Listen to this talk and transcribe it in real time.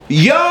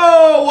Yo,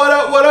 what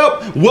up, what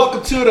up?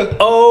 Welcome to the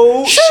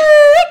Oh shit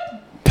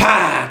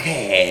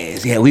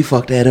podcast. Yeah, we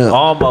fucked that up.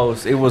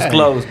 Almost. It was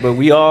close, but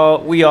we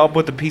all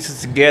put the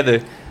pieces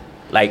together.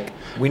 Like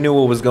we knew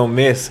what was gonna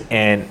miss,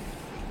 and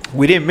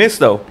we didn't miss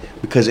though.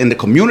 Because in the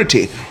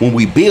community, when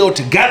we build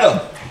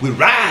together, we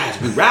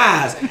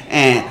rise.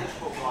 And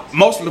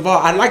most of all,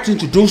 I'd like to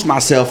introduce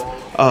myself.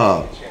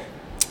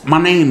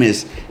 My name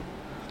is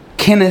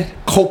Kenneth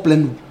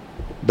Copeland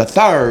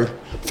III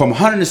from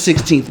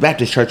 116th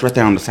Baptist Church right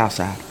there on the south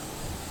side.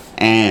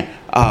 And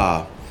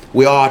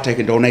we are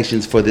taking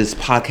donations for this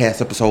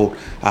podcast episode.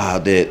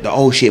 The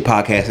Old Shit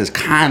podcast has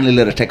kindly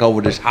let us take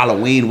over this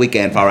Halloween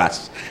weekend for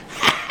us.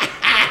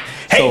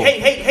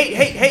 Hey.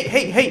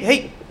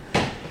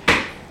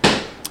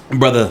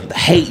 Brother, the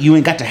hate, you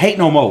ain't got to hate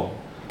no more.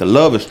 The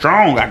love is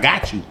strong. I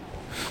got you.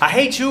 I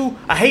hate you.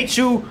 I hate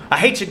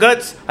your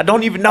guts. I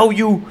don't even know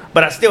you,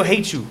 but I still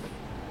hate you.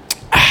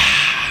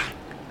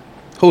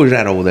 Who is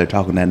that over there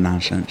talking that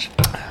nonsense?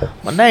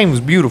 My name is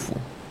Beautiful.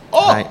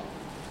 Oh!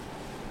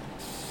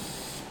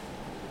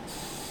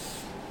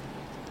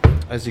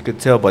 As you could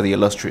tell by the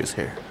illustrious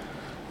hair.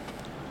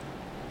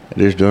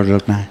 This does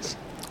look nice.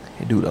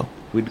 It do though.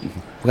 We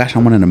got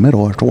someone in the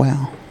middle as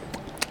well.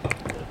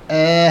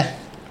 I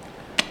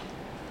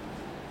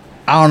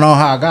don't know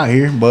how I got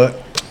here,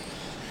 but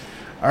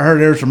I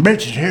heard there were some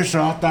bitches here,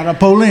 so I thought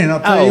I'd pull in. I'll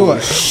tell you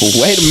what.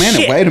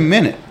 Wait a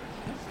minute.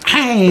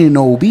 I ain't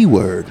no B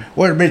word.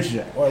 Where the bitches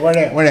at?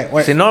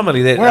 Where See,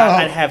 normally Where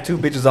I'd have two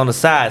bitches on the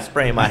side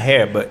spraying my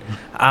hair, but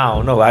I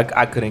don't know. I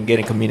couldn't get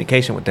in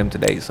communication with them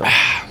today, so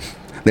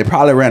They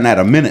probably ran out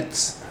of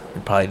minutes. they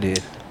probably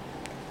did.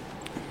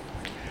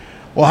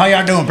 Well, how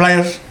y'all doing,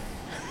 players?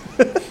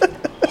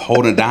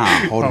 Holding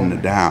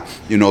it down.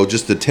 You know,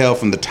 just to tell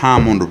from the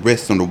time on the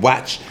wrist on the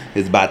watch,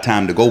 it's about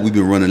time to go. We've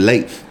been running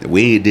late.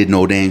 We ain't did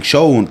no dang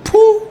show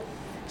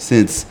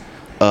since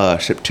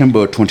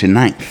September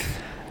 29th.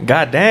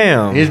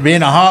 Goddamn. It's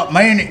been a hot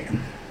minute.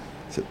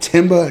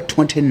 September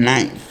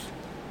 29th.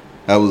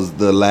 That was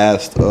the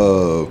last,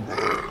 Oh,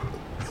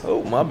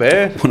 my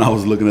bad. when I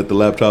was looking at the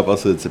laptop, I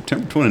said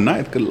September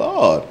 29th. Good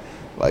Lord.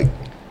 Like,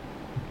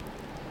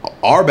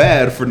 our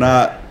bad for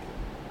not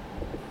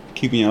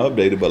keeping you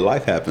updated, but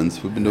life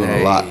happens. We've been doing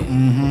a lot.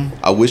 Mm-hmm.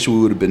 I wish we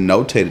would have been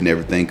notating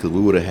everything because we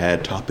would have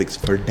had topics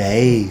for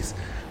days.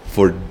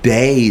 For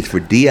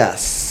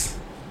dias.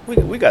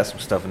 We got some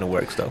stuff in the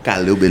works, though. Got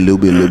a little bit.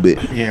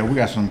 Yeah, we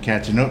got some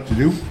catching up to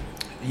do.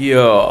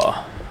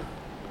 Yeah.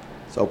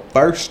 So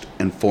first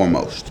and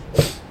foremost,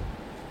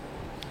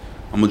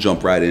 I'm gonna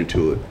jump right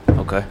into it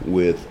Okay.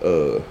 with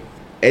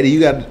Eddie. You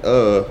got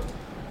a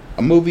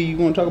movie you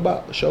want to talk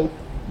about? A show?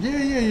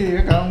 Yeah,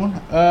 I got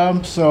one.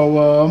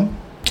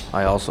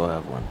 I also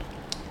have one.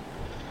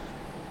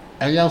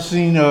 Have y'all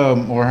seen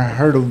or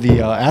heard of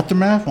the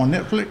Aftermath on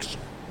Netflix?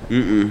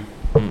 Mm-mm.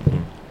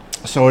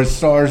 So it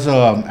stars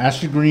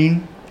Ashley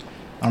Greene.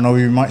 I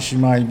don't know, she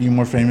might be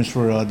more famous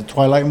for the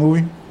Twilight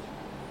movie.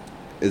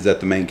 Is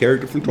that the main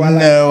character from Twilight?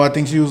 No, I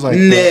think she was like...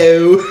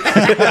 No.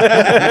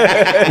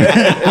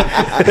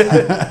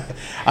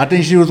 I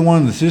think she was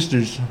one of the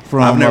sisters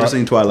from... I've never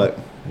seen Twilight.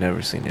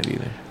 Never seen it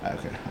either.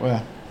 Okay,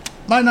 well,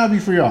 might not be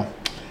for y'all.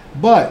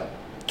 But,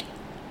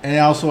 and it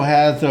also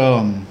has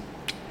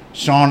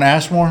Sean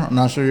Ashmore. I'm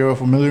not sure you're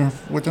familiar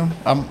with him.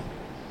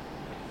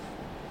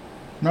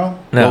 No?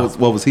 No.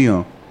 What was he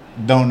on?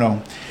 Don't know.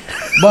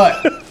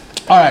 But,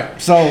 all right,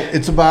 so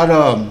it's about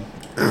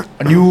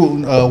a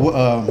new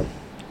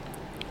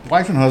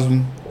wife and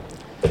husband.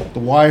 The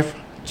wife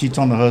cheats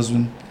on the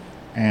husband,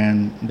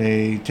 and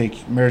they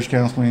take marriage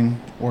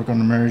counseling, work on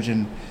the marriage,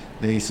 and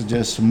they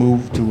suggest to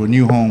move to a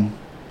new home.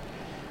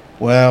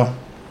 Well,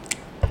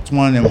 it's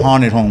one of them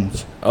haunted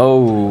homes.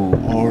 Oh.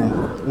 Or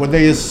what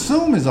they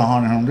assume is a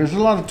haunted home. There's a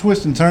lot of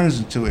twists and turns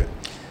into it.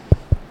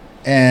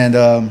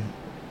 And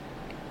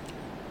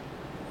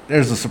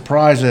there's a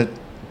surprise that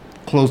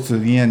close to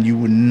the end you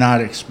would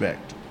not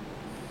expect.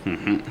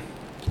 Mm-hmm.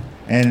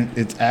 And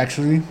it's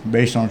actually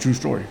based on a true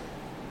story.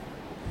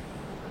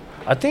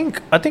 I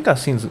think I've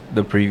seen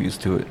the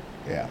previews to it.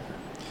 Yeah.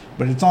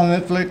 But it's on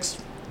Netflix.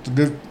 It's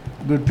a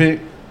good pick.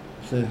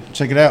 So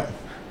check it out.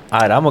 All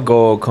right, I'm going to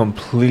go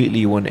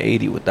completely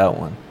 180 with that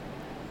one.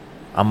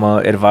 I'm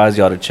going to advise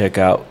y'all to check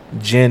out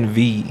Gen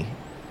V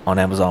on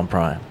Amazon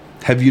Prime.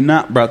 Have you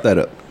not brought that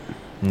up?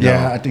 No.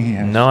 Yeah, I think he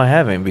has. No, I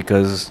haven't,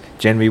 because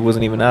Gen V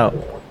wasn't even out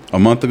A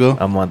month ago?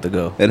 a month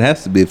ago. It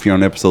has to be if you're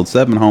on episode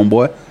 7,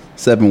 homeboy.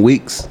 7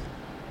 weeks.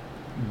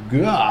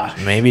 Gosh.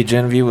 Maybe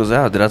Gen V was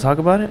out. Did I talk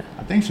about it?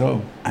 I think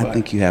so. I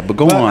think you have. But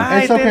go on.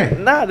 It's okay.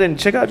 Then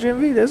check out Gen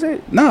V. That's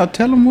it. No,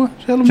 tell them what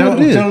it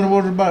is. Tell them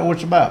what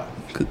it's about.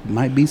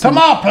 Might be Come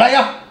something. on,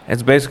 player.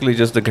 It's basically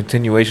just a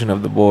continuation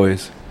of The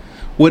Boys.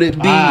 Would it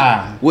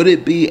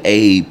be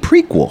a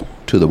prequel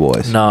to The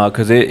Boys? No,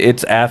 because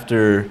it's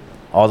after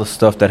all the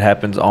stuff that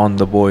happens on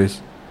The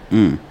Boys.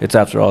 It's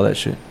after all that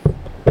shit.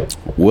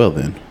 Well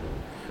then,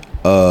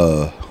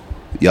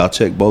 y'all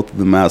check both of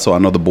them out. So I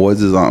know The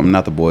Boys is on,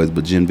 not The Boys,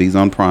 but Gen V's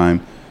on Prime.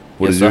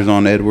 What Yes, is sir. yours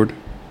on, Edward?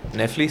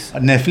 Netflix.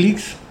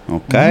 Netflix.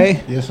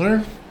 Okay. Yes,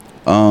 sir.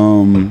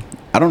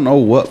 I don't know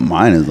what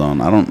mine is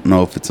on. I don't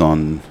know if it's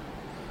on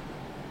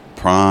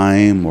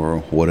Prime or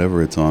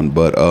whatever it's on,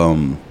 but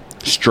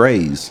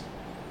Strays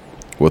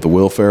with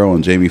Will Ferrell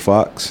and Jamie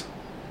Foxx.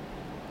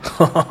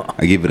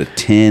 I give it a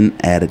 10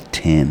 out of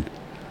 10.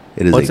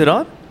 It is. What's it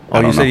on? Oh,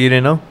 you said you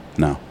didn't know?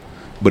 No,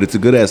 but it's a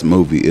good ass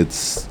movie.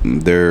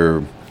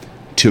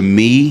 To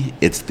me,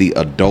 it's the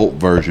adult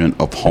version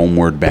of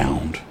Homeward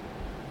Bound.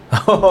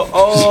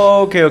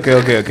 Oh,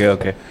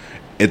 okay.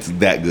 It's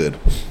that good.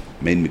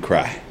 Made me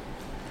cry.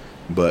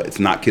 But it's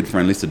not kid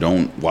friendly, so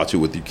don't watch it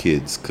with your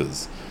kids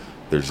because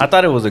there's. I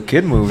thought it was a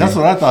kid movie. That's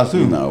what I thought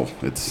too. No,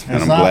 and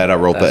I'm glad I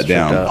wrote that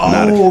down.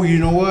 Oh, you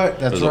know what?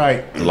 That's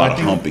right. A lot of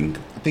humping.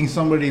 I think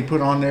somebody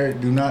put on there,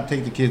 do not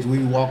take the kids. We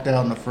walked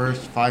out in the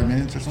first 5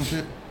 minutes or some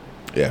shit.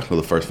 Yeah, for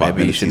the first 5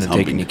 Maybe minutes. you shouldn't have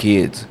taken your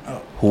kids.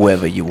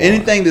 Whoever you want.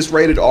 Anything that's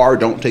rated R,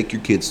 don't take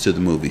your kids to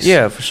the movies.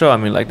 Yeah, for sure. I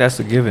mean, like, that's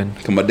a given.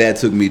 Cause my dad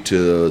took me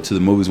to the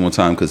movies one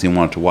time because he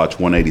wanted to watch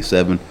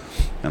 187,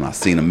 and I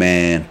seen a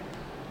man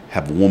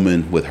have a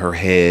woman with her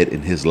head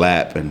in his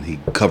lap, and he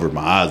covered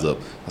my eyes up.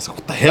 I said,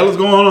 "What the hell is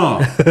going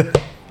on?"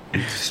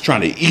 He's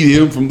trying to eat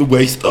him from the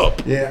waist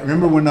up. Yeah,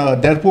 remember when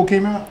Deadpool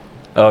came out?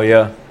 Oh,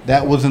 yeah.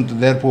 That wasn't the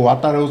Deadpool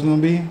I thought it was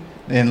going to be.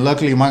 And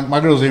luckily, my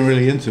girls ain't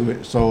really into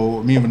it.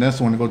 So me and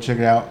Vanessa went to go check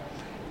it out.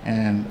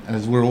 And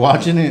as we were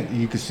watching it,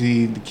 you could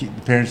see the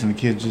parents and the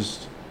kids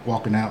just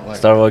walking out. Like,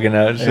 Start walking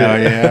out and shit.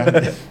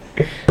 Yeah.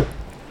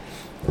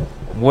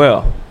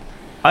 Well,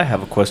 I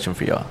have a question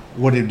for y'all.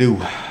 What'd it do?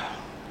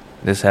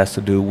 This has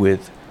to do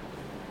with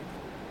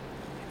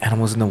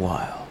animals in the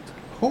wild.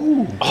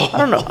 Ooh.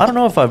 I don't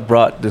know if I've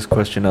brought this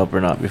question up or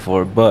not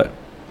before, but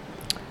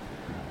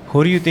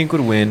who do you think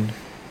would win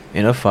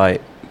in a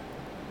fight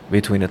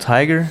between a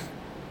tiger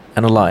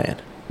and a lion?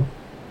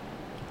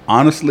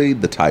 Honestly,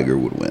 the tiger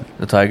would win.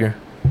 The tiger?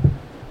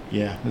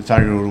 Yeah, the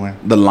tiger would win.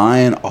 The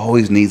lion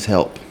always needs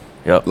help.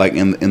 Yep. Like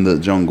in the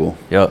jungle.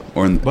 Yep.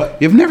 Or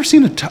But you've never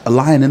seen a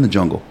lion in the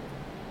jungle.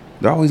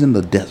 They're always in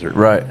the desert.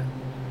 Right.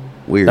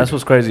 Weird. That's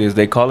what's crazy is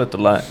they call it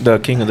the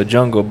king of the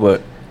jungle,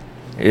 but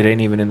it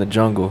ain't even in the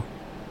jungle.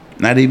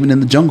 Not even in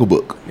the Jungle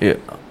Book. Yeah.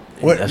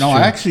 what? That's No, true.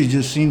 I actually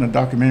just seen a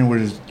documentary where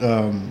this.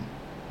 I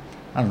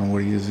don't know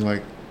what he is.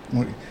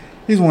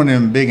 He's one of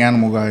them big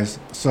animal guys.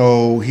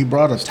 So he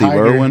brought a Steve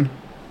tiger. Irwin?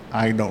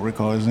 I don't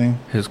recall his name.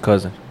 His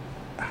cousin.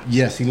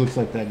 Yes, he looks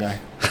like that guy.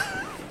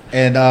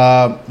 And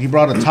he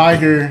brought a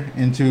tiger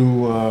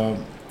into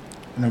an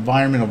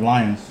environment of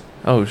lions,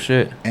 Oh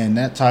shit. and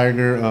that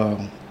tiger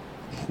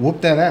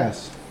whooped that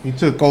ass. He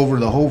took over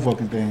the whole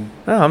fucking thing.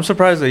 No, I'm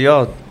surprised that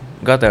y'all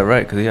got that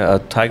right, because yeah, a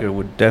tiger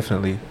would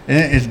definitely.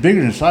 And it's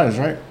bigger in size,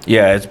 right?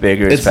 Yeah, it's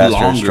bigger, it's faster,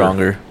 and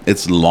stronger.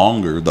 It's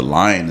longer. The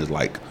lion is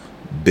like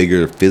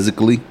bigger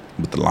physically,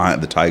 but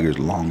the tiger is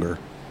longer.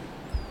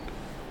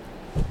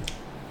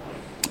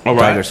 All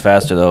right. Tiger's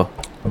faster though.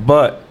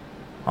 But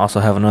I also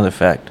have another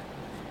fact,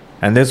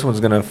 and this one's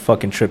gonna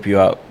fucking trip you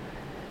out.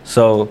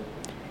 So,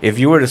 if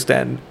you were to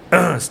stand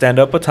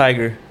up a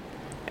tiger,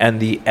 and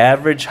the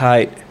average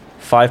height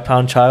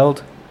 5-pound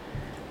child,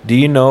 do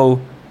you know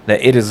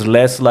that it is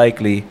less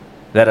likely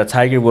that a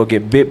tiger will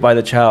get bit by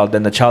the child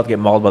than the child get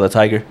mauled by the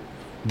tiger?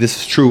 This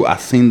is true. I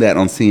seen that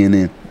on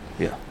CNN.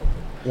 Yeah.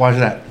 Why is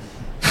that?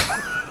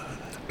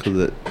 Because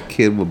the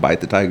kid would bite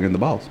the tiger in the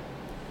balls.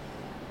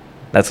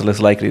 That's less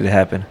likely to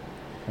happen.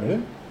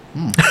 Really?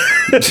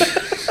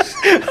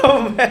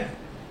 Oh man,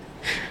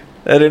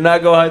 that did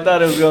not go how I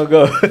thought it was gonna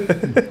go.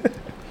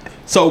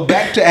 So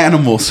back to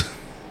animals.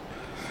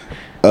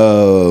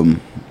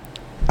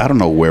 I don't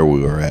know where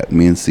we were at.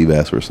 Me and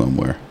Seabass were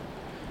somewhere.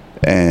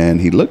 And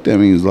he looked at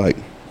me, he was like,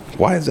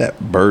 "Why is that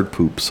bird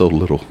poop so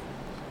little?"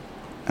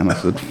 And I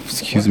said,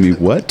 "Excuse me,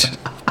 what?"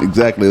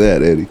 Exactly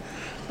that, Eddie.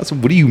 I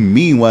said, "What do you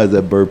mean, why is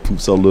that bird poop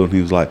so little?" And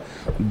he was like,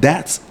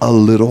 "That's a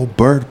little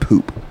bird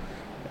poop."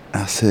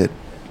 I said,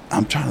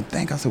 I'm trying to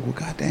think. I said, well,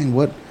 god dang,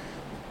 what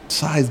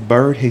size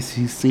bird has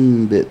he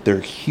seen that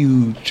they're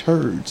huge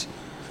herds?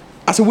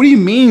 I said, what do you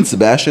mean,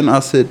 Sebastian? I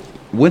said,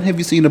 when have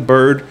you seen a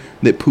bird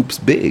that poops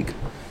big?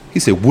 He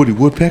said, Woody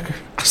Woodpecker.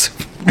 I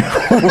said,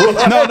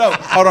 no,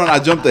 hold on. I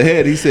jumped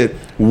ahead. He said,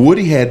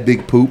 Woody had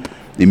big poop.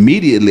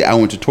 Immediately, I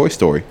went to Toy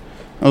Story.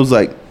 I was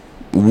like,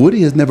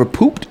 Woody has never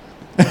pooped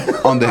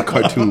on that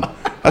cartoon.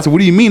 I said, what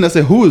do you mean? I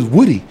said, who is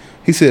Woody?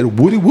 He said,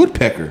 Woody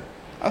Woodpecker.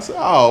 I said,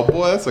 oh,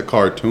 boy, that's a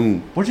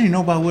cartoon. What do you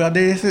know about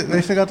Woody?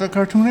 They still got that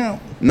cartoon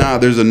out? Nah,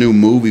 there's a new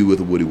movie with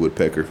Woody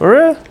Woodpecker. For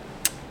real?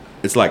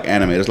 It's like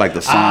animated. It's like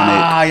the Sonic.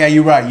 Ah, yeah,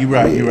 you're right,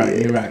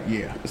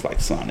 yeah. It's like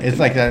Sonic. It's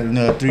like that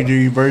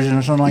 3D version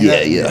or something like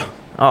that? Yeah.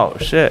 Oh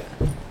shit.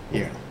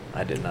 Yeah.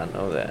 I did not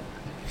know that.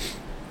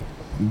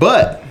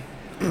 But,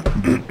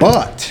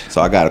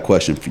 so I got a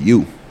question for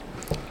you.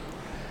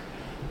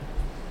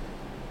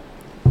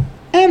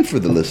 And for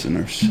the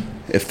listeners,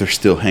 if they're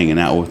still hanging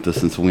out with us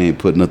since we ain't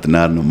put nothing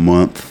out in a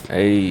month.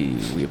 Hey,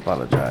 we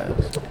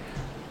apologize.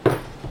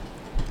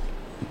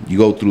 You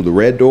go through the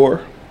red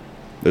door.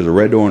 There's a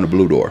red door and a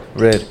blue door.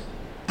 Red.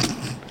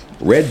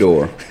 Red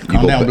door.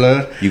 Calm down,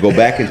 blood. You go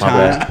back in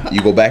My time.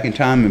 You go back in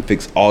time and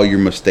fix all your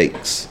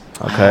mistakes.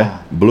 Okay.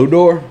 Blue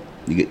door.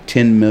 You get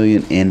 10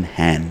 million in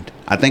hand.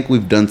 I think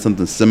we've done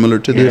something similar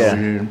to this.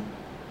 Yeah.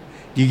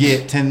 You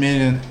get 10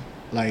 million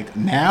like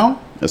now.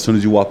 As soon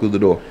as you walk through the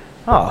door.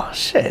 Oh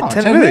shit! Oh,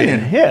 10 10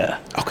 million. million. Yeah.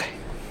 Okay.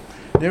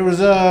 There was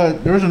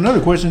another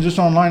question just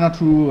online, not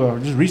too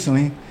just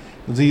recently.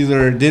 It was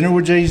either dinner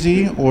with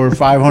Jay-Z or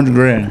 500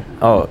 grand.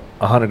 Oh,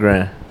 100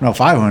 grand. No,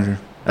 500.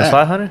 That's That-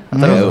 500. I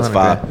thought Yeah, it was 100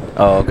 5. grand.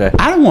 Oh, okay.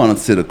 I don't want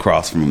to sit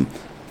across from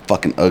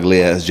fucking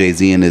ugly ass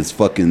Jay-Z and his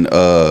fucking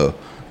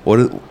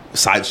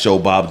sideshow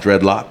Bob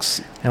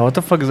dreadlocks. And what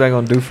the fuck is that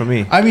gonna do for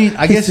me? I mean,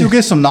 I guess you'll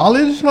get some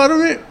knowledge out of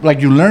it.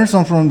 Like you learn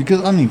something from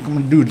because I mean, come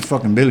on, dude,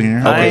 fucking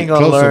billionaire. I ain't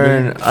gonna Close to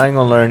learn. I ain't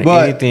gonna learn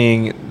But-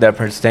 anything that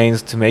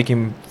pertains to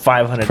making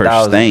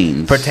 500,000.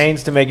 Pertains.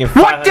 Pertains to making.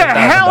 What the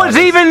hell is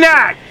even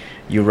that?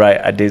 You're right.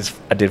 I did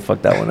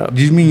fuck that one up.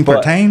 Do you mean But-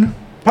 pertain?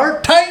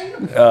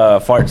 Pertain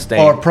Fart stain.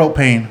 or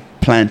propane?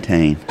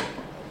 Plantain.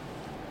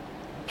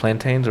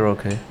 Plantains are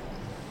okay.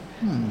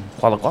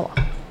 Qualla qualla.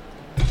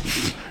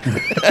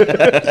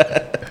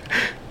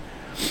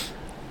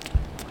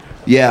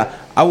 Yeah,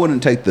 I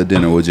wouldn't take the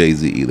dinner with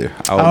Jay-Z either.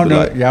 I would don't be know.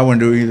 like, Yeah, I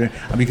wouldn't do it either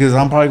because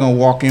I'm probably gonna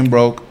walk in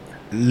broke,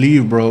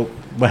 leave broke,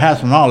 but have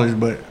some knowledge.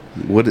 But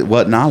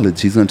what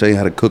knowledge? He's gonna tell you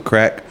how to cook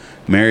crack,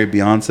 marry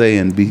Beyonce,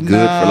 and be good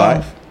for No,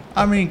 life.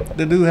 I mean,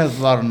 the dude has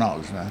a lot of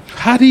knowledge, man.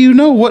 How do you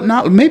know what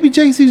knowledge? Maybe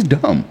Jay-Z's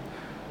dumb.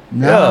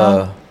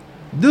 Nah,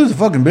 dude's a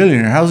fucking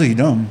billionaire. How's he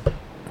dumb?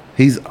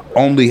 He's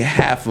only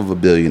half of a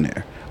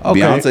billionaire. Okay.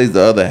 Beyonce's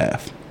the other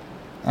half.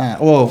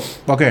 Well,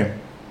 okay.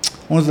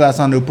 When was the last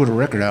time they put a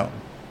record out?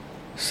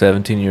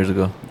 17 years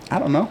ago. I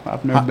don't know.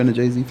 I've never been a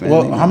Jay-Z fan.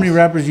 Well, how many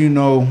rappers you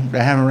know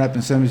that haven't rapped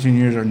in 17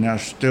 years are now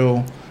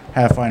still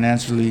have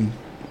financially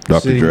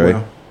Dr. sitting Dre.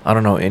 well? I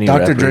don't know any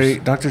Dr. rappers.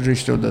 Dr. Dre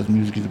still does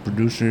music. He's a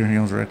producer. He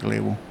owns a record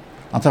label.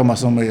 I'm talking about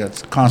somebody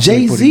that's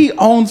constantly Jay-Z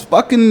owns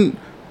fucking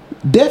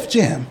Def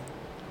Jam.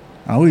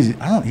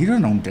 He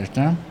doesn't own Def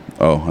Jam.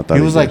 Oh, I thought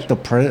He was did. like the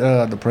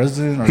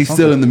president or He's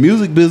something. still in the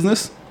music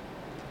business.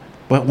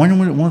 But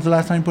when was the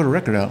last time he put a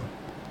record out?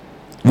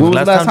 When was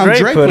the last time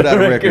Drake put out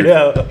a record?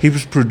 out? He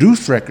was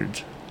produced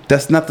records.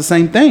 That's not the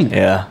same thing.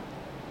 Yeah.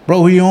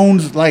 Bro, he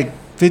owns like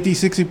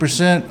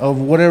 50-60% of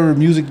whatever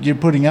music you're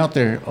putting out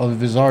there of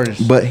his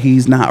artists. But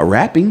he's not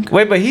rapping.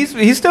 Wait, but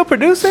he's still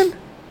producing?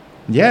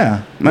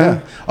 Yeah.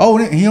 Yeah. Oh,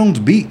 and he owns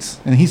Beats,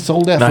 and he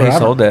sold that No, for he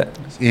sold that.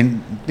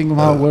 And think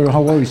about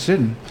how well he's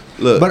sitting.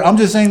 Look. But I'm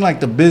just saying, like,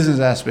 the business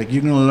aspect.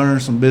 You're going to learn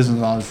some business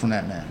knowledge from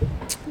that man.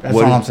 That's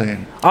What all is- I'm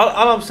saying.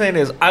 All I'm saying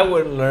is I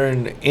wouldn't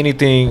learn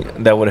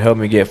anything that would help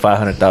me get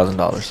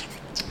 $500,000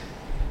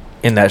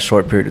 in that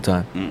short period of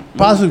time.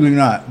 Possibly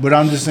not. But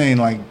I'm just saying,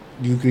 like,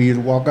 you could either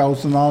walk out with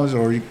some knowledge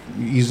or you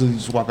easily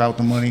just walk out with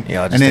the money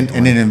Yeah, I'll just and then take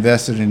the money.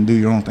 invest it and do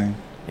your own thing.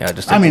 Yeah,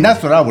 just. I mean,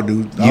 that's what I would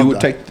do. You would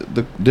take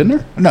the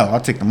dinner? No,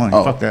 I'll take the money.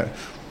 Oh. Fuck that.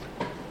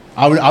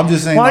 I'm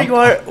just saying. Why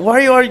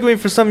are you arguing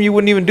for something you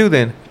wouldn't even do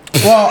then?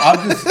 Well,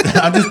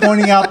 I'm just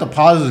pointing out the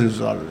positives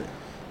out of it.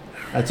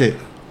 That's it.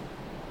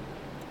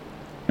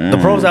 The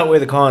pros outweigh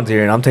the cons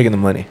here, and I'm taking the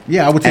money.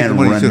 Yeah, I would take the And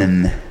money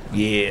running. too.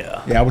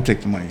 Yeah. Yeah, I would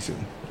take the money too.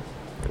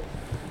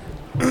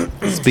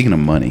 Speaking of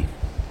money,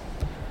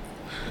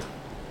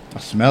 I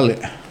smell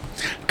it.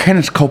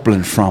 Kenneth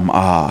Copeland from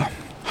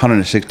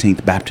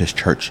 116th Baptist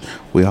Church.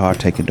 We are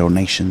taking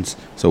donations,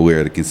 so we're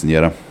at a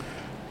quinceañera,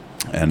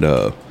 and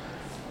the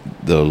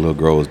little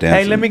girl was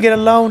dancing. Hey, let me get a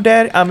loan,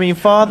 daddy. I mean,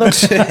 father.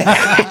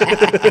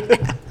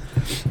 The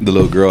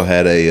little girl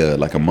had a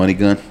like a money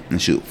gun,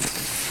 and she.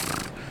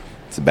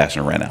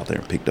 Sebastian ran out there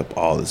and picked up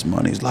all this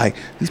money. He's like,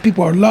 "These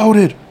people are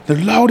loaded. They're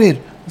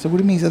loaded." I said, "What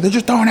do you mean?" He said, "They're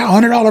just throwing out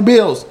 $100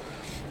 bills."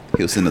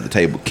 He was sitting at the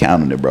table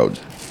counting it, bro. I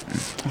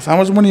said, "How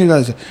much money you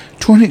guys?"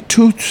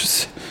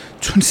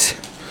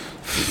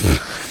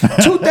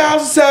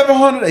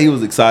 2,700. He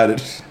was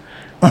excited.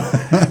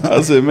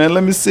 I said, "Man,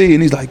 let me see."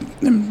 And he's like,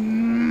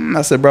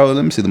 I said, "Bro,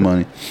 let me see the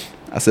money."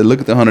 I said, "Look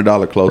at the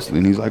 $100 closely."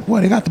 And he's like,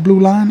 "What? They got the blue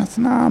line?" I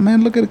said, "Nah,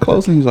 man, look at it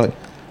closely." And he's like,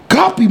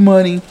 "Copy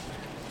money."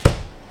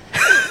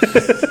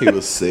 He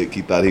was sick.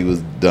 He thought he was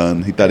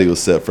done. He thought he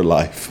was set for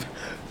life.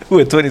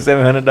 With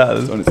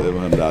 $2,700.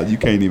 $2,700. You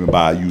can't even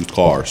buy a used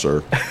car,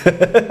 sir.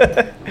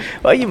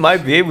 Well, you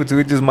might be able to.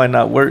 It just might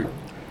not work.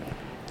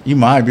 You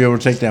might be able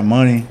to take that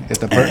money if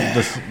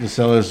the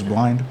seller is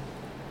blind.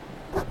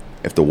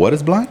 If the what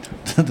is blind?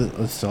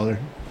 The seller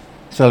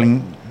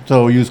selling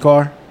a used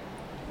car.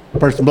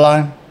 Person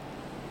blind.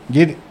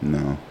 Get it?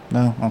 No,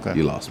 No. Okay.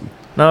 you lost me.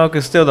 No,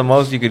 because still the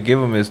most you could give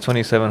him is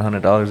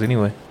 $2,700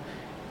 anyway.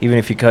 Even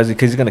if because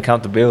he's gonna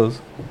count the bills.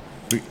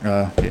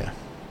 Yeah.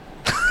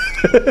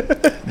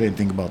 Didn't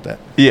think about that.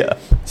 Yeah.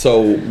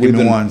 So we've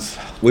been ones.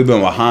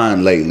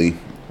 behind lately.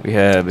 We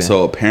have been.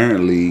 So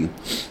apparently,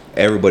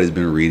 everybody's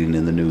been reading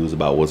in the news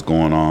about what's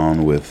going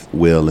on with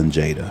Will and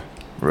Jada.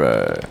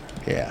 Right.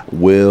 Yeah.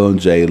 Will and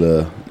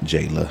Jada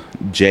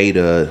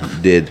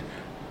did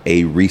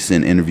a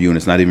recent interview, and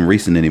it's not even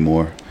recent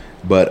anymore.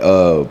 But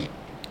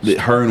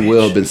her and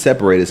Will have been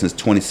separated since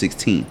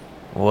 2016.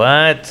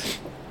 What?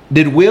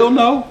 Did Will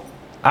know?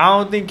 I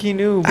don't think he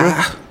knew,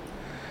 bro.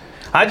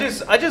 I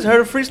just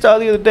heard a freestyle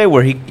the other day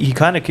where he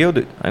kind of killed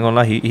it. I ain't gonna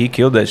lie, he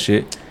killed that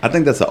shit. I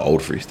think that's an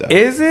old freestyle.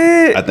 Is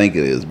it? I think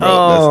it is, bro.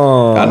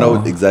 Oh. I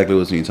know exactly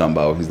what you're talking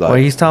about. He's like, Well,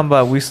 he's talking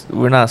about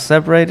we're not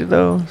separated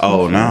though.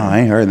 oh no, I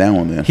ain't heard that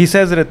one then. He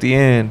says it at the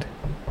end.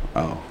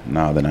 Oh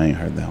no, then I ain't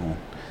heard that one.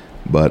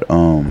 But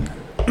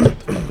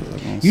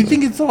You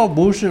think it's all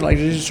bullshit? Like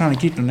they're just trying to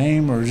keep the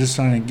name, or just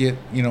trying to get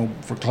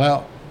for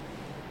clout?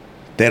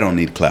 they don't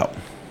need clout.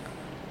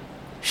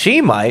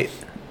 She might.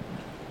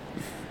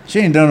 She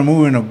ain't done a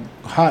movie in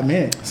a hot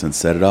minute. Since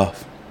Set It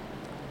Off.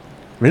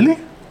 Really?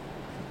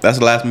 That's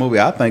the last movie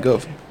I think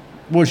of.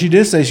 Well, she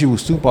did say she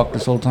was Tupac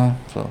this whole time.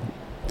 So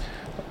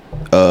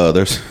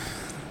There's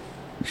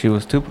She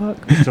was Tupac.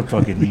 it's a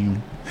fucking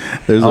meme.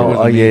 there's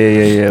Oh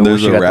yeah. Well,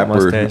 there's she a got the rapper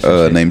mustache and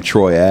shit. named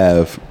Troy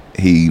Ave.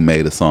 He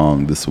made a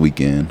song this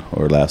weekend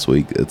or last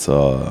week. It's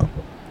called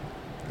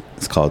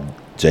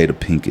Jada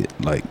Pinkett.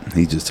 Like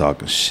he's just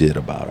talking shit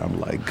about it. I'm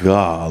like,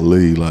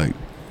 golly, like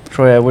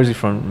Troy, where's he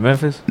from?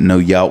 Memphis. New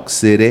York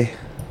City.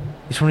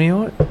 He's from New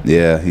York.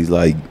 Yeah, he's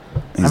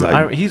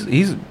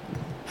He's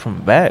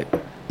from back.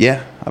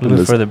 yeah. A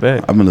little further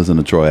back. I've been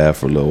listening to Troy Ave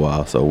for a little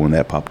while. So when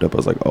that popped up, I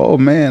was like, oh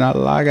man, I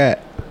like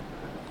that.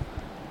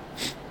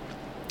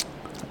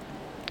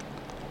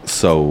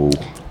 So,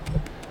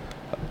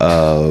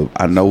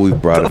 I know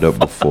we've brought it up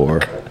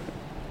before.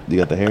 You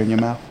got the hair in your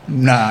mouth?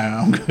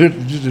 Nah, I'm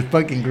good. Just a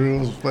fucking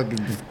girls. Fucking.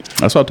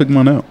 That's why I took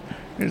mine out.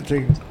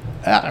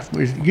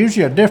 It gives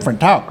you a different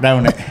talk,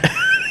 don't it?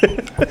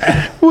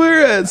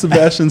 We're at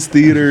Sebastian's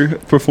theater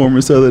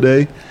performance the other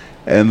day,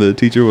 and the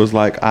teacher was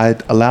like, I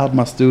allowed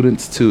my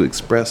students to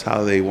express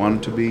how they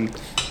wanted to be,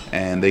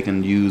 and they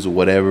can use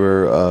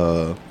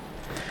whatever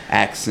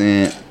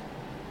accent,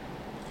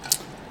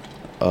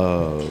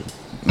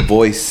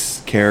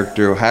 voice,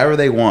 character, however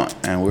they want.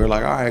 And we were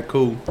like, all right,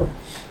 cool.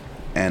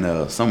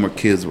 And some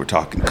kids were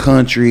talking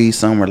country,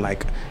 some were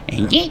like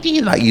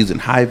using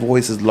high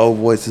voices, low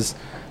voices.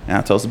 And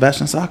I told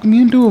Sebastian, so how come you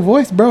didn't do a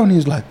voice, bro? And he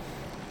was like,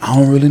 I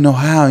don't really know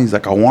how. He's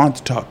like, I want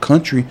to talk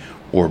country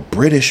or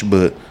British,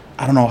 but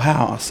I don't know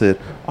how. I said,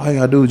 all you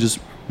gotta do is just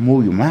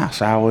move your mouth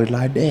sideways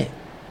like that.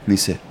 And he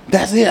said,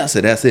 that's it. I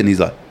said, that's it. And he's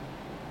like,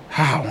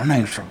 how? My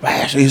name's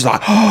Sebastian. He's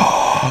like,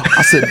 oh.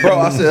 I said,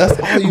 bro, that's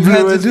all you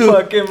had to do.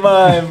 Fucking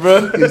mind,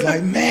 bro. He's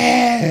like,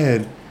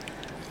 man.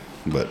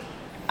 But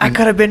I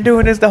could have been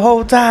doing this the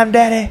whole time,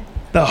 Daddy.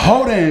 the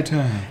whole damn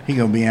time. He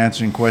gonna be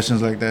answering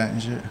questions like that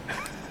and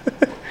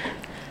shit.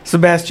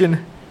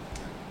 Sebastian,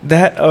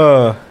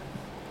 that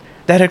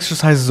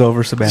exercise is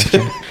over,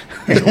 Sebastian.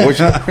 What's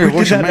your, We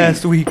what's did your that name?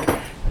 last week.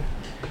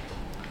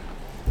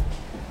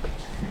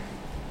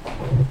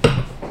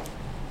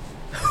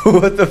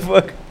 What the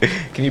fuck?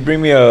 Can you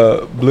bring me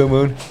a Blue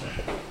Moon?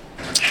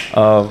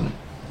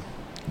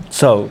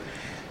 So,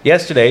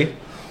 yesterday,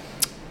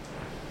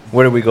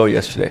 where did we go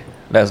yesterday?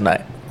 Last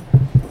night.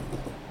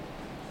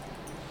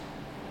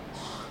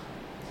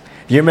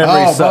 Your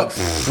memory Oh,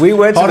 sucks. We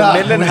went to hold the on.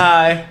 Midland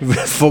High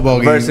Football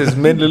game. versus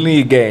Midland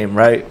Lee game,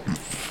 right?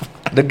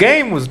 The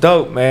game was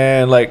dope,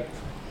 man. Like,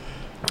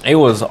 it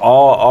was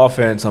all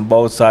offense on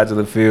both sides of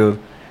the field,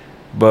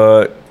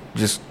 but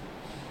just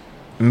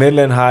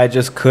Midland High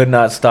just could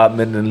not stop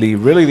Midland Lee.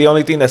 Really, the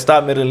only thing that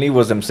stopped Midland Lee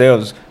was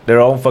themselves. Their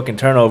own fucking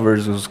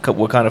turnovers was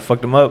what kind of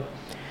fucked them up.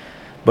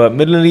 But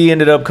Midland Lee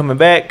ended up coming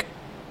back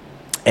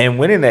and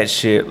winning that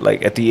shit.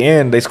 Like, at the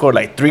end, they scored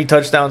like 3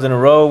 touchdowns in a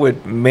row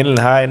with Midland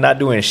High not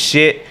doing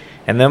shit.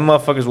 And them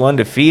motherfuckers were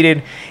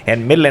undefeated.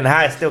 And Midland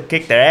High still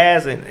kicked their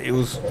ass. And it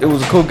was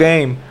a cool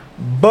game.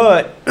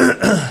 But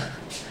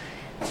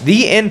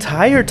the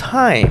entire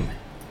time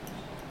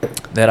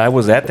that I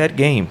was at that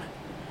game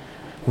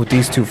with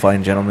these two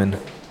fine gentlemen,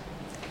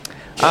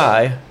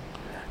 I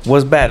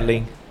was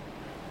battling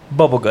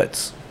bubble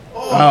guts.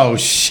 Oh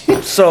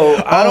shit! So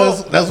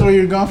That's where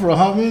you're going for a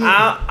hot minute.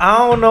 I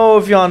don't know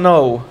if y'all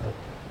know,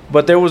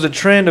 but there was a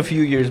trend a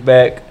few years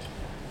back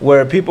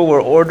where people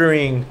were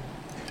ordering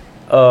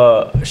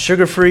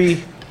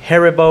sugar-free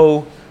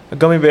Haribo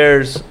gummy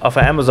bears off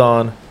of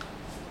Amazon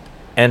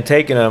and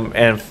taking them,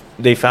 and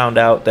they found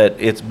out that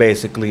it's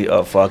basically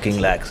a fucking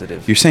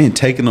laxative. You're saying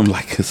taking them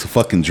like it's a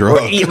fucking drug.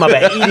 Or eating them.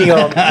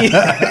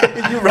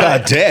 You're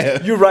right. God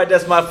damn. You're right.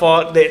 That's my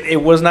fault.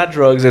 It was not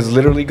drugs. It's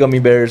literally gummy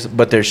bears,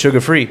 but they're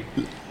sugar free.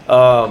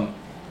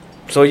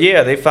 So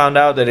yeah, they found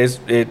out that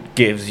it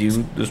gives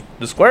you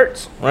the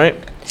squirts, right?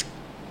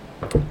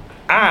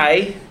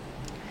 I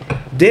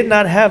did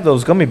not have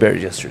those gummy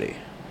bears yesterday.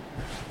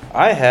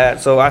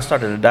 So I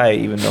started a diet,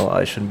 even though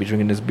I shouldn't be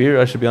drinking this beer.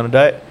 I should be on a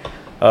diet.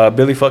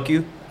 Billy, fuck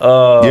you.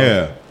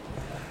 Yeah.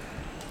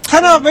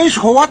 Son of a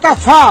bitch, what the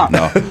fuck?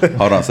 No.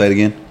 Hold on. Say it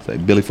again. Say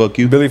Billy, fuck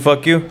you. Billy,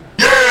 fuck you.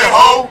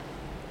 Yeah,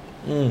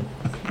 ho!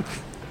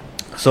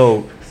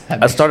 So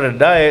I started a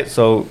diet,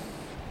 so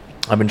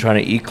I've been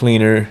trying to eat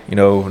cleaner,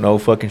 no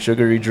fucking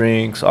sugary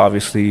drinks,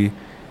 obviously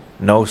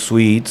no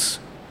sweets.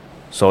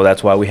 So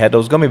that's why we had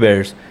those gummy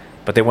bears.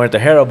 But they weren't the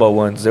Haribo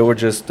ones. They were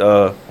just,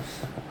 I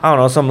don't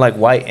know, some like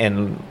white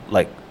and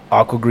like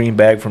aqua green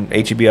bag from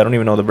H-E-B. I don't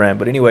even know the brand.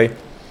 But anyway,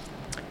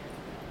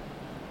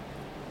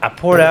 I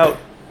poured out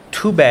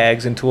 2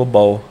 bags into a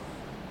bowl,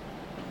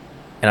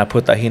 and I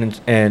put tahini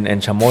and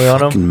chamoy on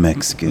them. Fucking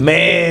Mexican.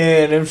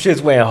 Man, them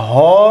shits went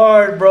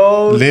hard,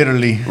 bro.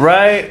 Literally.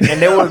 Right?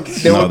 And they were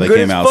They good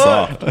came as out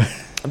fuck.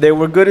 soft. They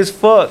were good as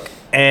fuck.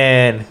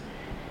 And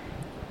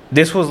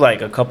this was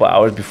like a couple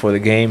hours before the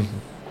game.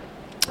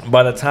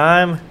 By the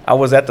time I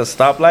was at the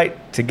stoplight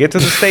to get to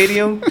the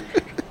stadium,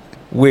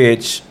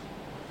 which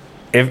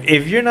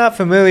if you're not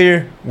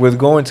familiar with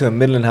going to a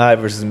Midland High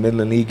versus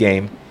Midland Lee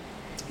game,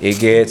 it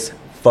gets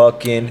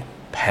fucking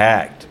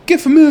packed.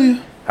 Get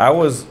familiar. I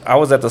was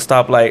at the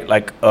stoplight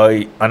like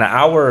an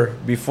hour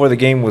before the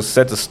game was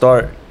set to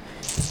start,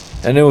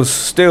 and it was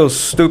still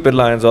stupid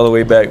lines all the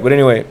way back. But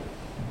anyway,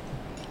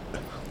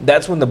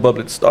 that's when the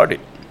bubblet started,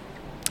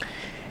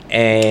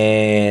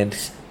 and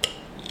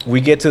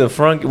we get to the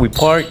front. We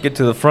park, get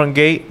to the front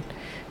gate,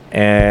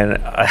 and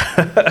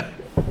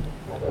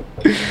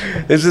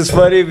this is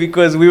funny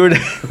because we were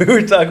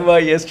talking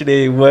about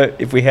yesterday what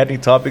if we had any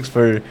topics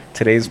for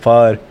today's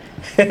pod.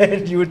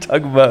 And you were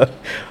talking about,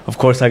 of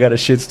course, I got a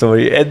shit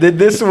story. And then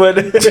this one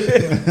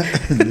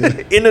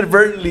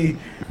inadvertently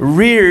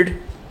reared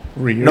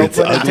no its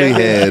pun ugly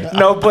intended. head.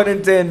 No pun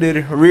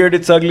intended. Reared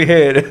its ugly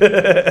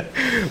head.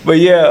 But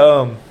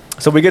yeah,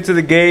 so we get to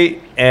the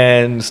gate,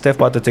 and Steph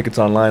bought the tickets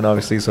online,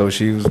 obviously. So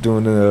she was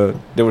doing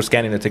they were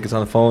scanning the tickets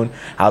on the phone.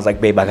 I was like,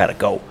 babe, I gotta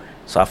go.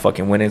 So I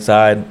fucking went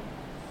inside,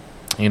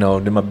 did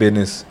my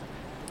business.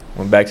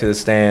 Went back to the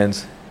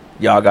stands.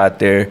 Y'all got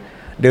there.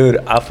 Dude,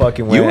 I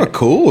fucking went. You were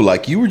cool.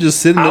 Like, you were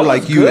just sitting there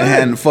like you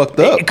hadn't fucked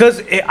up.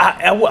 Because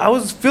I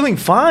was feeling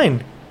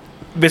fine.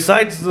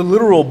 Besides the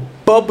literal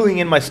bubbling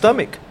in my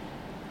stomach.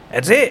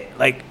 That's it.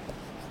 Like,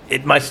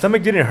 my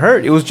stomach didn't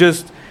hurt. It was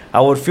just,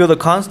 I would feel the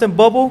constant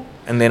bubble,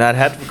 and then I'd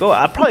have to go.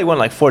 I probably went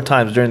like 4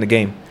 times during the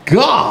game.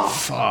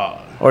 God.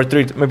 Or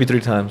maybe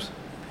 3 times.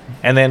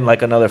 And then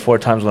like another 4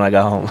 times when I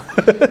got home.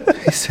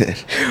 He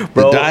said,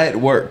 Bro, the diet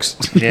works.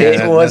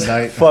 It was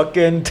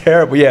fucking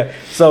terrible. Yeah.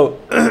 So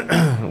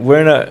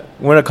we're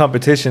in a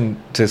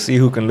competition to see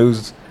who can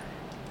lose.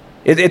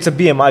 It's a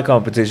BMI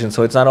competition,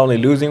 so it's not only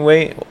losing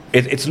weight.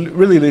 It's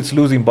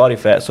losing body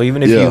fat. So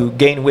even if you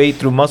gain weight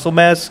through muscle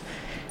mass,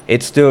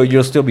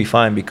 you'll still be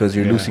fine because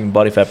you're losing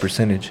body fat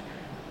percentage.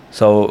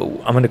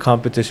 So I'm in a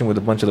competition with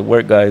a bunch of the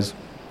work guys.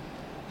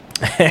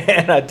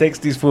 And I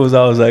text these fools.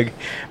 I was like,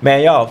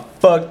 man, y'all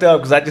fucked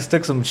up because I just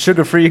took some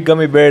sugar-free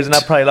gummy bears and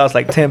I probably lost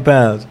like 10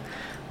 pounds.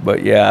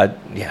 But yeah,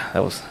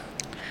 that was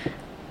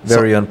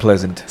very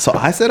unpleasant. So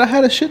I said I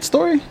had a shit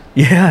story?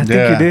 Yeah, I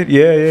think you did.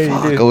 Yeah,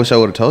 Fuck, you did. I wish I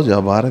would have told you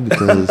about it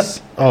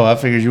because... Oh, I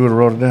figured you would have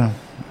wrote it down.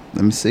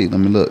 Let me see. Let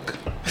me look.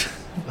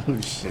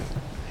 Oh, shit.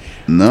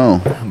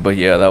 No. But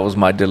yeah, that was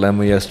my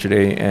dilemma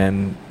yesterday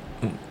and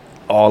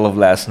all of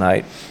last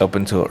night up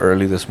until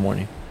early this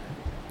morning.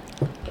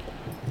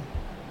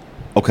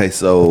 Okay,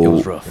 so... It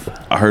was rough.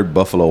 I heard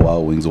Buffalo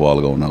Wild Wings a while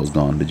ago when I was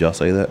gone. Did y'all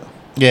say that?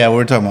 Yeah, we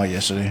were talking about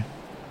yesterday.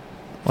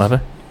 What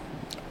happened?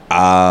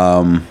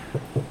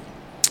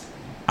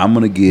 I'm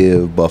going to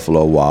give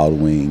Buffalo Wild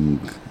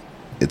Wing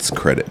its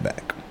credit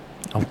back.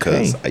 Okay.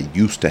 Because I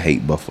used to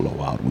hate Buffalo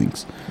Wild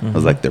Wings. I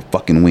was like, their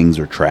fucking wings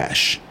are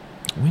trash.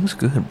 Wings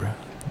good, bro.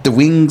 The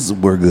wings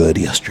were good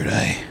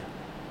yesterday.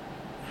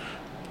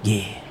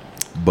 Yeah.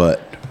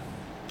 But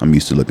I'm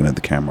used to looking at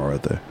the camera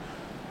right there.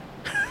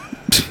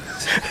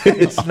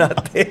 It's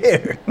not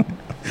there.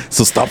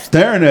 So stop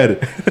staring at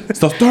it.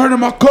 Stop staring at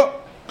my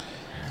cup.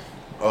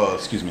 Oh,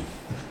 excuse me.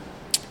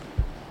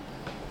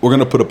 We're going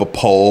to put up a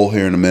poll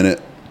here in a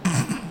minute.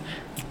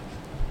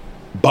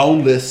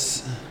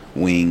 Boneless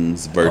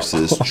wings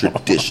versus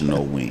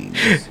traditional wings.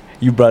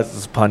 You brought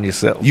this upon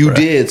yourself. You bruh.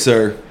 did,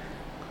 sir.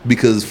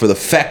 Because for the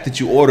fact that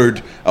you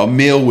ordered a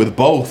meal with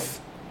both.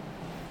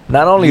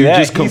 Not only You're that,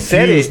 just he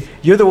said confused. it.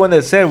 You're the one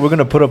that said we're going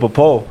to put up a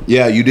poll.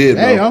 Yeah, you did,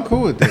 bro. Hey, I'm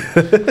cool with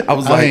it. I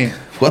was like,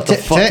 what the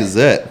fuck is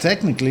that?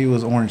 Technically, it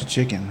was orange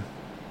chicken,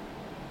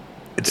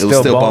 It's It was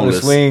still, still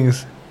boneless boneless.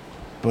 wings.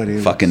 but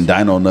it Fucking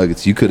dino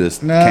nuggets. You could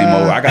have Nah. came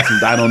over. I got some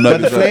dino But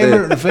nuggets right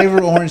there. the flavor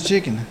of orange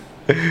chicken.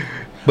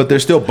 But they're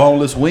still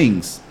boneless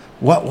wings.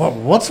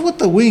 What's with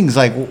the wings?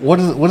 Like, what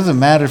does it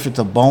matter if it's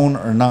a bone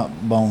or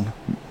not bone?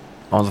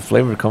 All the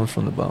flavor comes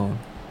from the bone.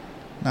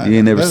 Nah, You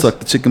ain't never that's- sucked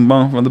the chicken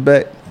bone from the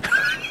back?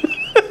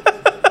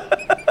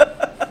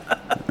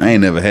 I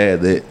ain't never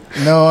had that.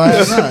 No, I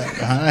have not.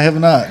 I have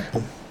not.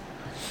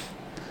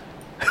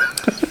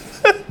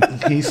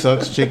 He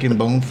sucks chicken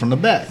bone from the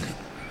back.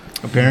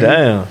 Apparently.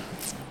 Damn.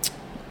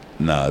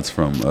 Nah, it's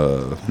from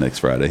next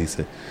Friday. He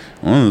said,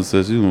 "Oh,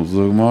 says you gonna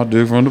suck my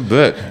dick from the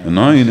back, and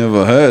I ain't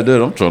never had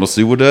that. I'm trying to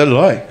see what that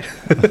like."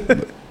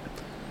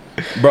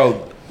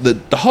 Bro,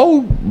 the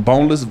whole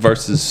boneless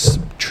versus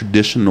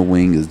traditional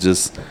wing is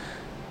just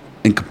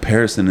in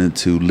comparison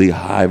into Lee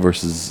High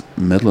versus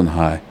Midland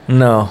High.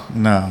 No,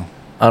 No.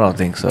 I don't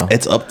think so.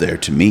 It's up there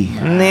to me.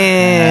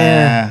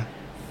 Nah.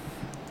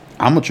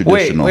 I'm a Wait,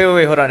 traditional.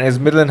 hold on. Is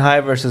Midland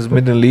High versus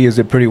Midland Lee, is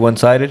it pretty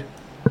one-sided?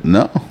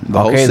 No, the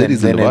whole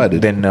city's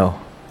divided. Then no,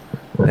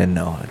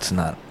 it's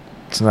not.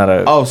 It's not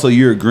a. Oh, so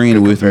you're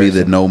agreeing with me comparison.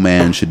 that no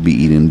man should be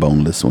eating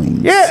boneless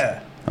wings? Yeah.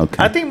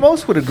 Okay. I think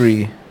most would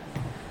agree.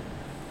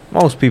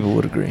 Most people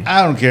would agree.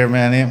 I don't care,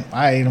 man.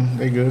 I ate them.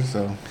 They good.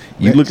 So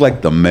You look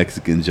like the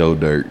Mexican Joe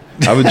Dirt.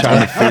 I've been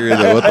trying to figure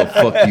out what the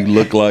fuck you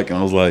look like, and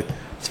I was like,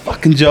 it's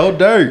fucking Joe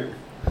Dirt.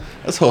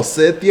 That's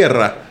Jose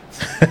Tierra.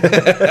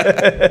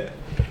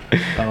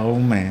 Oh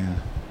man.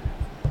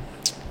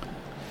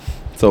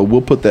 So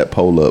we'll put that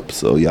poll up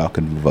so y'all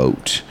can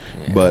vote.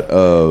 Yeah. But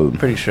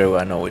Pretty sure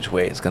I know which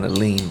way it's gonna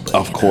lean. But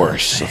of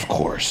course.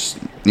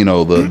 You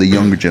know, the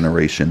younger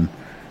generation,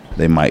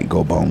 they might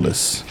go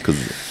boneless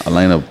because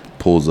Elena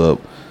pulls up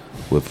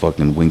with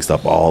fucking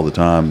Wingstop all the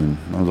time, and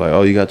I was like,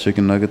 "Oh, you got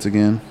chicken nuggets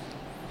again?"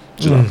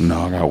 She's like,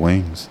 "No, I got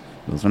wings.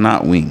 Those are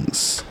not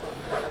wings.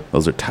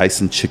 Those are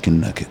Tyson chicken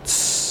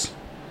nuggets."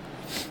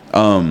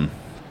 But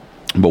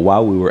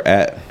while we were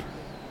at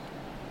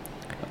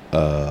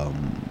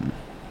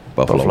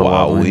Buffalo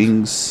Wild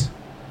Wings,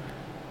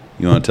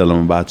 you want to tell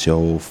them about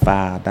your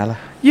 $5?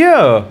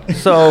 Yeah.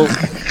 So.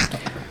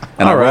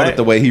 And I wrote it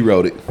the way he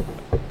wrote it.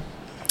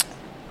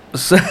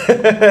 So,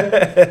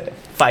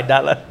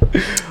 $5.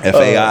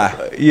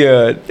 FAI.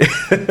 Yeah.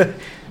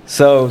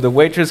 So the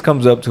waitress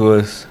comes up to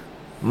us,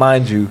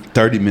 mind you.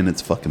 30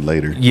 minutes fucking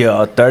later.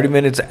 Yeah, 30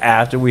 minutes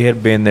after we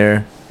had been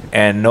there,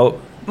 and no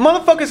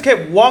motherfuckers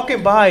kept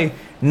walking by,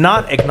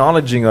 not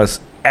acknowledging us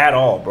at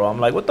all, bro. I'm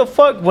like, what the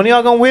fuck? When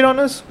y'all gonna wait on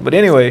us? But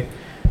anyway,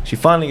 she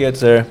finally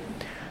gets there,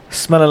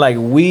 smelling like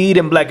weed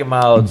and Black and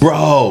Milds,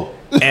 Bro.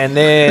 and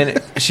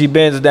then she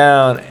bends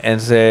down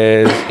and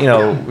says, you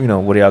know,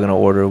 what are y'all gonna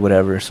order or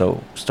whatever.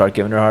 So start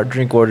giving her our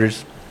drink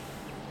orders,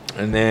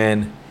 and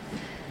then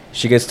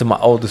she gets to my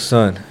oldest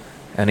son,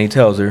 and he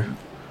tells her,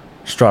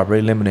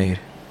 strawberry lemonade.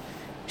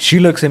 She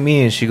looks at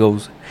me and she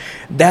goes,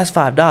 that's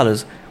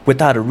 $5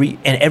 without and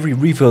every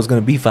refill is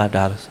gonna be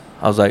 $5.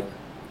 I was like,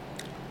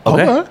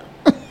 okay.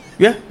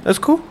 Yeah, that's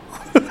cool.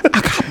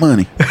 I got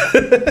money.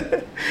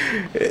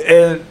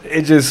 And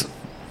it just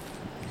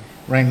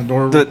Rang the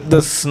door.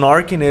 the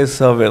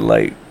snarkiness of it,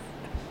 like,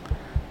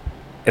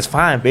 it's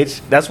fine,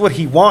 bitch. That's what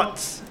he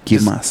wants. Give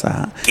Just my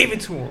side. give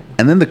it to him.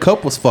 And then the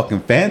cup was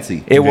fucking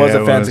fancy. It was Yeah,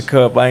 a it fancy was.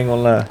 cup. I ain't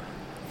gonna lie.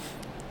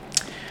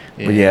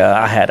 But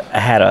yeah, I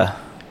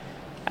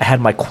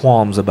had my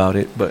qualms about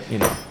it, but you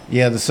know.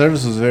 Yeah, the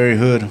service was very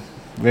hood.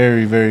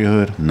 Very, very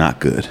hood. Not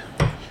good.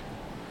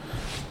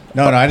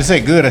 No, I didn't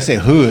say good. I said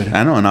hood.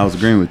 I know, and I was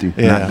agreeing with you.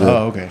 Yeah. Not good.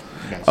 Oh, okay.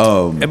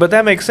 Gotcha. But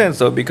that makes sense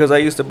though, because I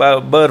used to buy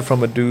bud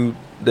from a dude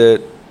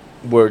that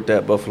worked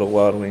at Buffalo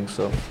Wild Wings.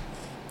 So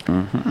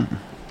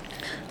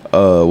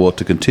Well,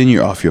 to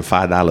continue off your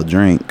 $5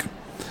 drink,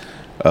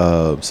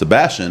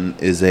 Sebastian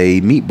is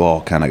a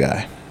meatball kind of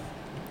guy.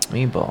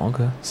 meatball,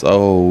 okay.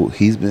 So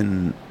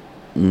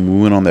we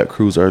went on that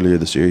cruise earlier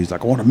this year. He's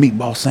like, I want a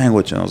meatball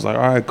sandwich. And I was like,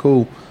 all right,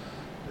 cool.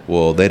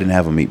 Well, they didn't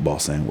have a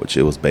meatball sandwich.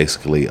 It was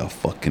basically a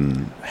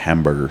fucking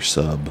hamburger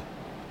sub.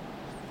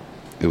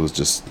 It was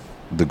just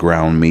the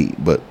ground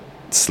meat, but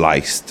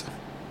sliced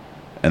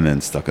and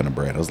then stuck in a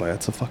bread. I was like,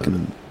 that's a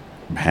fucking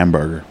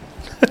hamburger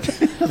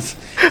It's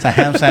a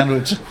ham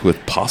sandwich.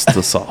 with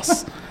pasta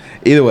sauce.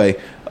 Either way,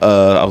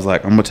 I was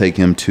like, I'm gonna take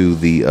him to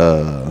the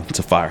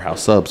to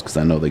Firehouse Subs because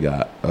I know they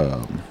got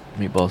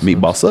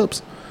meatball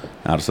subs.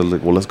 And I said,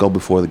 look, well, let's go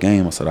before the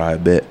game. I said, all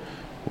right, bet.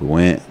 We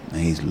went,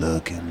 and he's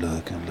looking. He's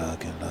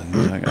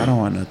like, I don't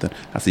want nothing.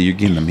 I said, you're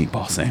getting a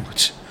meatball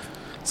sandwich.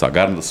 So I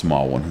got him the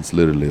small one. It's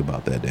literally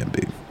about that damn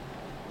big.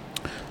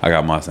 I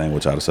got my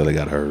sandwich. I said, they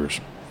got hers.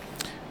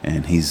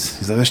 And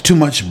he's like, there's too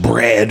much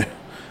bread.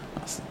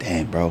 I said,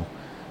 damn, bro.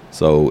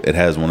 So it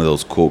has one of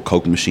those cool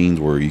Coke machines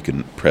where you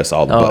can press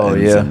all the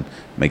buttons and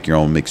make your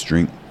own mixed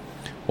drink.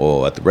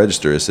 Well, at the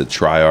register, it said,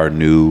 try our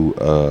new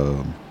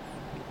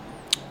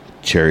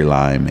cherry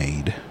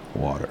limeade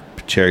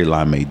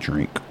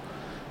drink.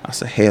 I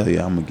said, hell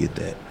yeah, I'm going to get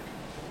that.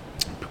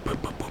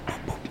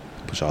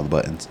 Push all the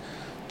buttons.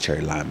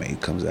 Cherry limeade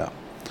comes out.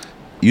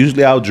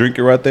 Usually I'll drink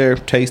it right there,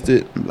 taste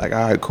it. I'm like,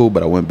 all right, cool.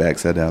 But I went back,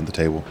 sat down at the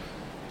table,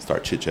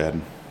 start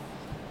chit-chatting.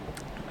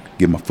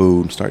 Get my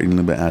food, start eating a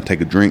little bit, and I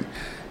take a drink.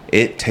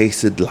 It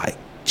tasted like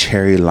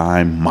cherry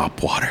lime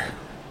mop water.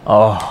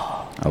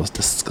 Oh. I was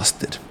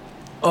disgusted.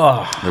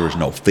 Oh. There was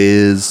no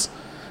fizz.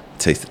 It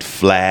tasted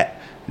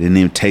flat. It didn't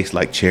even taste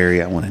like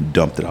cherry. I went and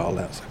dumped it all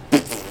out. I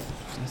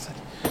was like,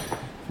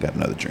 got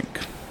another drink.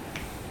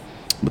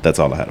 But that's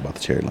all I had about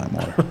the cherry lime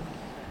water.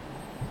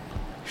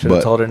 Should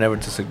have told her never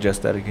to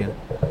suggest that again.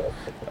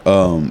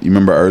 You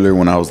remember earlier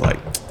when I was like,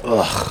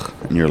 ugh,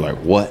 and you're like,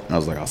 what? And I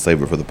was like, I'll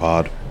save it for the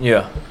pod.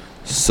 Yeah.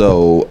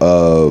 So,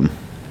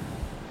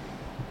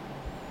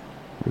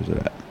 where's it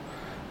at?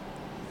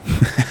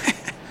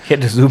 He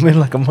had to zoom in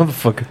like a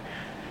motherfucker.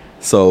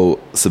 So,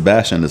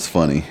 Sebastian is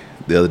funny.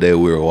 The other day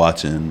we were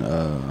watching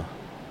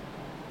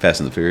Fast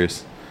and the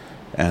Furious,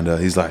 and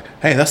he's like,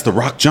 hey, that's the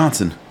Rock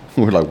Johnson.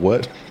 We're like,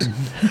 what?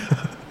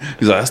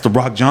 He's like, that's the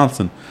Rock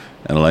Johnson.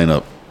 And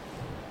Elena,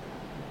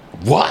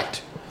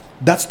 what?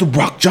 That's the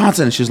Rock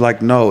Johnson. And she's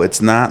like, no,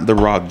 it's not the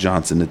Rock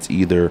Johnson. It's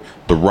either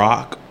the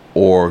Rock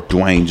or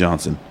Dwayne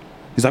Johnson.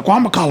 He's like, well,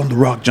 I'm going to call him the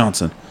Rock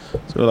Johnson.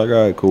 So we're like,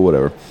 all right, cool,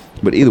 whatever.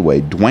 But either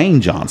way,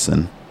 Dwayne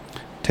Johnson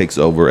takes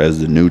over as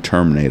the new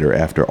Terminator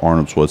after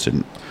Arnold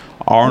Schwarzenegger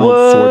Arnold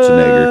What?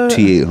 Schwarzenegger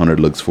T-800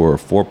 looks for a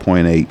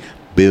 4.8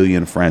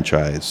 billion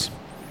franchise.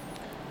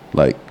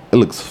 Like, it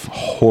looks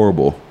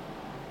horrible.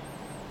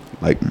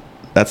 Like,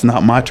 that's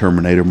not my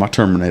Terminator. My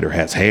Terminator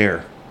has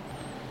hair.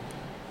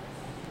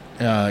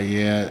 Yeah.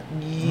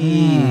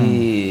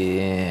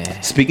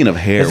 Yeah. Speaking of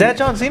hair, Is that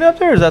John Cena up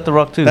there or is that The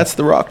Rock too? that's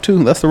The Rock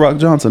too. That's The Rock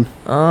Johnson.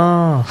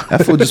 Oh.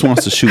 That fool just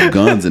wants to shoot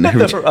guns and The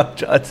everything. Rock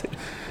Johnson.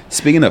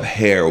 Speaking of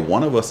hair,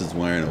 one of us is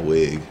wearing a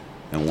wig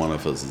and one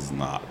of us is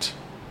not.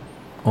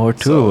 Or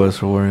two of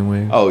us are wearing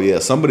wigs. Oh yeah,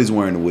 somebody's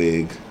wearing a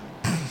wig,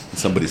 and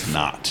somebody's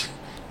not.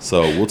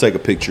 So we'll take a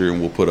picture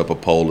and we'll put up a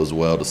poll as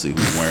well to see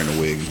who's wearing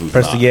a wig and who's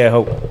Press not. the yeah,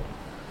 hope.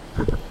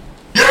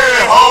 Yeah,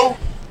 ho!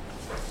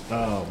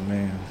 Oh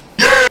man.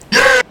 Yeah,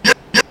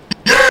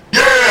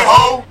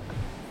 ho!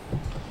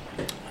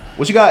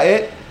 What you got,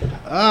 Ed?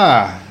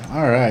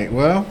 All right.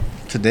 Well,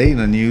 today in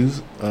the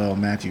news,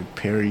 Matthew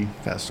Perry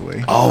passed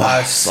away. Oh,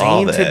 I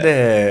Seen to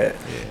that.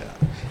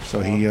 So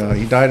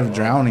he died of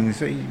drowning. He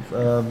said he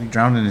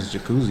drowned in his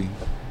jacuzzi.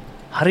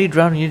 How do you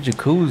drown in your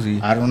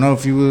jacuzzi? I don't know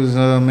if he was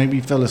maybe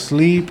he fell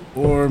asleep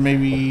or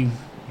maybe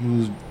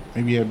he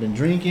had been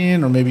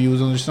drinking or maybe he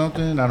was under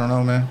something. I don't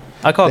know, man.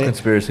 I call it They-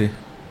 conspiracy.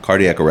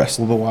 Cardiac arrest.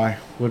 Well, but why?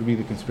 What would be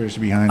the conspiracy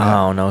behind I that?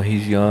 don't know.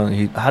 He's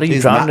young. How do you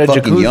He's drown not in a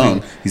fucking jacuzzi?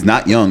 young. He's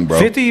not young, bro.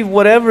 50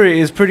 whatever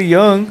is pretty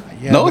young.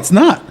 Yeah, No, but it's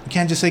not. You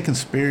can't just say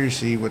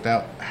conspiracy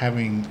without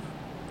having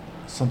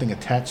something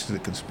attached to the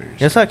conspiracy.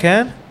 Yes, I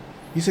can.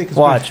 You say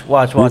conspiracy.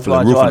 Watch.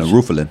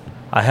 Roofing.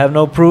 I have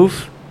no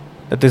proof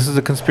that this is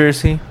a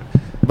conspiracy,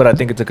 but I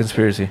think it's a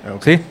conspiracy.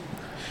 Okay. See?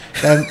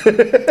 And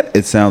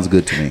It sounds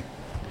good to me.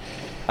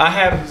 I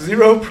have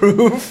zero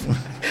proof.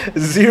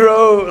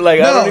 Zero, like,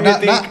 I don't even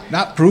think.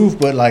 not proof,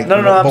 but like, No,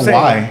 I'm but saying.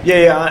 why?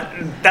 Yeah,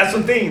 that's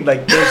the thing.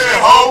 Like,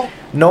 there's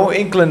no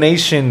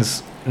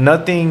inclinations,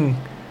 nothing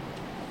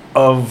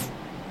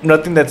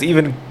that's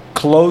even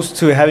close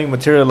to having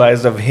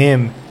materialized of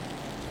him.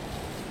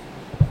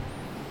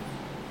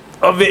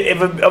 Of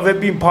it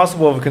being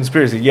possible of a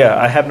conspiracy. Yeah,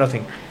 I have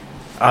nothing.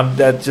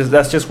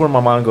 That's just where my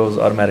mind goes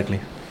automatically.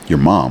 Your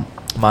mom.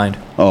 Mind.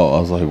 Oh, I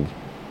was like,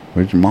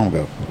 where'd your mom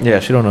go? Yeah,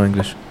 she don't know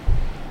English.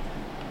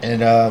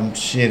 And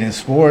shit in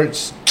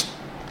sports,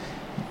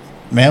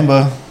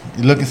 Mamba,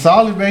 you looking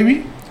solid,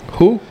 baby.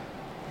 Who?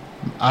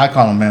 I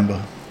call him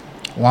Mamba.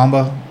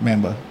 Wamba,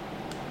 Mamba.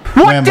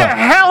 What the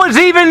hell is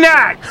even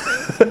that?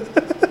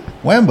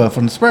 Wamba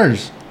from the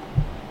Spurs.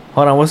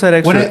 Hold on, what's that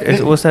extra?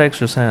 What What's that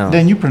extra sound?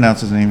 Then you pronounce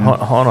his name.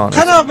 Hold on.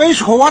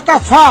 What the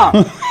fuck?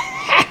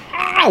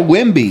 Ah,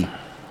 Wemby.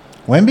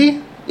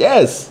 Wemby?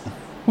 Yes.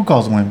 Who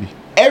calls him Wemby?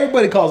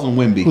 Everybody calls him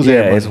Wemby. Who's Yeah,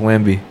 everybody? it's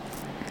Wemby.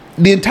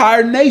 The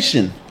entire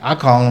nation. I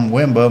call him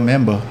Wemba,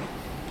 Memba,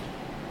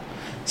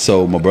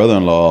 So my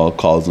brother-in-law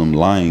calls him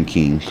Lion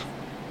King.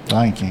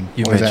 Lion King.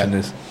 You What is mentioned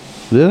that?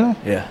 this. Did I?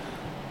 Yeah.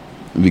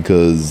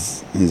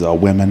 Because he's all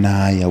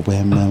Wemanaya.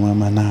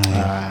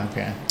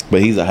 Okay.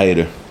 But he's a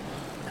hater.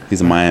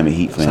 He's a Miami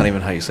Heat That's fan. not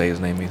even how you say his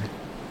name either.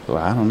 So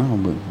I don't know,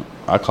 but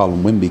I call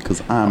him Wemby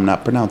because I'm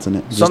not pronouncing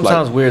it. Some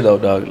sounds weird though,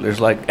 dog. There's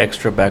like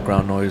extra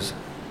background noise.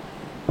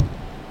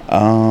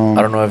 I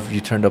don't know if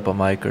you turned up a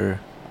mic or.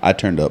 I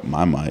turned up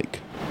my mic.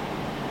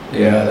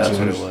 Yeah, that's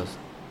what it was.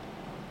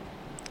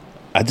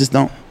 I just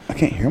don't. I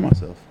can't hear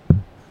myself.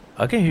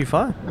 I can hear you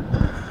fine.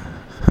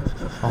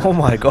 Oh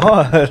my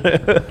god.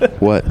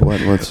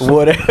 What's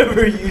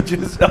Whatever you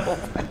just. Oh.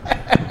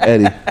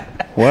 Eddie?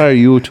 Why are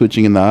you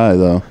twitching in the eye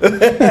though?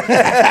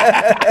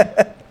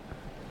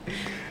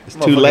 It's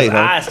too late, huh?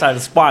 Eyes started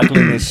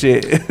sparkling and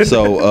shit.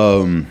 So,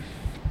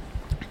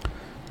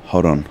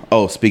 hold on.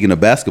 Oh, speaking of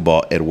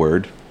basketball,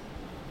 Edward.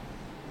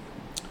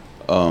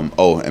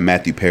 And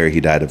Matthew Perry, he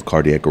died of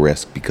cardiac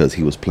arrest because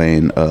he was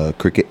playing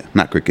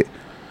pickleball.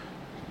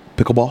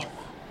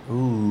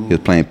 Ooh. He was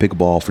playing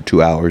pickleball for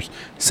 2 hours,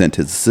 sent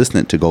his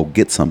assistant to go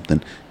get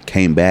something,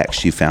 came back,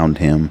 he found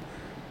him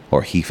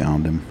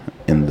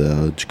in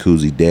the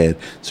jacuzzi dead.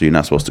 So you're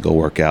not supposed to go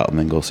work out and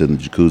then go sit in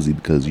the jacuzzi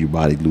because your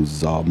body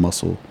loses all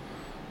muscle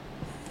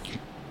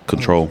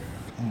control.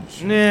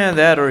 Yeah,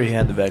 that or he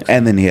had the vaccine.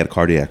 And then he had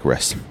cardiac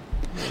arrest.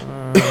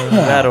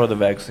 That or the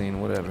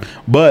vaccine, whatever.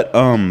 But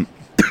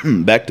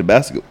back to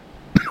basketball.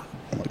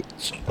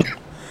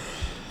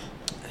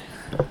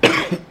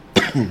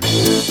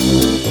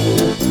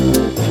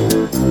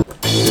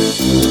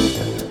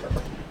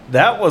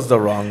 That was the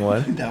wrong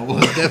one. That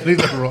was definitely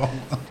the wrong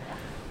one.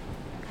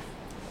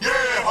 Yeah,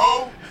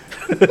 ho!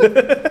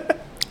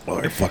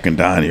 Oh, you're fucking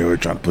dying here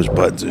trying to push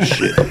buttons and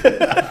shit.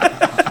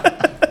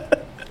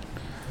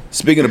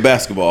 Speaking of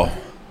basketball,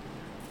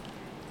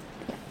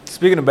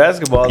 Speaking of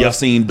basketball, y'all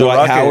seen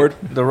Dwight Howard?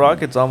 The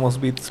Rockets almost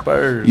beat the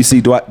Spurs. You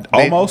see Dwight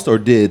almost or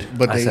did?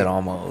 But I they, said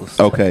almost.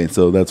 Okay,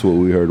 so that's what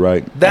we heard,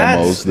 right?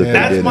 That's that they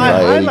that's did, my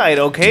right, Eddie? highlight.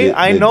 Okay,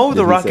 I know the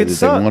Did he say Rockets that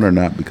suck. they won or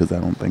not? Because I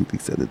don't think they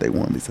said that they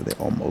won. They said they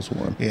almost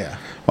won. Yeah.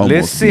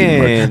 Almost beat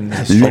them, right?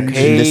 Listen,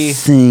 okay.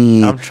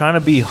 Listen. I'm trying to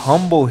be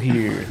humble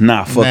here.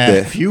 Nah, fuck that.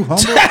 If you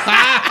humble,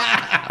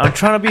 I'm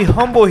trying to be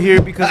humble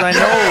here because I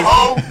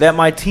know that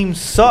my team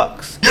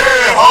sucks.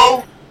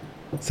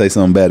 Say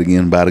something bad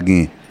again, bad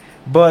again.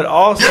 But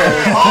also,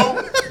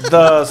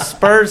 the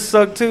Spurs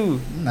suck too.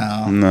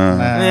 No.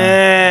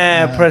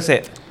 Yeah, press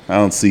it. I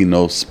don't see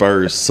no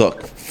Spurs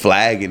suck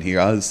flag in here.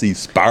 I just see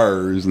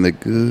Spurs and they're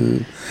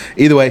good.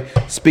 Either way,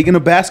 speaking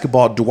of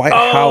basketball, Dwight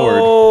Howard.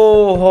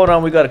 Oh, hold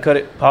on. We got to cut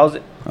it. Pause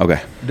it.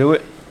 Okay. Do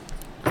it.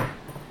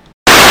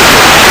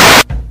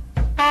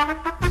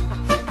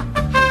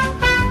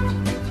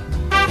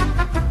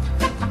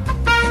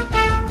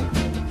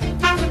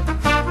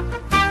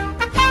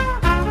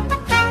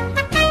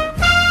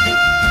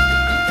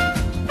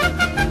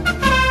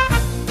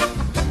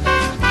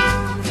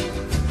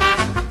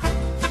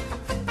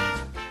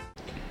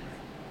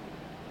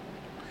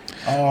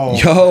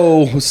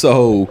 Yo,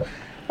 so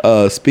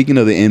speaking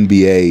of the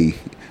NBA,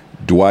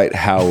 Dwight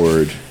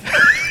Howard.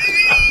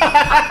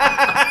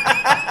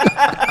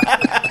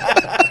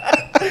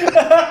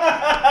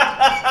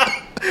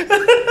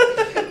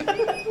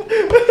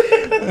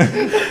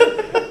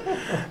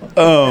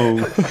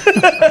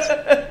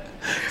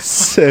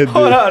 Said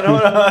Hold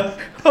on.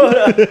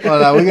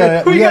 We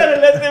gotta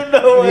let them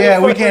know. Yeah,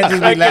 we can't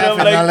just be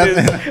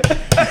laughing.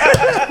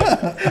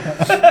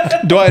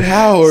 Dwight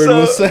Howard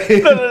was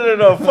saying.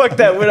 No. Fuck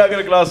that. We're not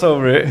gonna gloss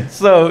over it.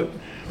 So,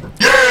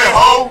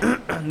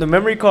 the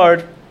memory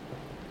card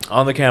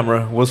on the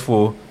camera was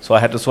full, so I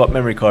had to swap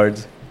memory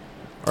cards.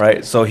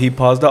 Right. So he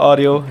paused the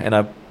audio,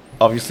 and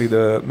obviously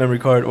the memory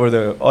card or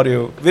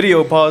the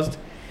video paused.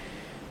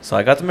 So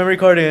I got the memory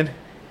card in,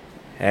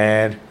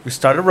 and we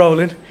started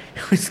rolling.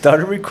 We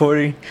started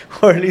recording,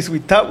 or at least we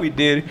thought we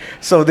did.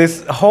 So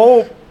this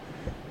whole,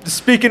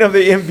 speaking of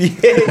the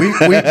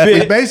NBA,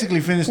 we basically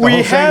finished the whole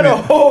we had segment. a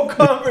whole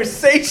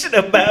conversation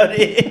about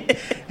it.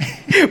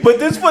 But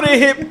this one it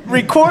hit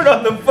record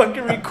on the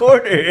fucking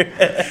recorder.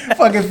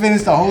 Fucking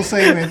finished the whole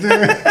segment,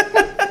 dude.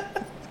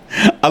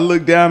 I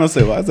looked down and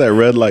said, "Why is that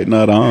red light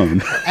not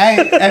on?"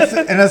 Hey,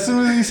 as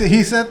soon as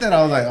he said that,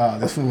 I was like, "Oh,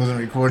 this fool wasn't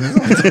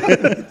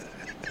recording."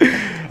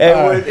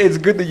 And it's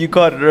good that you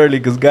caught it early,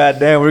 because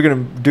goddamn, we're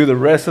gonna do the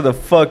rest of the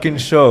fucking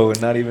show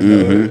and not even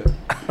know it.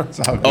 It's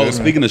all good,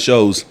 Speaking of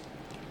shows,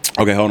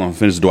 okay, hold on.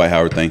 Finish the Dwight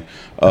Howard thing.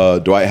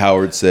 Dwight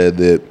Howard said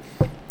that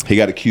he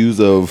got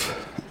accused of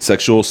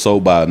sexual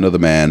assault by another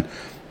man.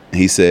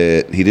 He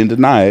said he didn't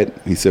deny it.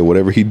 He said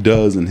whatever he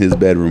does in his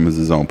bedroom is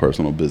his own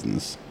personal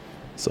business.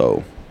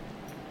 So,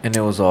 And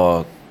it was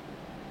all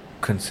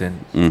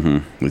consent.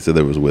 he said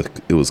it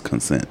was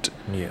consent.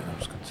 Yeah, it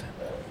was consent.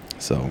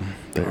 So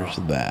there's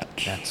that.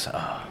 That's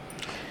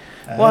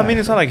well, I mean,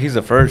 it's not like he's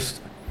the first.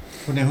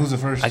 Well, then who's the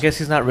first? I guess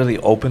he's not really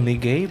openly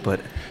gay, but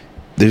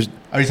There's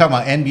Are you talking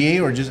about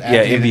NBA or just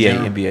yeah, athlete in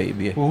general?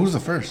 NBA. Well, who's the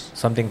first?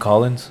 Something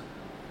Collins.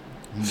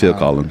 Phil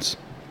Collins,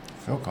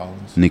 Phil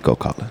Collins. Nico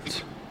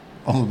Collins.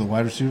 Oh, the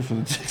wide receiver for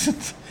the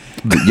Texans.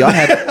 Y'all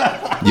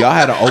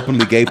had an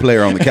openly gay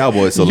player on the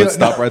Cowboys, so let's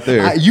stop right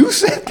there. You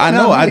said that. I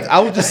know. I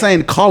was just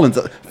saying Collins.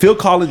 Phil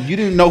Collins. You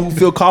didn't know who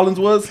Phil Collins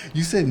was?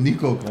 You said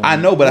Nico Collins. I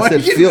know, but I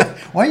said Phil.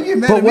 Why are you getting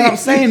mad But at what me? I'm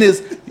saying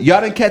is,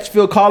 y'all didn't catch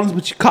Phil Collins,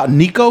 but you caught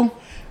Nico.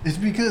 It's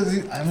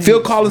because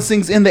Phil Collins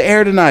sings "In the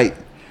Air Tonight."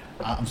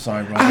 I'm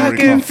sorry, bro. I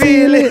can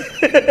feel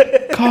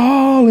it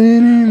calling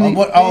in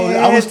the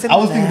I was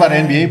thinking about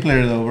an NBA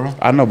player though, bro.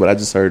 I know, but I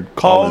just heard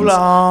Collins, and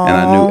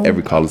I knew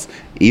every Collins.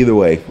 Either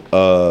way,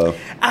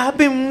 I've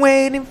been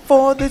waiting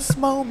for this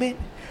moment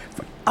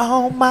for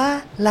all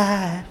my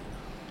life.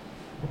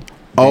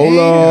 oh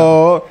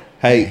Lord,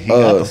 hey, He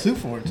got the suit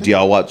for it too. do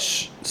y'all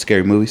watch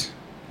scary movies?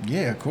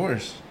 Yeah, of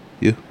course.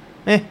 You?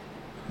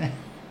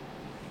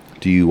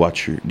 Do you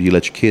let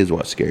your kids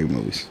watch scary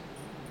movies?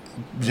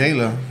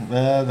 Jayla,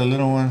 the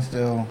little one,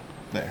 still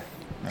there.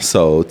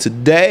 So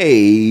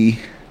today,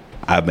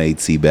 I made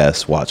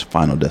Seabass watch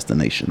Final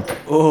Destination.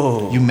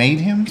 Oh, You made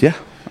him? Yeah,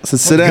 I said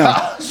sit down.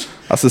 Gosh.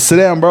 I said sit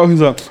down, bro.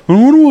 He's like, I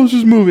don't want to watch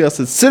this movie. I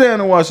said sit down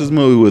and watch this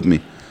movie with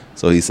me.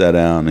 So he sat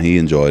down and he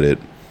enjoyed it.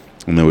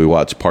 And then we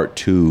watched part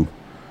 2.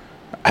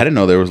 I didn't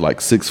know there was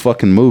like 6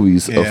 fucking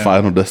movies of Yeah.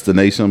 Final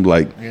Destination. I'm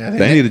like, Yeah,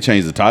 they need to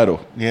change the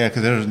title. Yeah,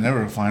 because there was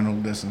never a final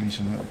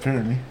destination,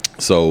 apparently.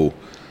 So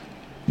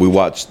we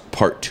watched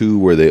part 2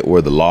 where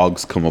the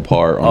logs come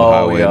apart on the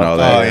highway yeah. and all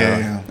that. Oh,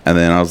 yeah. And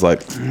then I was like,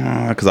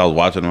 because I was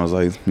watching, I was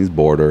like, he's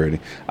bored already.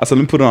 I said,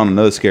 let me put on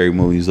another scary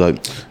movie. He's like,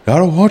 I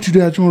don't want you,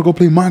 Dad. You want to go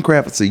play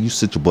Minecraft? I said, you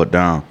sit your butt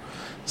down.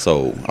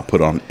 So I put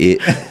on It,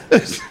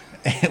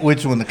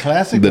 Which one, the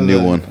classic? the or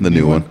new one, the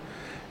new one.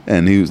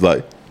 And he was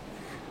like,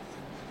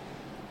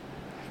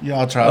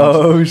 Y'all traumatized.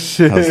 oh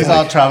shit! He's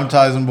all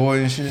traumatizing boy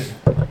and shit.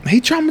 he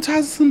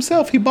traumatizes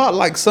himself. He bought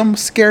like some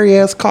scary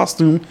ass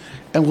costume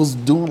and was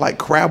doing like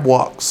crab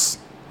walks.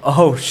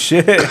 Oh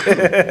shit!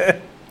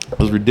 It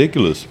was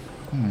ridiculous.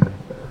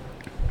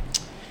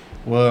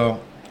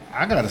 Well,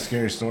 I got a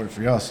scary story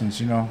for y'all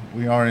since,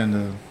 we are in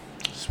the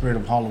spirit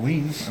of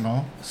Halloween and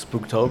all.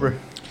 Spooktober.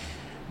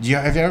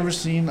 Have you ever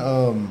seen,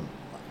 okay,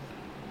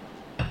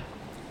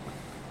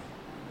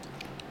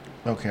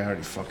 I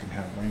already fucking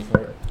have a name for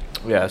it.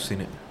 Yeah, I've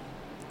seen it.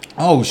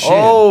 Oh, shit.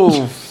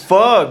 Oh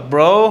fuck,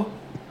 bro!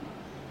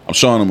 I'm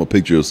showing him a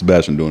picture of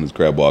Sebastian doing his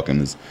crab walk in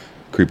his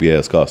creepy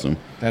ass costume.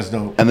 That's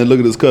dope. And then look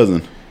at his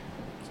cousin.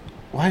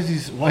 Why is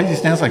he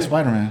stands like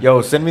Spider-Man?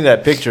 Yo, send me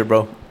that picture,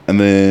 bro. And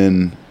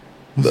then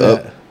Who's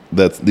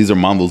that? these are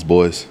Mondo's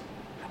boys.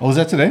 Oh, was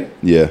that today?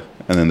 Yeah.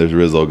 And then there's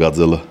Rizzo,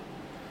 Godzilla.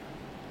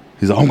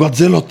 He's like, I'm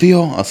Godzilla,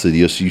 Theo. I said,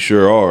 yes, you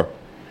sure are.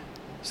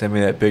 Send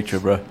me that picture,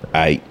 bro.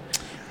 Aight.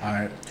 All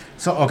right.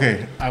 So,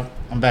 okay,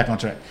 I'm back on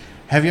track.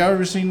 Have you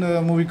ever seen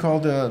the movie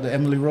called the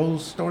Emily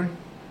Rose story?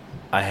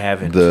 I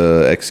haven't.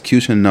 The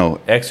execution?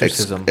 No.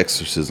 Exorcism.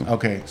 Exorcism.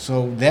 Okay,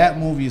 so that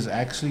movie is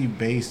actually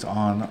based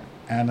on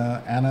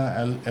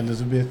Anna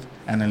Elizabeth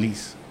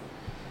Annalise.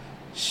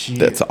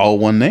 That's all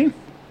one name?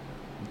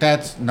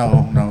 That's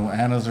no.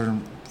 Anna's her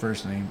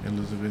first name.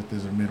 Elizabeth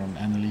is her middle.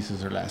 Annalise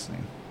is her last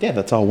name. Yeah,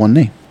 that's all one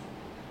name.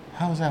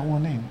 How is that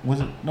one name?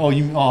 Was it? No,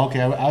 you. Oh,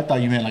 okay. I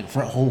thought you meant like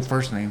whole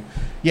first name.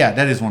 Yeah,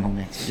 that is one whole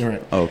name. You're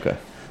right. Oh, okay.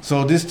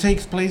 So this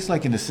takes place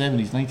like in the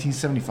 70s,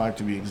 1975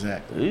 to be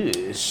exact.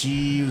 Ew.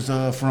 She was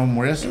from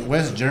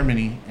West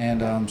Germany,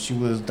 and she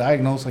was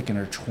diagnosed like in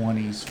her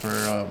 20s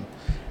for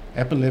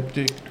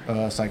epileptic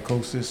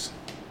psychosis.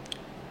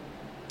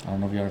 I don't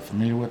know if you're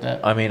familiar with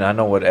that. I mean, I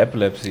know what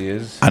epilepsy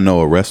is. I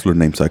know a wrestler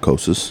named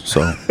Psychosis,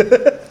 so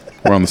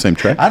we're on the same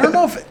track. I don't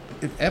know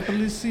if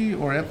epilepsy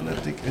or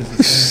epileptic is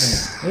the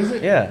same thing. Is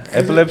it? Yeah,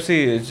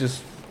 epilepsy is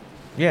just,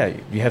 yeah,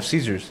 you have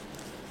seizures.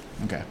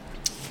 Okay,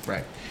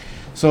 right.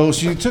 So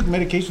she took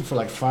medication for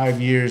like 5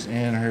 years,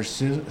 and her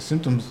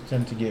symptoms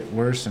tend to get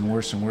worse and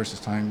worse and worse as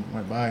time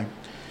went by.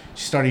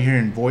 She started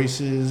hearing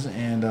voices,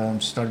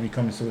 and she started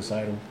becoming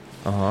suicidal.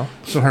 Uh-huh.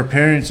 So her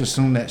parents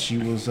assumed that she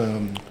was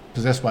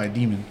possessed by a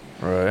demon.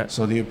 Right.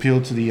 So they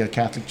appealed to the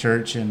Catholic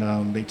Church,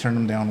 and they turned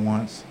them down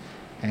once.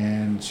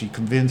 And she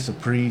convinced a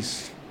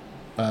priest,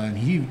 and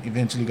he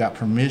eventually got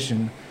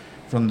permission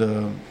from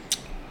the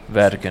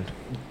Vatican.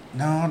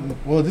 No,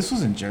 well, this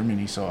was in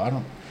Germany, so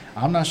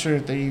I'm not sure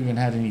if they even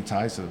had any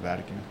ties to the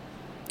Vatican.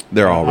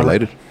 They're all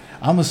related.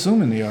 I'm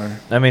assuming they are.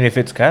 I mean, if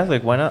it's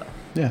Catholic, why not?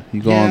 Yeah,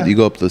 you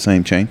go up the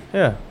same chain.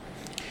 Yeah.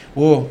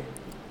 Well,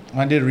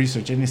 when I did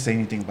research, it didn't say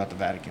anything about the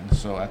Vatican,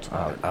 so that's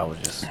why. I was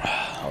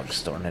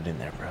just throwing it in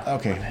there, bro.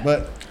 Okay,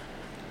 but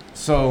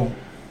so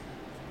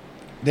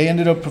they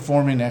ended up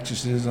performing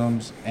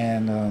exorcisms,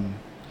 and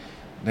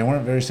they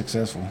weren't very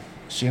successful.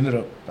 She ended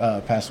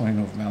up passing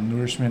away of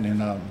malnourishment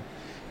and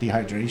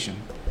dehydration.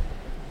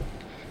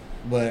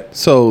 But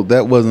So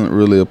that wasn't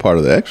really a part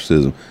of the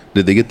exorcism.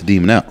 Did they get the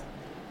demon out?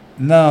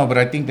 no, but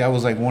I think that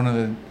was like one of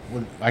the.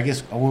 I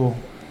guess I don't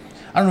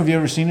know if you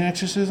ever seen an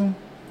exorcism.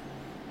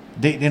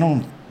 They're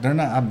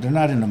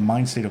not in the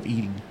mind state of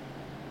eating.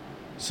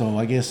 So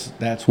I guess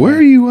that's Where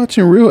are you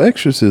watching real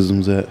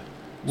exorcisms at?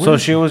 So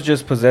she was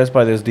just possessed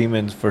by this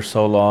demon for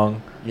so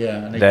long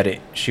Yeah, and that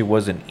she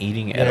wasn't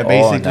eating at all,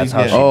 basically, and that's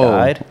how yeah. she Oh.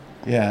 died.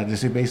 yeah,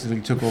 they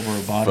basically took over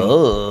her body.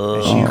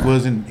 Fuck. And she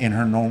wasn't in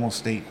her normal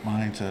state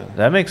mind to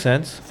That makes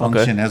sense.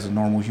 function Okay. as a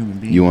normal human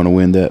being. You want to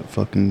win that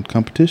fucking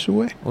competition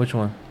way? Which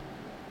one?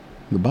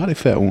 The body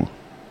fat one.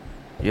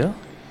 Yeah.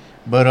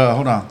 But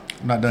hold on,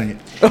 I'm not done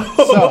yet.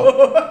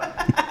 So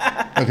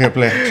okay,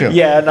 play chill.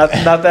 Yeah, not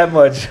that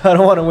much. I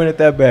don't want to win it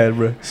that bad,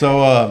 bro.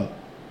 So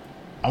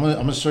I'm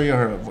gonna show you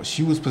her.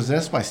 She was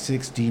possessed by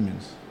 6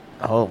 demons.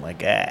 Oh my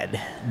god.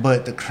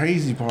 But the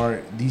crazy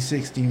part, these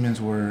 6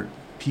 demons were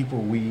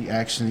people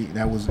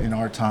that was in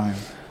our time.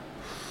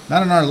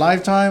 Not in our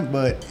lifetime,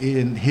 but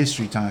in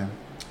history time.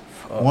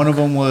 Fuck. One of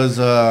them was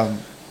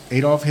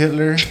Adolf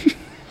Hitler.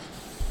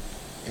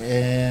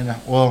 And,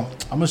 well,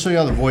 I'm going to show you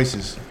all the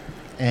voices.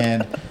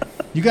 And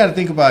you got to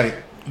think about it.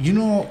 You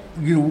know,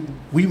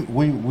 we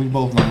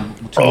both know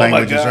 2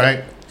 languages,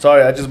 right?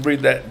 Sorry, I just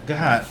breathed that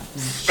God.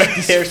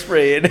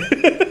 hairspray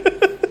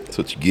in. That's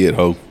what you get,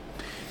 ho.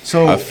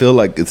 So, I feel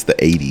like it's the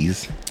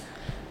 80s.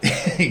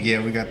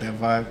 yeah, we got that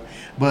vibe.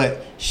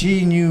 But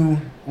she knew.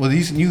 Well,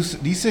 these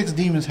 6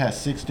 demons had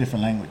 6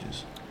 different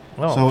languages,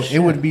 so shit. it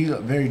would be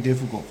very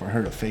difficult for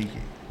her to fake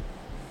it.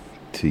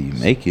 Till you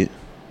make it.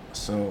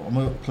 So I'm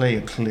gonna play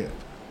a clip.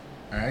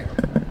 All right.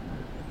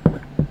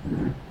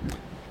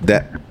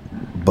 That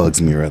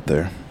bugs me right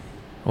there.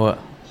 What?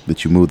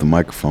 That you move the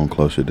microphone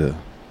closer to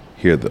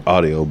hear the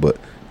audio, but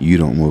you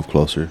don't move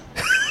closer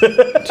to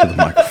the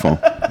microphone.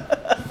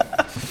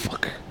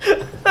 Fuck.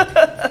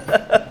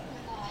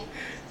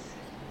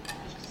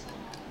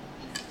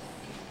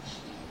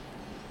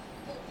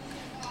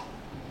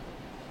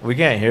 We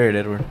can't hear it,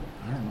 Edward.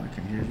 I don't know. I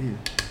can hear it either.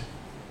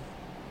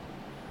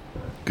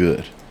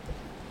 Good.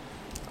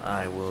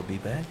 I will be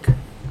back.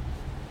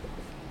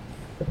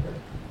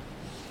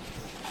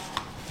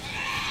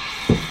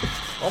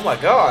 Oh my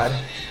god.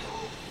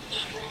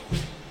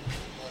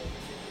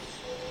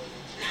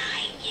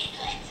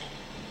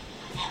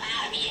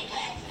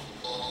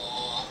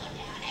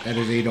 That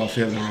is Adolf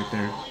Hitler right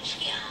there.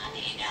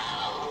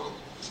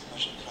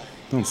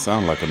 Don't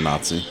sound like a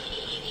Nazi.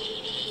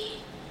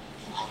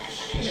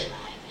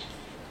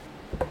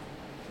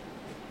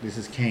 This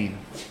is Cain.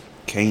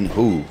 Kane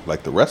who?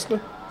 Like the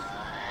wrestler?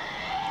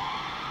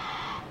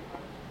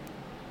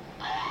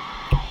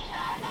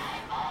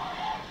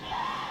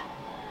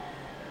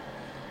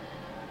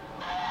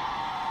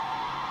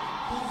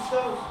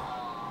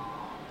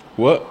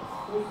 What?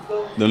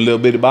 Them little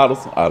bitty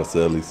bottles out of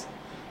Sally's.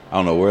 I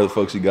don't know where the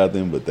fuck she got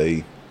them, but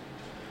they.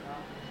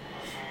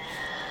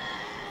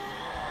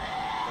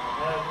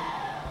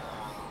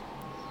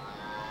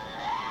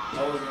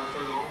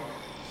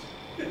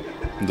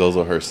 Those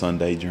are her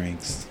Sunday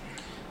drinks.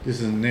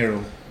 This is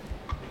Nero.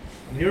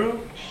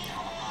 Nero?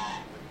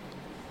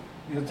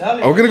 You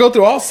Italian? Are we gonna go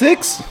through all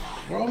 6?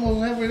 We're almost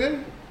halfway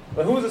there.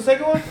 But who was the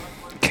second one?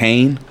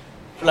 Kane.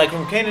 Like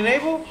from Cain and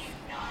Abel?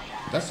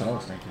 That's what I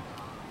was thinking.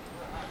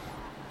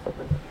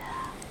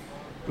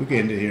 We can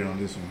end it here on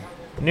this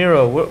one.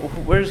 Nero,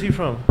 where's he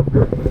from?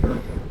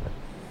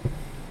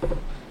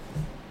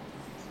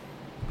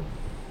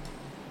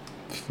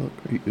 Fuck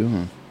are you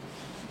doing?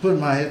 Putting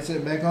my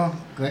headset back on,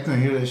 cause I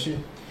couldn't hear that shit.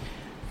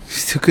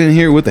 Still couldn't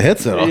hear it with the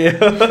headset on.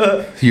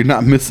 Yeah. You're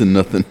not missing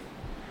nothing.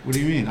 What do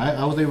you mean?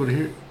 I was able to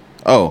hear it.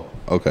 Oh,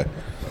 okay.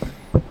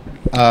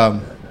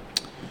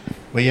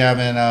 But yeah,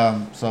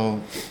 man. So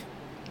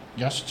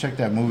y'all should check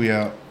that movie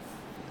out.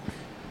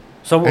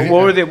 So what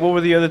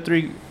were the other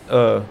 3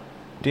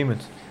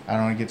 demons? I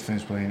don't get to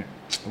finish playing it,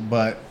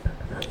 but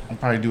I'll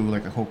probably do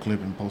like a whole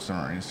clip and post it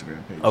on our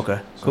Instagram page. Okay,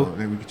 so cool.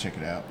 then we can check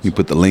it out. You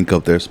put the link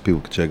up there so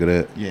people can check it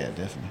out. Yeah,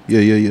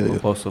 definitely. We'll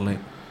post a link.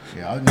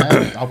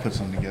 Yeah, I'll put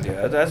something together.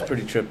 Yeah, that's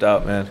pretty tripped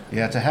out, man.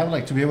 Yeah,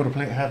 to be able to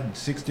have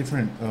 6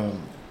 different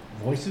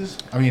voices.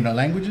 I mean,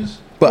 languages.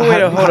 But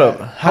Wait, hold up.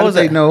 How was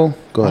did they that? know?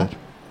 Go ahead.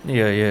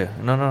 Yeah.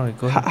 No,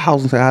 go ahead.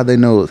 How they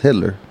know it's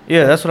Hitler?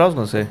 Yeah, that's what I was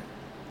gonna say.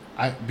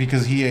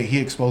 Because he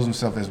exposed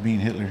himself as being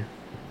Hitler.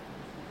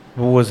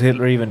 Was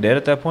Hitler even dead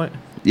at that point?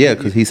 Yeah,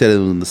 because he said it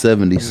was in the It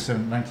 70s. was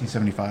in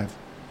 1975.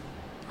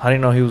 How do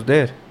you know he was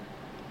dead?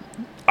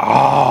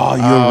 Oh,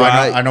 you're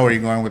right. I know where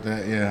you're going with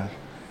that. Yeah.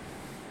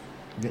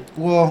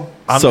 Well,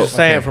 I'm So- just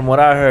saying, okay. from what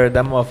I heard,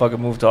 that motherfucker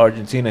moved to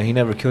Argentina. He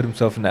never killed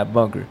himself in that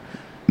bunker.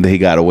 He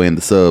got away in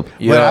the sub.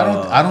 Yeah.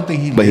 but I don't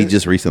think he. But he lived-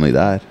 just recently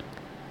died.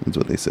 That's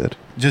what they said.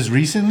 just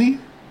recently.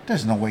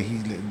 There's no way he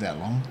lived that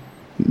long.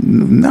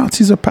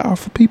 Nazis are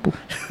powerful people.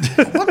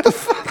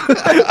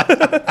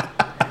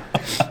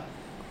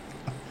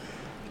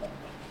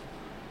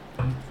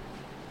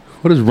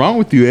 What is wrong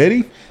with you,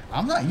 Eddie?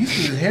 I'm not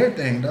used to this hair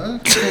thing, dog. I'll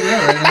tell you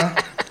that right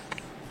now.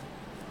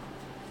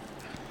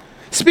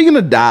 Speaking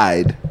of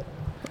died,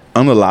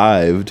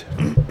 unalived,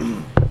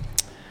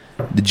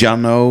 did y'all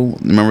know?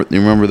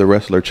 Remember the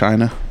wrestler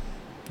China?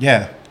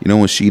 Yeah. You know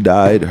when she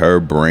died, her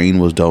brain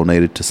was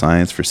donated to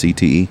science for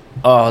CTE.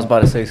 Oh, I was about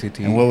to say CT.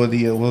 And what was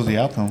the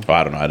outcome? Oh,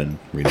 I don't know. I didn't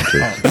read into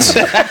it.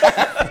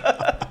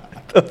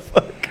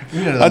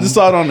 Yeah, I just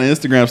saw it on the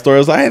Instagram story. I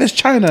was like, "Hey, that's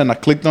China," and I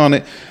clicked on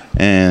it,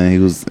 and it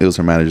was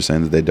her manager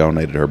saying that they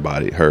donated her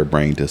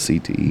brain to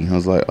CTE. I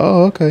was like,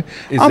 "Oh, okay."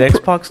 Is I'm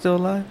X-Pac still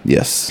alive?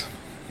 Yes,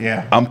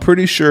 Yeah. I'm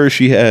pretty sure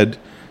she had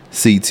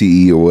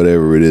CTE or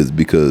whatever it is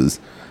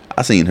because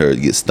I seen her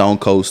get stone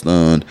cold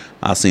stunned.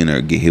 I seen her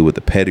get hit with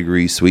the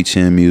pedigree, sweet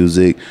chin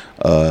music.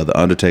 The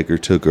Undertaker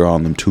took her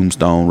on them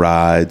tombstone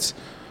rides.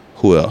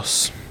 Who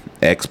else?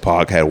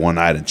 X-Pac had one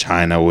night in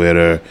China with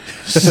her.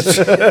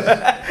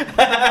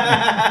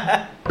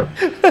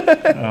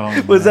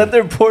 Was that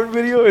their porn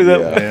video? Or is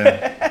that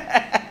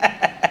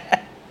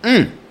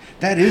Yeah.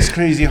 That is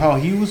crazy how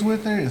he was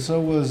with her, and so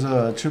was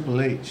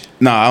Triple H.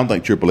 No, I don't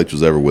think Triple H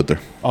was ever with her.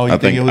 Oh, you I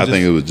think think it was I think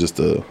just- it was just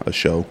a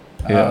show.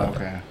 Yeah. Oh,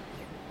 okay.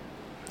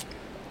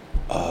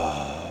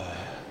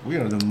 We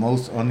are the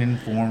most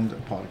uninformed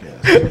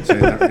podcast. I'll say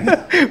that right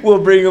now. We'll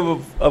bring up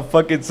a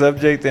fucking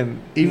subject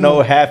and Even no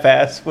though-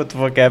 half-ass what the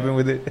fuck happened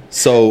with it.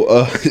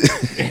 So,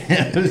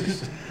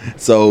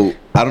 so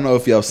I don't know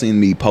if y'all seen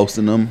me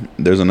posting them.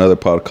 There's another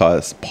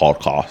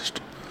podcast.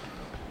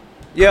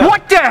 Yeah.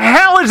 What the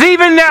hell is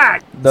even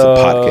that? It's a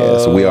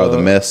podcast. We Are the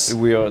Mess.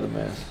 We are the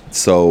mess.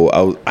 So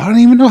I don't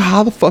even know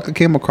how the fuck I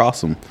came across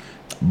them.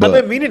 I've But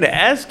been meaning to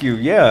ask you.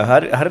 Yeah, how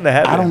did that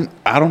happen?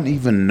 I don't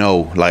even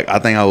know. Like I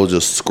think I was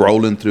just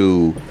scrolling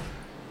through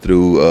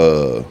Who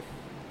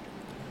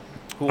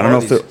I don't know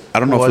if it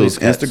was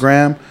cats?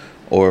 Instagram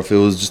or if it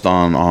was just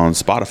on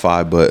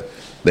Spotify, but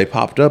they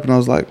popped up and I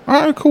was like,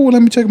 all right, cool,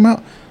 let me check them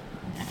out.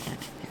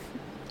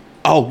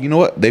 Oh, you know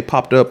what? They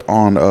popped up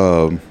on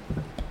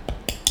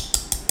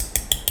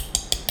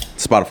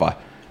Spotify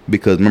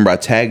because remember I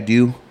tagged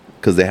you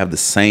because they have the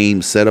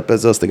same setup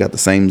as us. They got the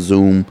same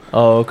Zoom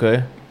Oh,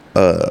 okay.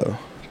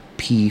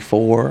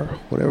 P4,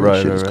 whatever Right,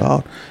 that shit right, is right.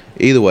 called.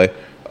 Either way,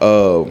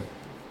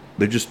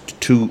 they're just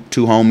two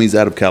homies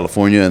out of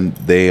California, and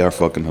they are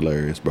fucking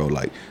hilarious, bro.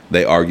 Like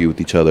they argue with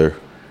each other.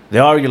 They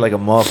argue like a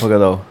motherfucker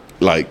though.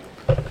 Like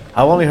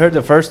I've only heard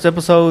the first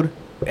episode,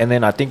 and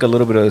then I think a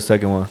little bit of the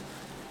second one.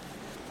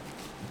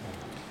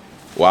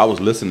 well, I was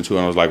listening to it,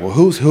 and I was like, well,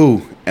 who's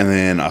who? And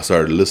then I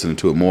started listening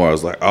to it more. I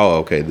was like, oh,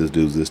 okay, this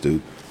dude's this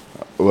dude.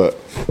 But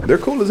they're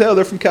cool as hell.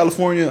 They're from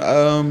California. I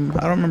don't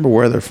remember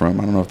where they're from.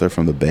 I don't know if they're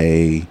from the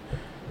Bay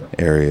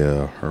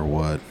Area or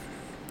what.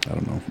 I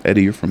don't know.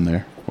 Eddie, you're from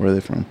there. Where are they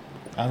from?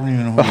 I don't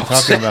even know who you're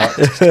talking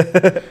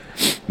about.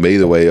 But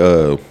either way,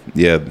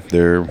 yeah,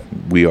 they're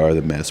We Are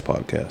the Mess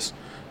podcast.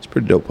 It's a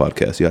pretty dope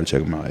podcast. You got to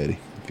check them out, Eddie,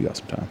 if you got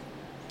some time.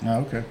 Oh,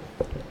 okay.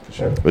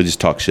 Sure. They just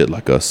talk shit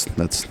like us.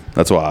 That's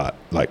why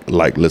I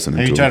like listening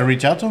Have to you them. tried to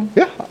reach out to him?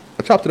 Yeah,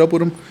 I chopped it up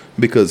with him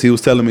because he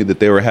was telling me that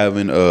they were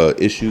having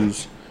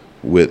issues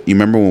with. You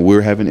remember when we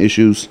were having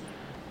issues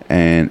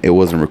and it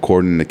wasn't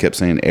recording? It kept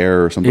saying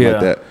error or something like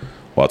that.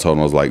 Well, I told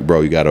him, I was like,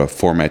 bro, you got to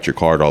format your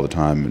card all the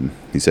time. And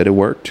he said it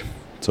worked.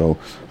 So,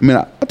 I mean,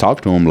 I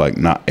talk to him like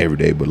not every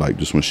day, but like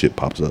just when shit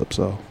pops up.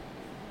 So,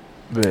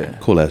 Yeah.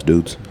 cool ass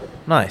dudes.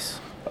 Nice.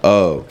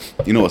 You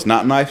know what's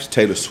not nice?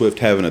 Taylor Swift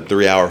having a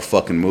 3-hour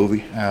fucking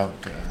movie. Oh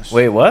gosh.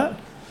 Wait, what?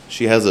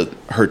 She has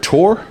her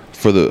tour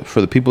for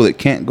the people that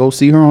can't go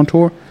see her on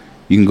tour.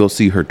 You can go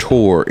see her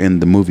tour in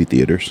the movie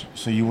theaters.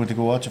 So you went to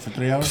go watch it for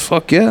 3 hours?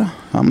 Fuck yeah.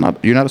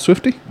 You're not a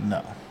Swiftie?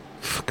 No.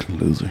 Fucking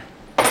loser.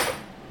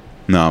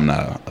 No, I'm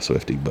not a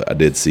Swiftie, but I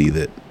did see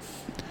that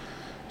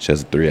she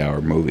has a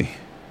 3-hour movie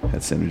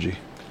at Synergy.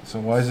 So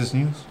why is this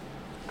news?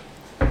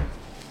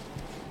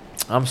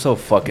 I'm so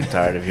fucking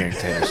tired of hearing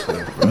Taylor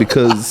Swift, bro.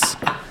 Because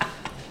I'm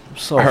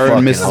so her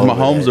and fucking Mrs. over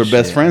Mahomes that are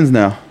best shit. friends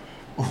now.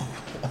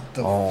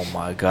 Oh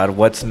my god,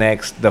 what's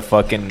next? The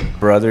fucking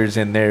brothers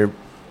and their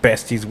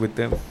besties with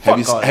them.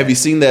 Have you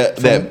seen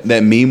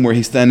that meme where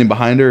he's standing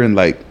behind her and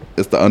like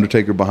it's the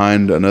Undertaker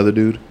behind another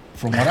dude?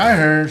 From what I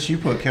heard, she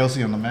put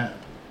Kelsey on the map.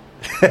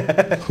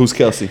 Who's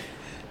Kelsey?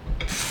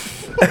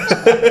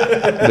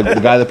 the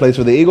guy that plays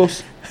for the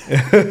Eagles?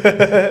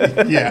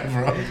 Yeah,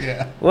 bro.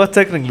 Yeah. Well,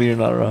 technically, you're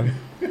not wrong.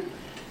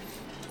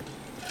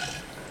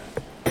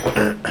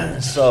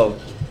 So,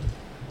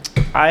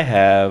 I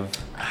have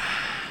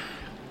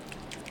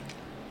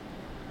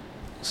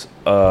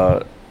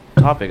a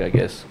topic, I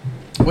guess.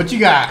 What you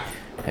got?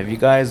 Have you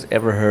guys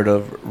ever heard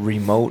of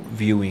remote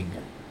viewing?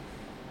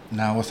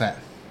 Now, what's that?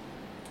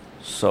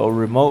 So,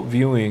 remote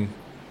viewing,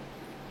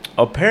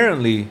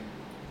 apparently,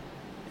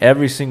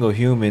 every single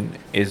human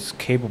is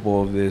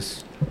capable of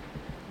this.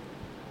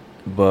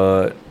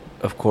 But,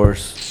 of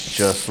course,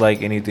 just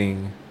like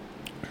anything,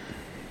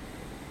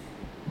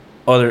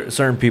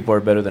 certain people are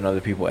better than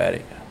other people at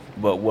it.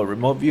 But what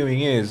remote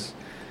viewing is,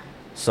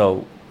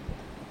 so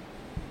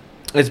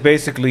it's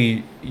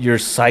basically your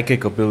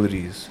psychic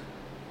abilities.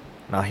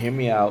 Now, hear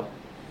me out.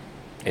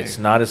 It's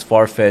not as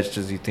far-fetched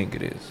as you think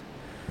it is.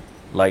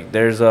 Like,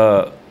 there's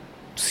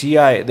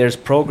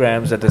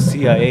programs that the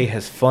CIA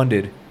has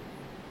funded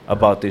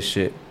about this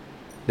shit.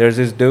 There's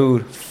this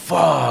dude.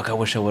 Fuck, I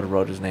wish I would have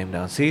wrote his name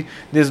down. See,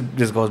 this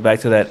goes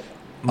back to that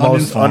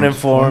most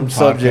uninformed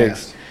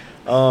subjects.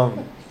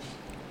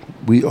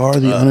 We are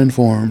the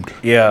uninformed.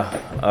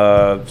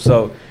 Yeah.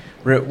 So,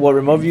 what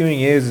remote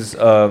viewing is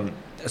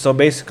so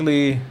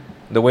basically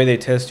the way they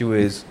test you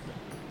is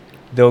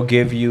they'll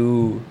give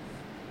you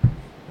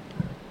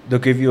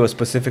a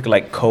specific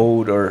like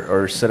code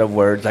or set of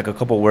words, like a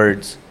couple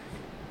words,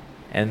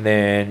 and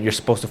then you're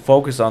supposed to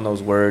focus on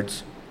those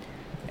words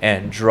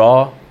and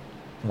draw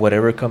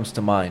whatever comes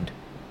to mind.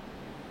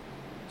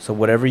 So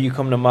whatever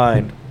comes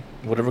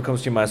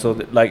to your mind. So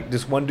like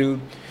this one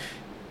dude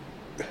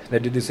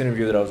that did this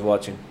interview that I was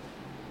watching,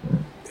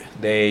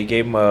 they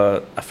gave him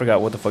I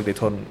forgot what the fuck they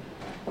told him.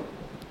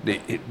 They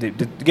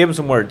gave him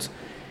some words,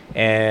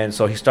 and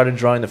so he started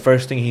drawing the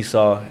first thing he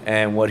saw,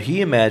 and what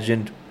he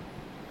imagined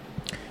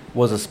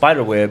was a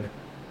spider web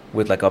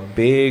with like a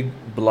big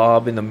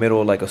blob in the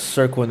middle, like a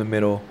circle in the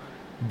middle,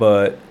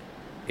 but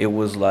it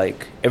was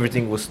like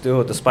everything was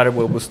still, the spider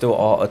web was still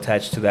all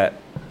attached to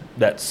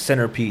that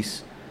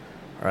centerpiece,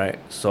 right?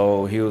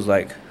 So he was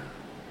like,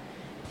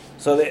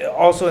 so they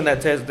also in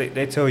that test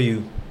they tell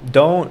you,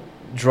 don't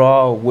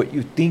draw what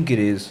you think it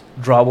is,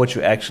 draw what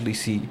you actually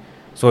see.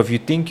 So if you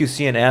think you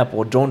see an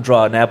apple, don't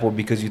draw an apple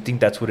because you think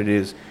that's what it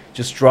is.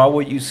 Just draw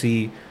what you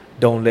see.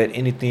 Don't let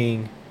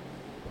anything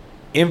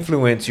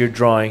influence your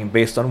drawing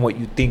based on what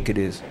you think it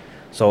is.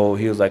 So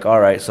he was like, all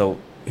right. So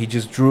he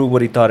just drew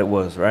what he thought it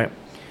was, right?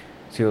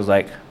 So he was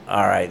like,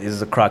 all right, this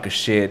is a crock of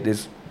shit.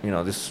 This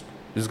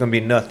is gonna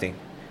be nothing.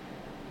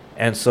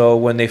 And so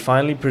when they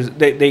finally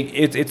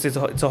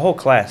it's a whole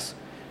class.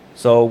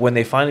 So when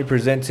they finally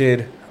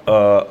presented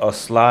a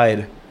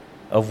slide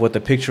of what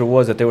the picture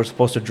was that they were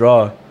supposed to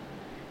draw,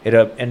 it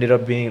ended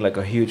up being like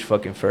a huge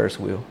fucking Ferris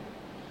wheel.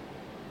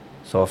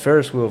 So a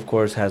Ferris wheel, of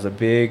course, has a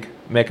big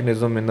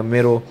mechanism in the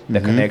middle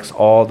that connects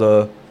all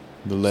the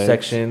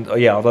sections. Oh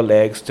yeah, all the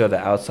legs to the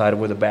outside of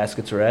where the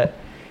baskets are at.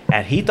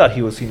 And he thought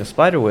he was seeing a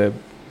spider web,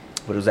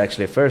 but it was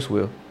actually a Ferris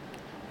wheel.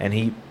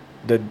 And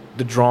the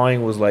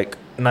drawing was like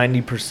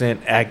 90%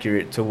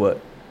 accurate to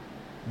what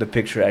the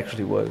picture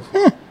actually was.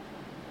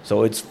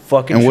 So it's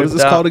fucking. And what is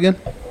this called again?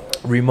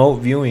 Remote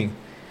viewing.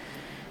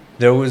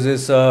 There was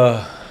this.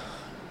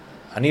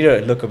 I need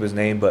to look up his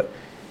name, but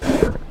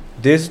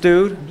this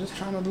dude. I'm just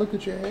trying to look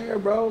at your hair,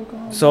 bro.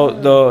 So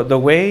the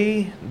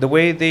way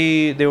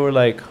they were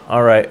like,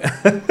 all right.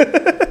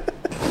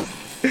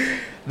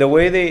 The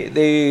way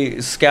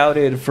they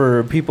scouted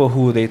for people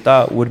who they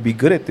thought would be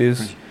good at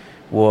this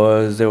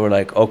was they were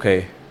like,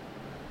 okay,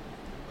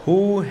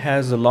 who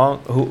is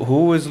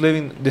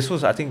living? This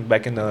was, I think,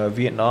 back in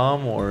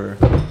Vietnam, or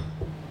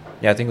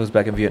yeah, I think it was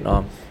back in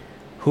Vietnam.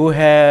 Who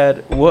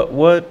had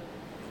what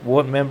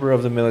member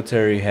of the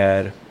military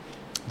had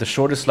the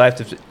shortest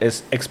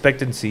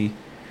expectancy,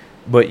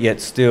 but yet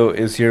still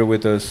is here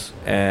with us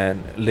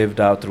and lived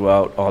out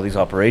throughout all these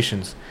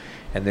operations.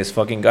 And this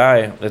fucking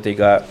guy that they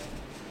got,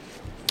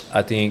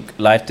 I think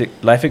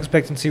life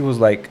expectancy was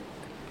like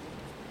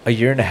a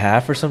year and a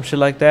half or some shit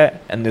like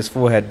that, and this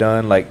fool had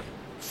done like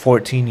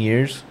 14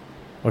 years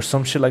or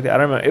some shit like that. I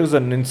don't remember. It was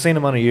an insane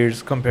amount of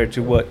years compared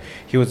to what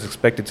he was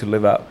expected to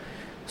live out.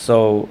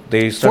 So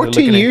they started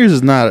 14 years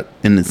is not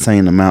an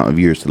insane amount of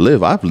years to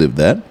live. I've lived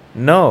that.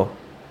 No.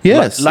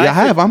 Yes, I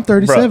have. I'm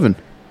 37.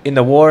 Bro, in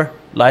the war,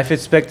 life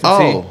expectancy.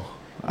 Oh,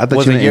 I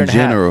thought you meant in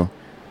general.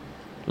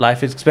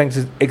 Life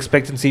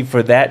expectancy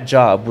for that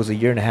job was a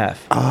year and a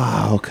half.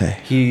 Ah, okay.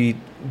 He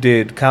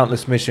did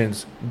countless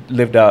missions,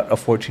 lived out a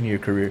 14-year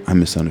career. I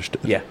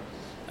misunderstood. Yeah.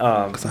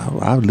 Because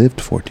I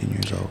lived 14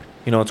 years old.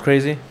 You know what's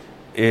crazy?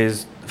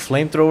 Is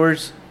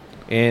flamethrowers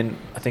in,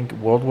 I think,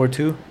 World War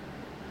II,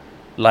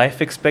 life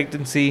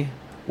expectancy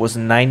was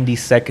 90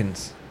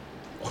 seconds.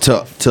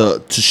 To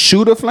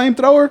shoot a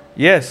flamethrower?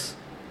 Yes.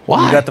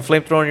 Why? You got the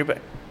flamethrower in your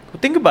back. Well,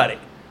 think about it.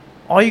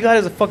 All you got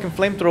is a fucking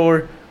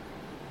flamethrower.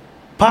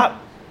 Pop.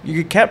 You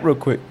get capped real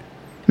quick.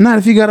 Not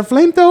if you got a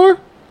flamethrower.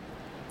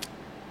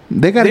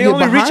 They got to get behind you.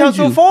 They only reach out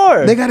so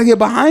far. They got to get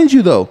behind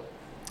you, though.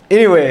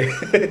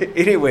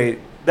 Anyway,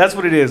 that's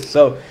what it is.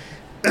 So,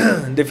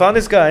 they found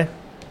this guy.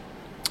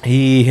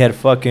 He had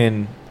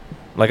fucking,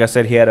 like I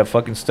said, he had a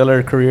fucking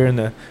stellar career in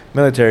the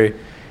military.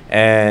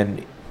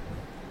 And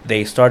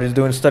they started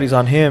doing studies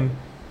on him.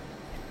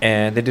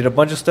 And they did a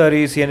bunch of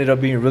studies. He ended up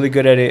being really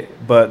good at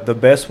it. But the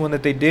best one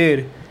that they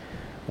did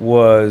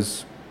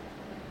was...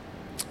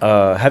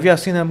 have y'all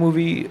seen that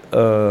movie,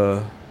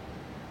 The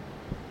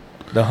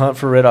Hunt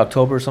for Red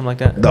October or something like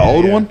that? The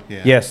old one?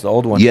 Yeah. Yes, the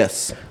old one.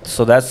 Yes.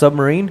 So that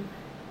submarine...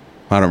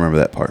 I don't remember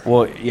that part.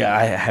 Well, yeah,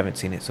 I haven't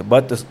seen it. So,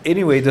 but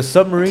anyway, the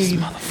submarine... This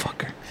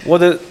motherfucker.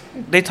 Well,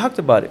 they talked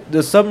about it.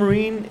 The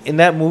submarine in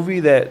that movie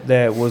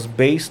that was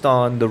based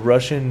on the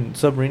Russian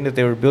submarine that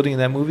they were building in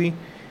that movie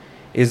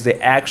is the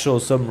actual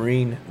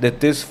submarine that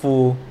this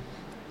fool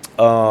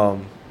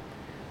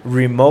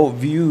remote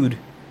viewed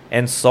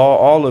and saw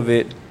all of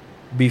it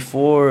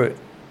before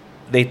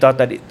they thought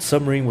that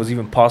submarine was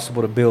even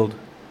possible to build.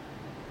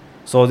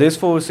 So this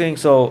fool was saying,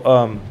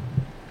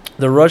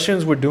 the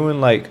Russians were doing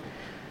like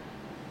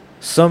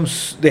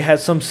they had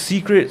some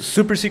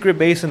super secret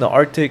base in the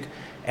Arctic,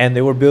 and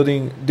they were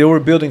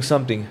building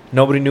something.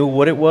 Nobody knew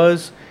what it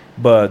was,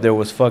 but there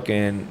was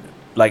fucking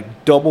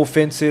like double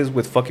fences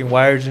with fucking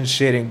wires and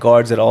shit and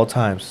guards at all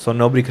times. So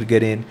nobody could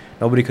get in.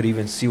 Nobody could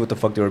even see what the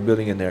fuck they were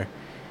building in there.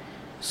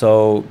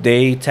 So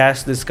they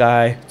tasked this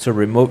guy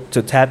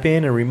to tap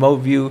in and remote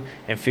view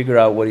and figure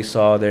out what he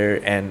saw there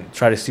and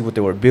try to see what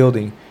they were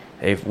building,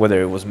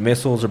 whether it was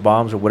missiles or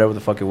bombs or whatever the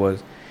fuck it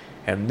was.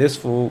 And this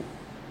fool,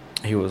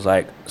 he was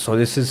like, so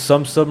this is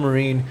some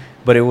submarine,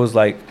 but it was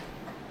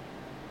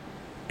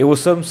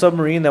some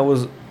submarine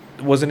that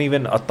wasn't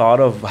even a thought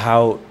of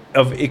how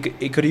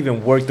it could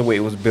even work the way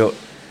it was built.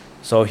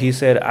 So he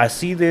said, I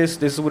see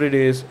this is what it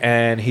is,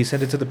 and he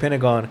sent it to the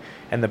Pentagon,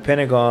 and the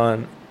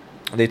Pentagon,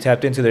 they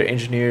tapped into their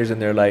engineers,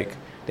 and the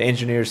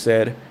engineers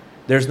said,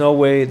 there's no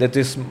way that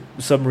this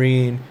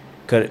submarine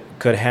could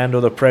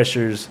handle the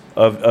pressures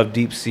of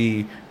deep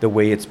sea the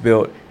way it's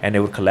built, and it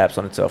would collapse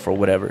on itself or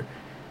whatever.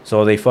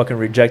 So they fucking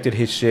rejected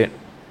his shit.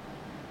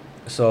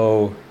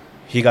 So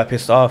he got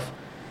pissed off,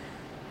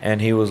 and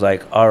he was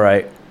like, all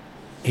right.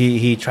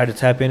 He tried to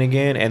tap in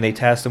again, and they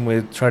tasked him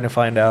with trying to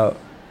find out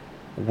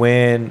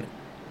when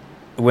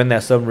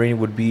that submarine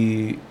would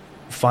be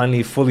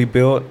finally fully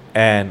built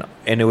and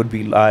it would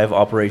be live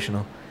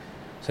operational.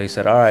 So he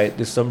said, all right,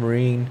 this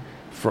submarine,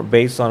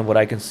 based on what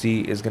I can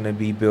see, is going to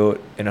be built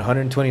in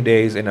 120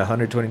 days. In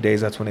 120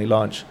 days, that's when they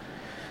launch.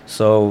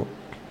 So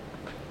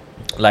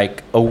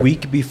like a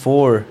week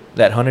before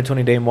that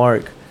 120-day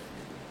mark,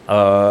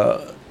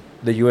 the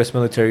U.S.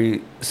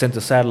 military sent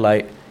a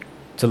satellite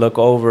to look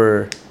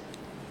over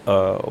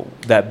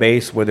that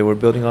base where they were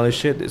building all this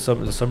shit, the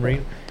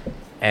submarine.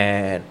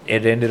 And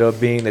it ended up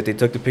being that they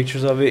took the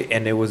pictures of it,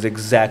 and it was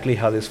exactly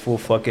how this fool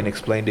fucking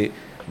explained it,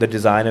 the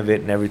design of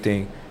it and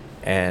everything.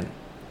 And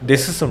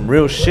this is some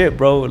real shit,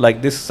 bro.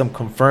 Like, this is some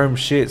confirmed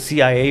shit,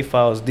 CIA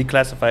files,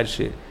 declassified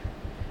shit.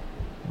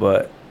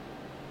 But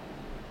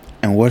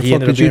and what the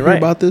fuck did you hear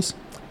about this?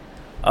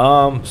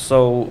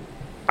 So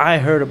I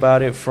heard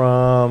about it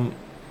from,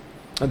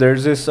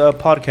 there's this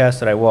podcast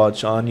that I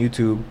watch on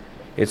YouTube.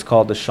 It's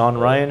called The Sean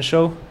Ryan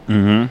Show.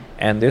 Mm-hmm.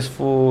 And this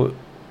fool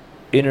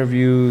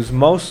interviews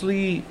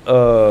mostly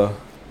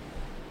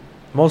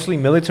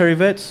military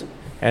vets,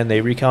 and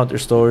they recount their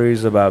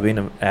stories about being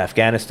in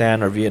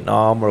Afghanistan or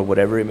Vietnam or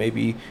whatever it may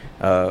be.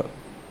 But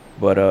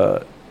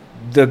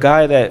the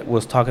guy that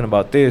was talking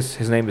about this,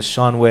 his name is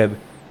Sean Webb.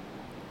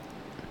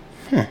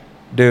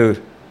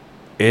 Dude,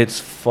 it's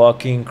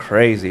fucking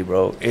crazy,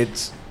 bro.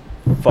 It's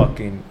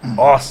fucking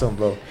awesome,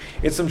 bro.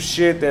 It's some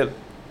shit that,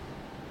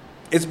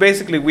 it's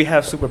basically we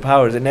have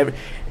superpowers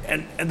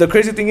and the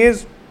crazy thing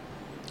is,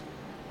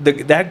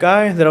 that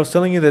guy that I was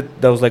telling you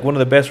that was like one of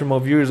the best remote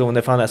viewers when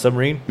they found that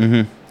submarine.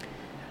 Mm-hmm.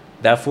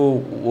 That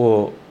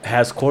fool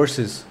has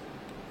courses.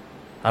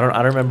 I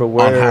don't remember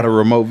where. On how to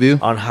remote view?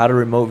 On how to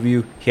remote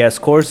view. He has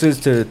courses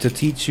to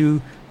teach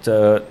you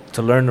to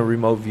learn the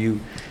remote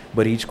view.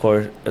 But each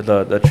course,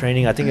 the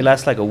training, I think it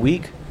lasts like a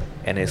week.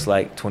 And it's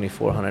like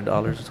 $2,400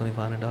 or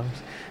 $2,500.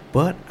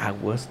 But I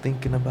was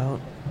thinking about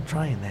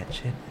trying that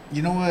shit.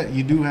 You know what?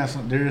 You do have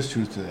some. There is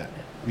truth to that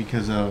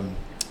because y'all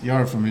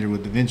are familiar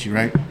with Da Vinci,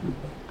 right?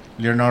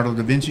 Leonardo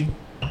da Vinci.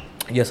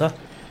 Yes, sir.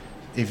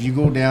 If you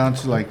go down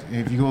to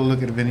if you go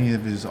look at any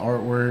of his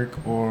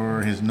artwork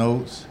or his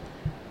notes,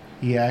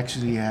 he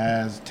actually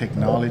has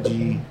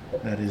technology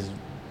that is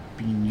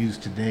being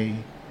used today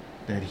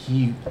that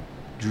he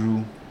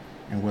drew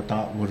and what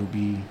thought would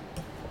be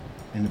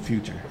in the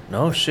future.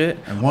 No shit.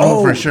 And one of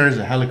them for sure is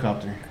a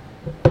helicopter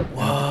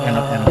and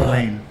a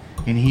plane.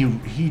 And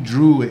he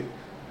drew it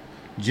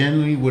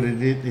generally what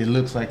it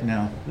looks like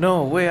now.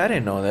 No way, I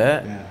didn't know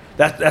that. Yeah.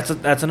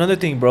 That's another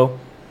thing, bro.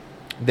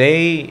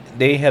 They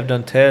have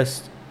done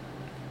tests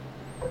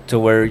to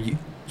where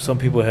some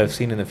people have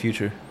seen in the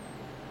future.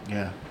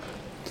 Yeah.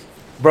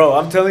 Bro,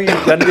 I'm telling you,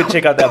 I need to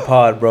check out that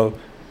pod, bro.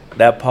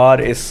 That pod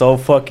is so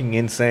fucking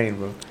insane,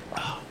 bro.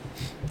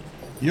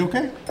 You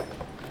okay?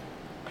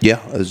 Yeah,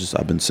 it's just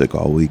I've been sick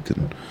all week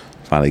and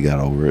finally got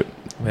over it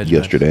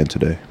yesterday and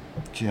today.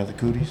 Did you have the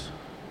cooties?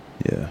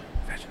 Yeah.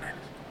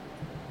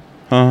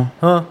 Huh?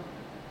 Huh?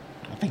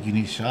 I think you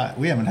need a shot.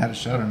 We haven't had a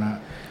shot or not.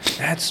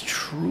 That's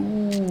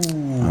true.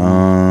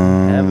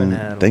 Haven't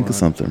had Think one. of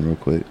something real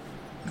quick.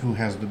 Who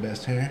has the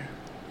best hair?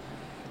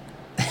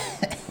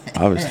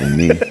 Obviously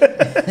me.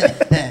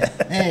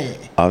 Hey.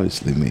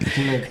 Obviously me.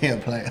 Look here,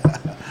 player.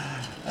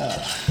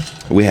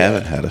 We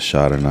haven't had a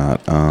shot or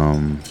not.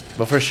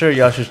 But for sure,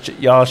 y'all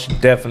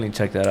should definitely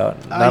check that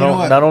out. Not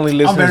only I'm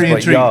listeners, very but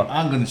intrigued. y'all.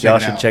 I'm gonna check Y'all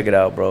it should out. check it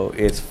out, bro.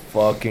 It's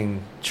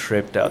fucking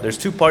tripped out. There's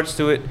 2 parts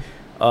to it.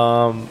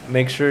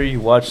 Make sure you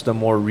watch the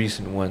more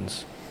recent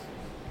ones.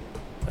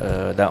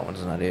 That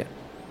one's not it,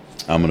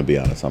 I'm gonna be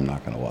honest. I'm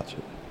not gonna watch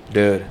it.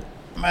 dude.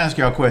 I'm gonna ask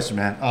y'all a question,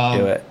 man.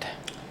 Do it.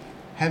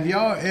 Have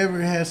y'all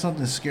ever had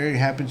something scary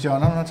happen to y'all?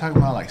 And I'm not talking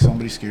about like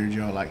somebody scared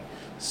y'all, like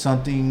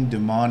something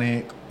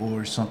demonic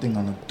or something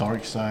on the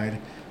dark side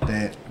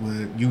that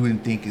you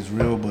wouldn't think is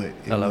real, but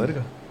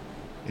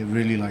it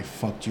really like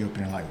fucked you up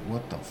and you're like,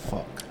 what the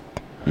fuck?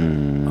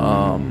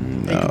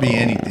 It could be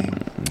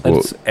anything.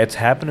 It's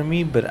happened to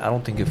me, but I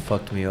don't think it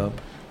fucked me up.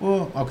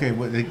 Well, okay,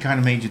 but it kind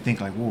of made you think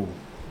like, whoa.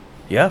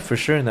 Yeah, for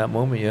sure. In that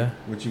moment, yeah.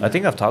 I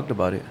think I've talked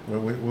about it.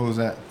 What was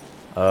that?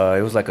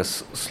 It was like a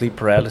sleep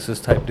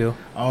paralysis type deal.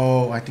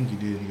 Oh, I think you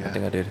did. Yeah. I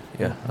think I did.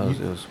 Yeah, it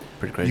was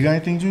pretty crazy. You got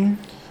anything, Junior?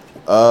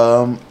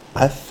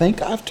 I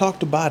think I've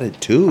talked about it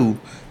too,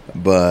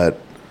 but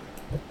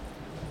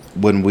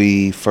when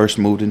we first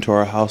moved into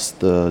our house,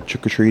 the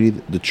trick or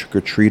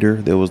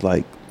treater, there was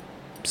like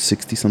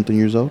 60-something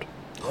years old.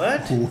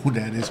 What? Ooh,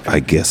 that is crazy. I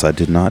guess I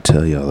did not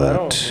tell y'all I that.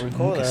 don't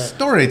recall that.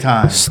 Story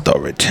time.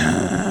 Story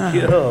time.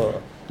 Yeah.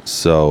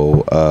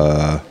 So,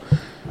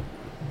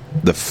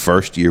 the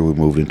first year we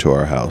moved into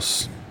our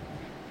house,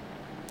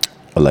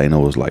 Elena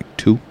was like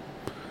 2.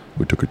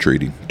 We took her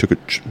treating.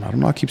 I don't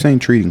know, I keep saying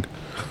treating.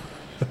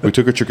 We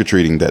took her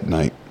trick-or-treating that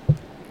night.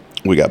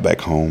 We got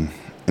back home,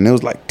 and it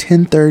was like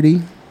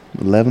 10:30,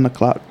 11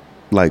 o'clock.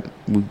 Like,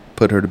 we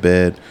put her to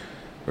bed.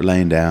 We're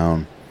laying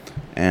down,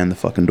 and the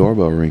fucking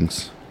doorbell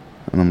rings.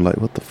 And I'm like,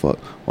 what the fuck?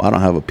 Well, I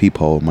don't have a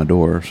peephole in my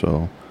door,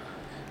 so,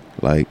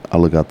 like, I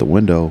look out the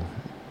window,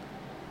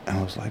 and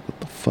I was like, what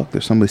the fuck?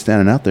 There's somebody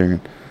standing out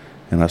there.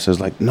 And I says,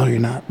 like, no, you're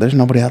not. There's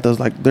nobody out there. I was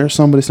like, there's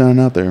somebody standing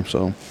out there.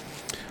 So,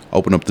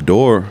 open up the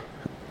door,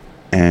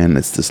 and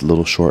it's this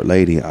little short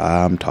lady.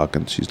 I'm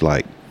talking, she's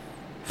like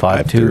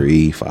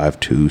 5'3",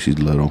 5'2". She's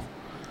little.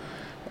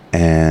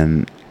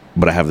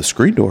 But I have the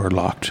screen door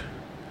locked.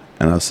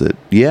 And I said,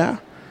 yeah.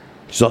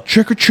 She's all,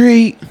 trick or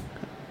treat.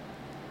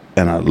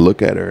 And I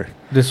look at her.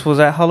 This was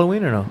at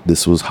Halloween or no?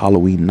 This was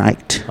Halloween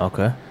night.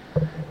 Okay.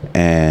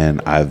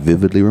 And I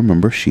vividly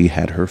remember she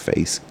had her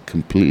face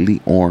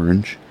completely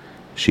orange.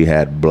 She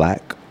had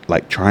black,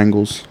 like,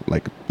 triangles.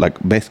 Like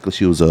basically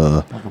she was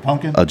like a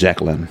pumpkin? a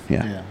jack-o'-lantern.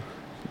 Yeah.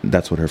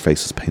 That's what her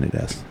face is painted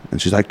as.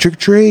 And she's like, trick or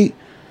treat.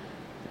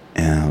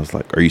 And I was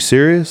like, are you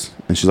serious?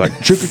 And she's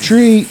like, trick or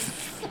treat.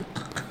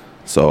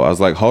 So I was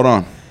like, hold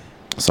on.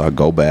 So I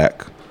go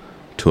back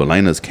to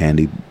Elena's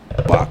candy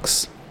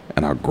box,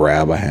 and I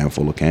grab a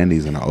handful of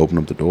candies, and I open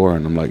up the door,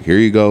 and I'm like, here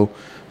you go.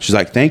 She's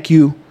like, thank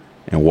you.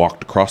 And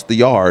walked across the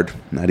yard,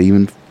 not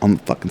even on the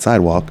fucking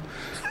sidewalk.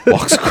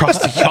 Walks across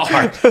the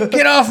yard.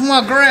 Get off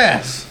my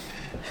grass.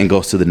 And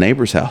goes to the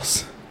neighbor's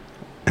house.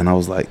 And I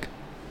was like,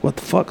 what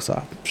the fuck? So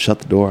I shut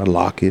the door, I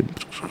lock it.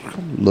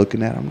 I'm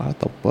looking at her. I'm like, what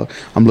the fuck?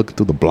 I'm looking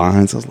through the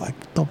blinds. I was like,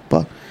 what the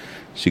fuck?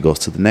 She goes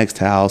to the next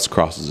house,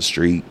 crosses the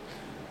street.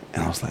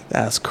 And I was like,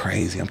 that's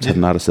crazy. I'm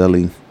telling her to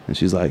selling. And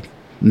she's like,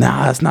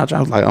 nah, it's not. I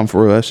was like, I'm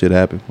for real. That shit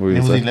happened. It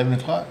was 11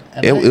 o'clock?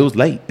 It was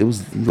late. It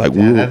was like,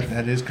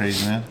 that is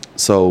crazy, man.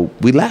 So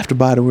we laughed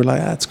about it. We're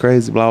like, that's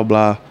crazy, blah,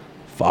 blah, blah.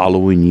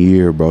 Following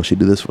year, bro. She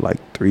did this for like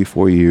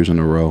 3-4 years in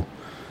a row.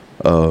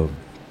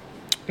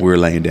 We were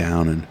laying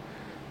down and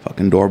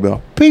fucking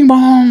doorbell, ping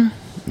bong.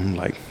 I'm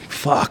like,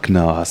 fuck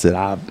no. I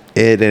said,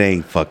 it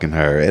ain't fucking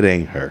her. It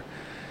ain't her.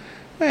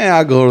 Man,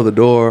 I go to the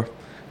door.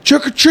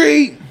 Trick or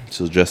treat.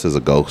 She was dressed as a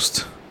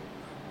ghost.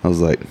 I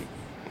was like,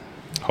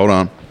 hold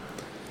on.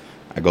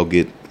 I go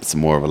get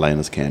some more of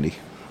Elena's candy.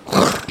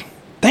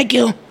 Thank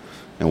you.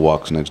 And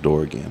walks next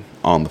door again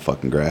on the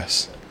fucking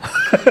grass.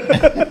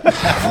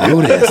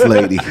 Rude ass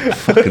lady.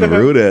 Fucking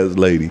rude ass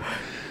lady.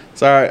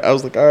 It's all right. I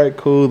was like, all right,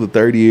 cool. The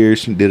third year,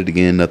 she did it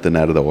again. Nothing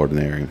out of the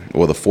ordinary.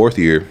 Well, the fourth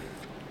year,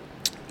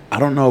 I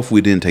don't know if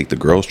we didn't take the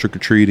girls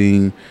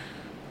trick-or-treating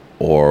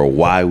or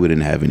why we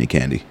didn't have any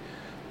candy.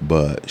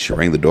 But she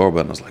rang the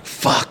doorbell and I was like,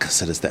 fuck. I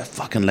said, it's that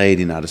fucking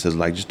lady now that says,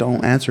 like, just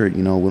don't answer it.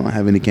 You know, we don't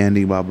have any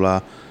candy, blah,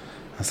 blah.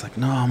 I was like,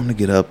 no, I'm going to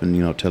get up and,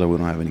 you know, tell her we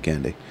don't have any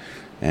candy.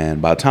 And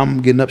by the time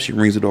I'm getting up, she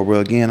rings the doorbell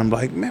again. I'm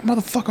like, man,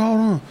 motherfucker, hold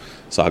on.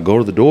 So I go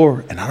to the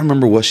door and I don't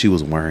remember what she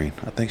was wearing.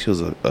 I think she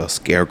was a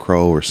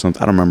scarecrow or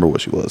something. I don't remember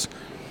what she was.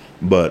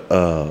 But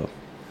I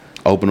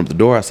opened up the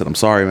door. I said, I'm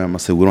sorry, ma'am. I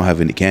said, we don't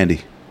have any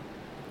candy.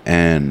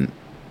 And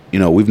you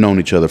know, we've known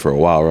each other for a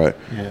while, right?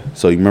 Yeah.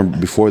 So you remember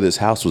before this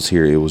house was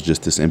here, it was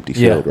just this empty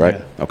field, right?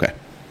 Yeah. Okay.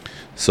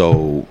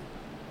 So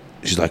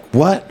she's like,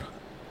 what?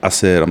 I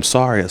said, I'm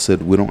sorry. I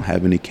said, we don't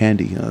have any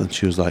candy. And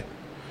she was like,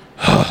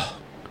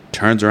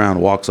 turns around,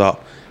 walks off,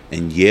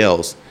 and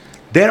yells,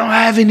 they don't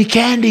have any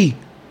candy.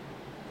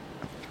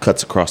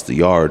 Cuts across the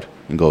yard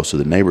and goes to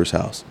the neighbor's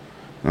house.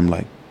 And I'm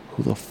like,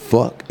 who the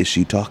fuck is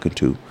she talking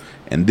to?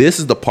 And this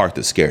is the part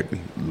that scared me.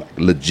 Like,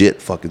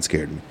 legit fucking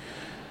scared me.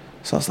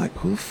 So I was like,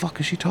 who the fuck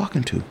is she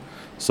talking to?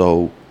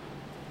 So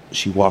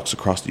she walks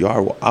across the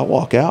yard. I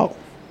walk out,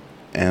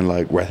 and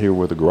like right here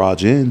where the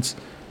garage ends,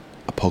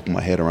 I poke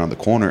my head around the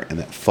corner, and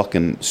that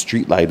fucking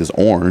street light is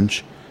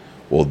orange.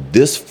 Well,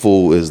 this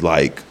fool is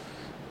like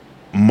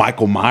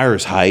Michael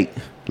Myers height,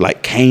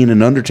 like Kane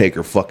and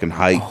Undertaker fucking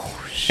height,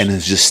 and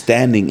is just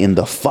standing in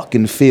the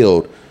fucking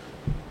field.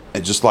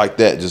 And just like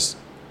that,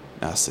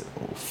 I said,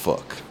 oh,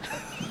 fuck.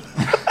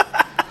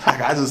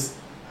 Like, I just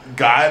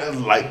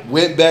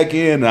went back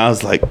in, and I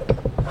was like,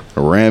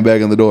 I ran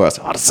back in the door. I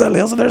said,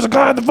 there's a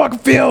guy in the fucking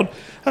field.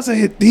 I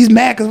said, he's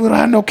mad because we don't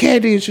have no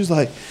candy. And she was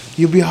like,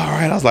 you'll be all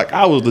right. I was like,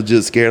 I was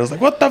legit scared. I was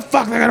like, what the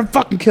fuck? They're going to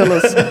fucking kill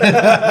us.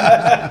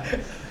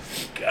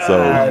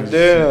 God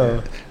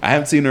damn. I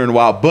haven't seen her in a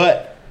while,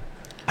 but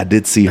I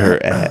did see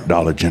her at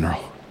Dollar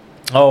General.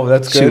 Oh,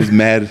 that's good. She was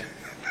mad.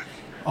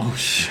 Oh,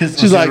 shit.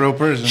 She's like a real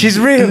person. She's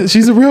real.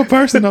 She's a real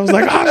person. I was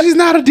like, oh, she's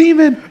not a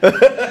demon.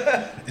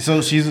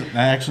 So she's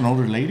actually an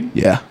older lady?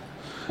 Yeah.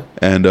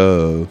 And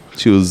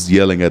she was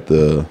yelling at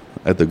the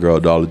girl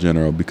at Dollar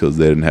General because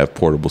they didn't have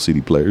portable CD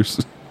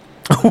players.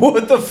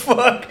 What the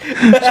fuck? She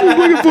was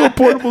looking for a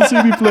portable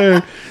CD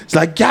player. It's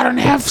like, y'all don't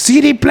have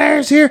CD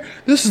players here?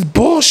 This is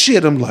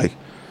bullshit. I'm like,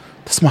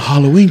 that's my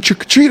Halloween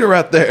trick-or-treater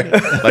right there.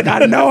 Like, I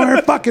know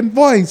her fucking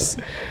voice.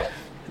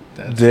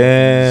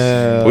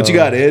 Damn. What you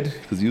got, Ed?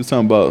 Because you was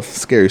talking about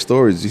scary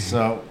stories.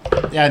 So,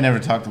 yeah, I never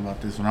talked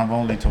about this one. I've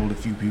only told a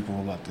few people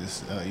about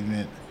this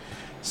event.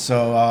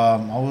 So, I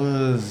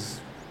was,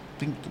 I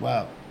think,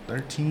 about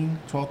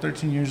 12,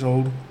 13 years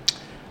old.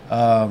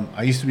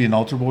 I used to be an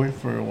altar boy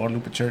for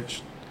Guadalupe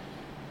Church.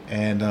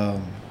 And,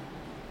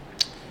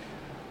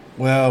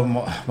 well,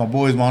 my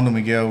boys, Mondo and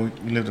Miguel,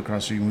 we lived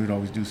across the street, and we would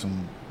always do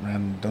some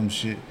random dumb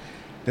shit.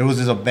 There was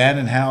this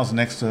abandoned house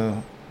next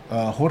to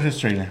Jorge's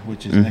trailer,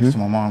 which is next to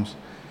my mom's.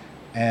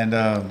 And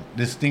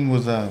this thing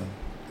was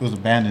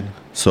abandoned.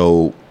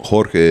 So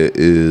Jorge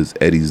is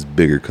Eddie's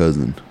bigger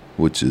cousin,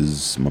 which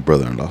is my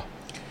brother-in-law.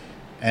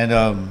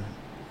 And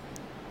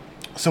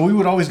so we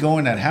would always go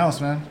in that house,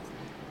 man.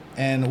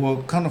 And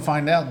we'll come to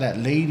find out that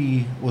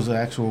lady was an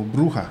actual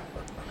bruja.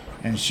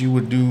 And she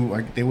would do,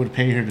 like, they would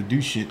pay her to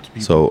do shit to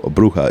people. So a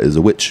bruja is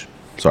a witch.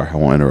 Sorry, I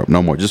won't interrupt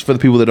no more. Just for the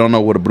people that don't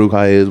know what a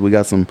bruja is, we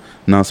got some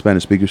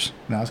non-Spanish speakers.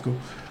 No, that's cool.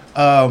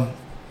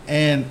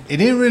 And it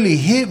didn't really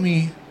hit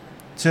me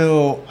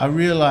till I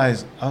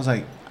realized, I was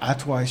like,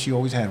 that's why she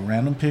always had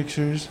random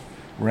pictures,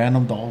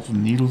 random dolls with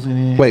needles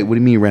in it. Wait, what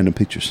do you mean random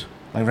pictures?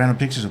 Like random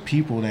pictures of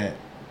people that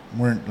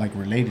weren't like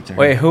related to her.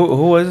 Wait, who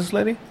was this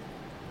lady?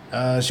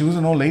 She was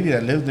an old lady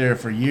that lived there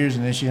for years,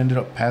 and then she ended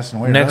up passing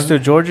away. Next to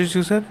George's,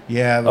 you said?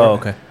 Yeah. Oh,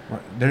 okay.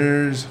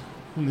 There's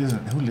who lives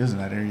in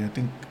that area? I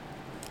think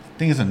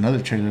it's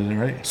another trailer there,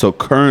 right? So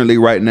currently,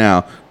 right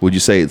now, would you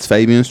say it's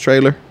Fabian's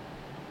trailer?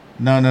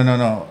 No.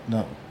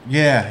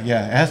 Yeah.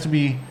 It has to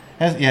be.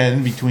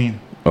 In between.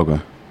 Okay.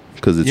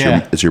 Because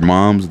it's your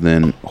mom's,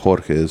 then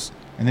Jorge's.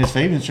 And it's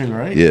Fabian's trailer,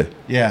 right? Yeah.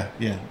 Yeah.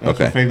 That's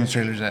where Fabian's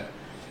trailer's at.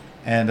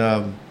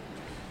 And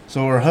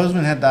so her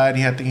husband had died.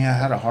 He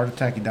had a heart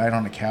attack. He died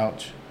on the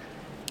couch.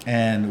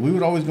 And we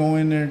would always go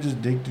in there and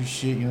just dig through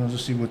shit,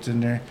 just see what's in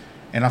there.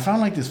 And I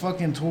found like this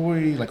fucking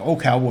toy, like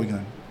old cowboy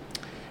gun.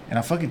 And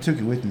I fucking took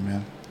it with me,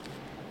 man.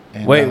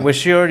 And, wait, was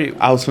she already?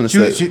 I was going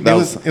to say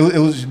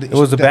it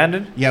was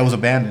abandoned. Yeah, it was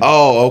abandoned.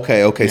 Oh,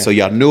 okay. Yeah. So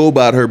y'all knew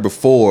about her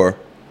before,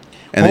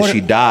 and then she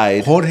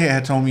died. Jorge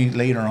had told me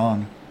later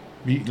on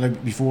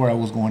before I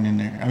was going in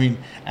there. I mean,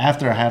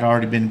 after I had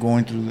already been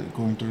going through there.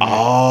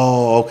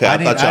 Oh, okay. I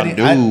thought y'all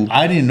knew.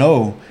 I didn't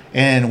know.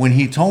 And when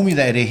he told me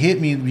that, it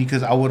hit me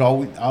because I would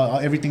always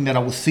everything that I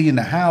would see in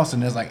the house,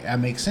 and it's like that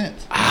makes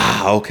sense.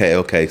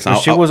 Okay. So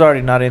she was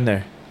already not in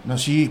there. No,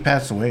 she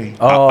passed away.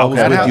 Oh, I was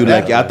with you.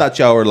 Like, I thought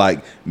y'all were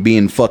like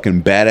being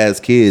fucking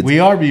badass kids. We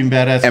are being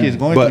badass kids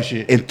going through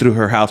shit. And through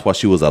her house while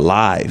she was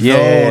alive.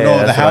 Yeah,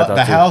 no,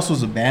 the house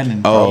was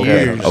abandoned for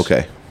years.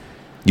 Okay.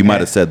 You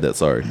might have said that.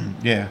 Sorry.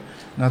 Yeah,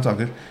 no, it's all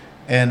good.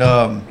 And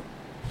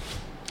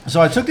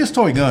so I took this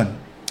toy gun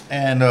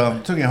and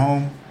took it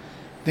home.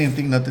 Didn't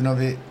think nothing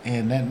of it.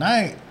 And that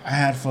night, I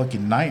had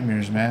fucking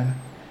nightmares, man.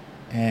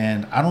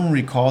 And I don't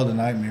recall the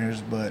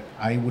nightmares, but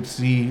I would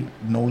see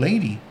no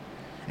lady.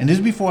 And this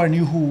is before I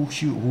knew who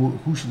she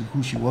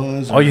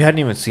was. Oh, you hadn't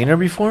even seen her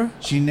before?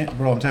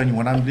 Bro, I'm telling you,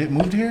 when I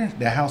moved here,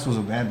 that house was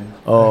abandoned.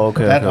 Oh,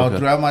 okay.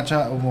 Throughout my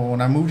child,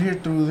 when I moved here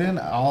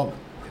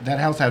that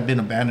house had been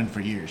abandoned for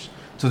years.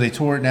 So they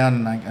tore it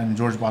down, and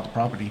George bought the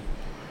property.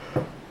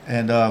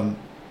 And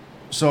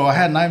so I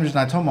had nightmares, and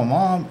I told my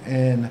mom,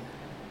 and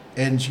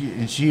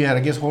she had, I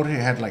guess, told her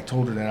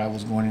that I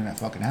was going in that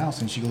fucking house.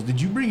 And she goes, "Did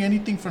you bring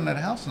anything from that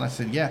house?" And I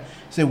said, "Yeah."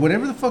 She said,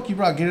 "Whatever the fuck you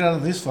brought, get it out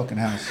of this fucking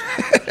house."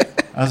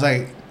 I was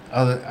like,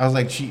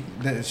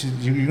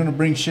 "You're gonna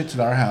bring shit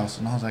to our house?"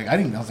 And I was like,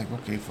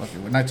 "Okay, fuck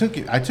it." And I took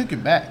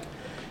it back.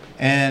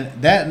 And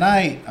that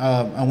night,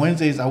 on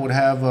Wednesdays, I would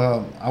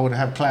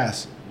have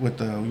class with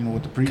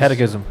the priest.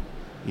 Catechism.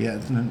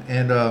 Yeah,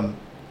 and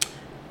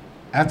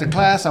after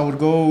class, I would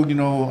go.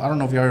 I don't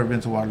know if y'all ever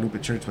been to Guadalupe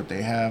Church, but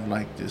they have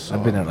like this.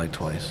 I've been there like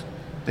twice.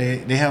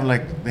 They have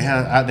like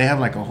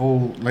a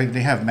whole, like,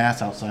 they have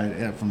mass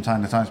outside from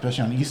time to time,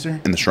 especially on Easter.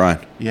 In the shrine.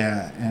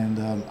 Yeah,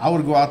 and I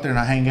would go out there and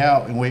I hang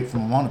out and wait for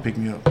my mom to pick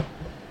me up.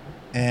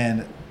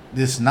 And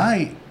this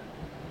night,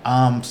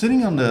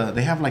 sitting on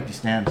they have like these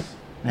stands.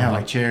 They have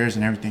like chairs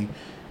and everything.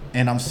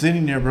 And I'm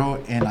sitting there,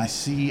 bro, and I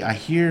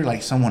hear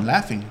like someone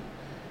laughing.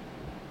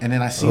 And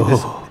then I see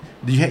this.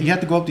 You have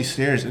to go up these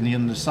stairs, and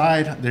on the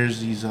side there's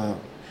these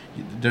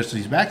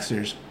back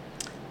stairs.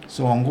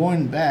 So I'm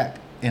going back,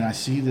 and I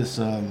see this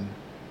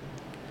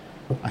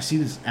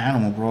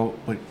animal, bro,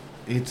 but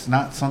it's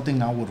not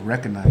something I would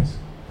recognize.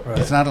 Right.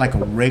 It's not like a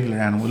regular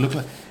animal.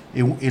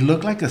 It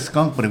looked like a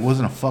skunk, but it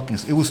wasn't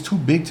it was too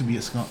big to be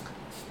a skunk.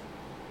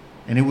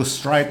 And it was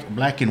striped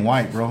black and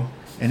white, bro.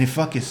 And it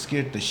fucking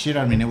scared the shit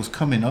out of me, and it was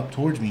coming up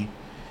towards me.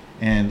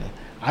 And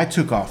I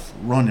took off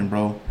running,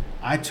 bro.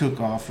 I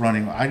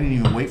didn't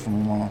even wait for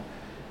my mom.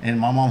 And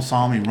my mom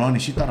saw me running.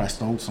 She thought I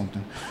stole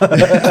something.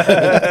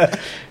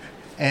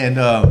 And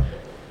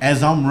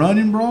as I'm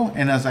running, bro,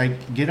 and as I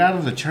get out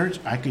of the church,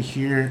 I could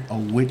hear a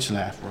witch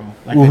laugh, bro.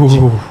 Like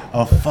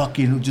a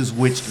fucking just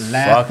witch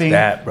laughing.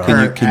 Fuck that, bro.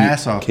 Her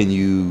ass off. Can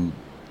you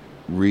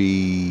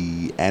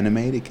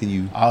reanimate it? Can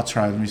you? I'll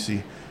try. Let me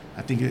see.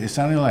 I think it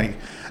sounded like.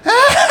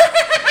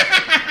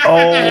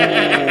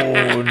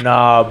 Oh,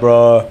 nah,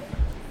 bro.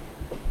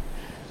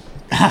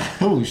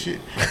 Holy shit.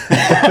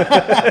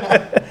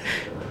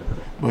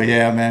 But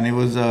yeah, man, it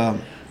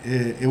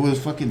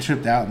was fucking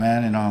tripped out,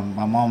 man. And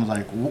my mom was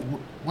like,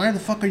 "Where the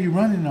fuck are you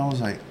running?" And I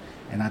was like,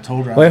 and I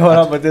told her. Wait, hold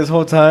on. But this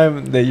whole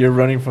time that you're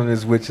running from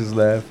this witch's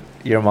laugh,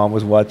 your mom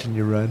was watching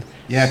you run.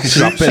 Yeah, because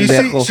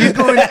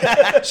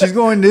she's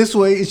going this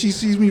way, and she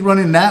sees me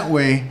running that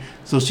way.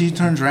 So she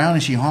turns around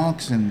and she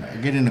honks, and I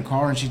get in the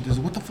car, and she says,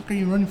 "What the fuck are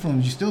you running from?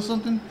 Did you steal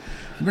something?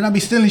 You better not be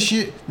stealing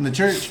shit from the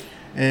church."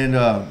 And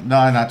and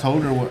I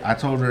told her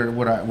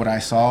what I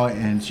saw,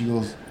 and she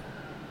goes,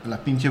 "La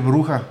pinche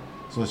bruja."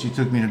 So she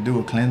took me to do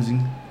a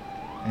cleansing,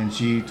 and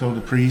she told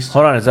the priest.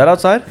 Hold on, is that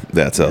outside?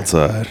 That's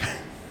outside.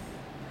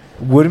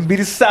 Wouldn't be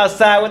the south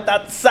side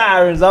without the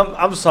sirens.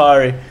 I'm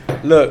sorry.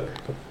 Look,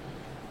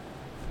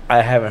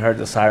 I haven't heard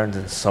the sirens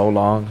in so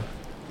long.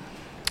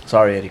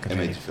 Sorry, Eddie.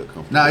 Continue. It made you feel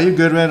comfortable. Nah, you're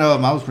good, man.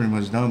 I was pretty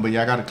much done, but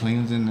yeah, I got to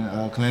cleanse and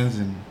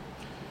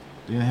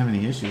didn't have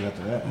any issues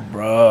after that.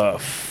 Bruh,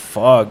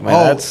 fuck,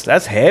 man.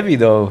 That's heavy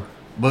though.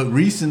 But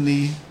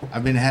recently,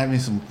 I've been having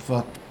some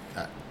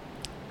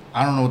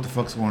I don't know what the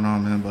fuck's going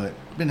on, man, but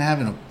I've been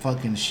having a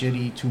fucking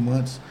shitty 2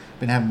 months.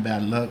 Been having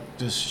bad luck,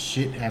 just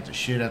shit after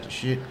shit after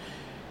shit.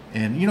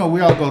 And we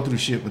all go through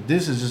shit, but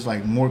this is just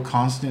like more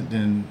constant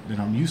than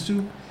I'm used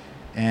to.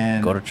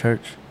 And go to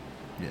church.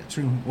 Yeah,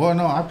 true. Well,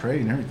 no, I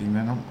pray and everything,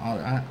 man.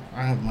 I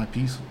have my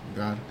peace with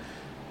God,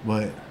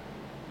 but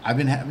I've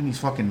been having these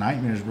fucking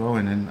nightmares, bro.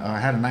 And then I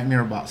had a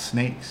nightmare about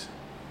snakes.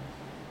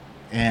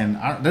 And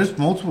there's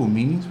multiple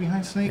meanings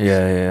behind snakes.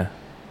 Yeah.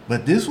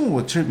 But this one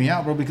would trip me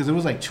out, bro, because it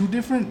was like two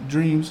different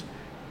dreams,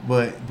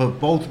 but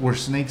both were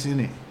snakes in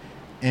it.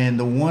 And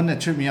the one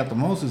that tripped me out the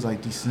most is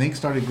like these snakes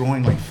started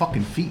growing like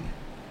fucking feet.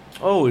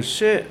 Oh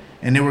shit!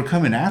 And they were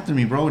coming after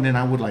me, bro. And then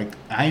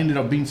I ended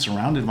up being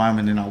surrounded by them,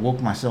 and then I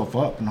woke myself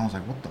up, and I was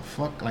like, what the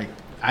fuck? Like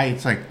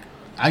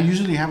I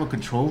usually have a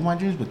control of my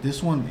dreams, but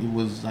this one, it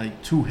was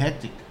like too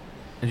hectic.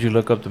 Did you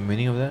look up the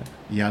meaning of that?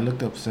 Yeah, I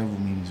looked up several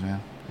meanings,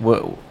 man.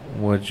 What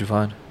did you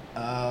find?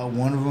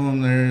 One of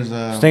them, there's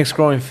snakes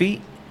growing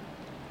feet.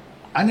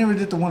 I never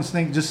did the one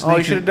snake. Just Oh, snakes.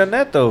 you should have done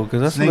that though,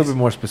 because that's a little Snakes. bit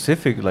more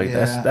specific. Like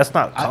Yeah. that's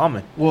not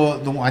common.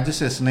 Well, I just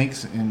said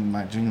snakes in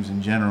my dreams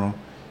in general.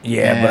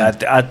 Yeah, And-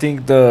 but I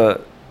think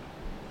the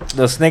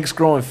snakes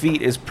growing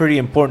feet is pretty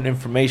important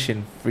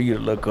information for you to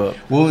look up.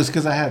 Well, it's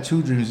because I had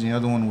 2 dreams, and the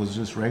other one was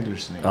just regular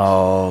snakes.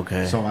 Oh,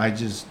 okay. So I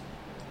just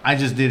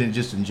did it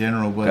just in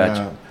general. But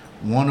Gotcha.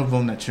 one of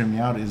them that tripped me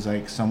out is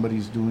like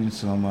somebody's doing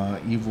some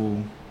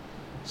evil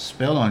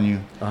spell on you.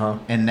 Uh-huh.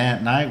 And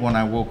that night when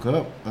I woke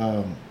up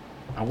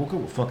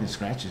with fucking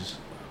scratches.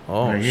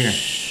 Oh, Right here.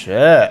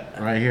 shit.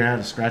 Right here, I had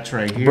a scratch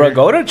right here. Bro,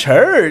 go to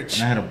church.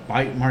 And I had a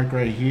bite mark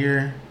right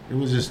here. It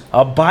was just,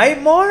 A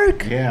bite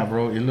mark? yeah,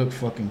 bro. It looked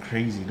fucking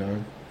crazy, dog.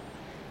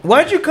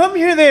 Why'd you come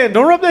here then?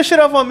 Don't rub that shit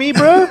off on me,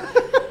 bro.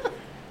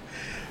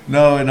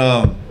 No,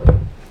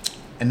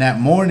 and that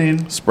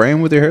morning, Spray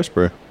him with your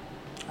hairspray.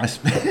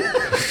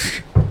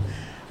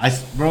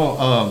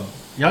 Bro,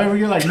 y'all ever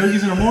get like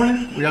noogies in the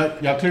morning?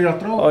 Y'all clear your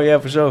throat? Oh, yeah,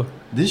 for sure.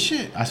 This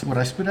shit, what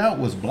I spit out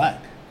was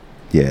black.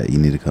 Yeah, you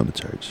need to come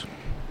to church.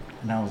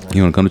 And I was like,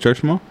 You want to come to church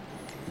tomorrow?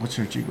 what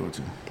church you go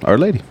to? Our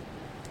Lady.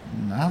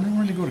 No, I don't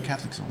really go to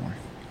Catholic somewhere.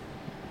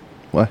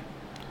 Why?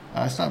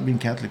 I stopped being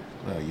Catholic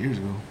years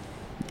ago.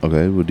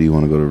 Okay, well, do you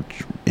want to go to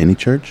any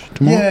church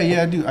tomorrow?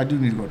 Yeah, I do. I do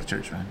need to go to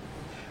church, man.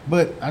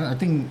 But I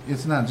think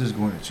it's not just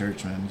going to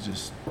church, man. It's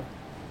just.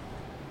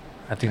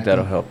 I think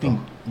that'll help. You're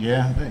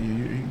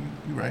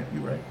right.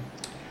 You're right.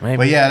 Maybe.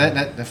 But yeah,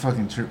 that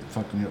fucking trip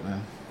fucked me up,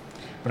 man.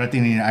 But I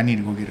think I need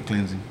to go get a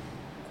cleansing.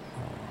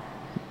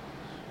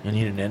 You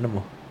need an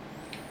animal.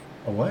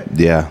 A what?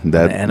 Yeah, An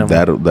enema.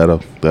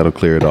 that'll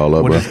clear it all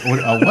up, bro.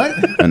 A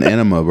what? An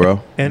enema,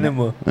 bro.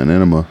 Animal. An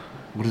enema.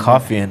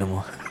 Coffee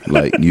animal.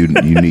 Like you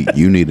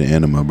need an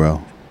enema,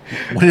 bro.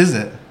 What is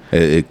it?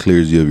 It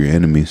clears you of your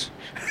enemies.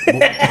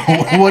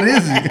 What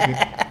is it?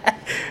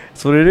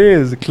 That's what it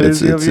is. It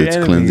clears It's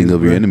cleansing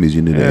of your enemies.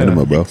 You need an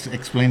enema, bro.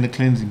 Explain the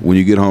cleansing. When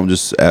you get home,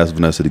 just ask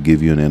Vanessa to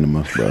give you an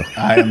enema, bro.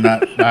 I am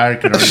not. I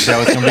can already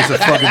tell it's gonna be some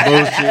fucking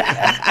bullshit.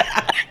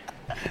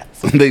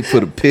 They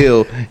put a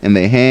pill in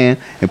their hand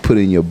and put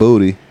it in your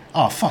booty.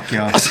 Oh fuck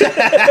y'all.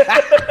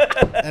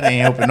 That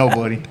ain't helping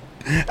nobody.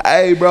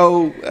 Hey,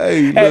 bro.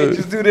 Hey, Hey, look.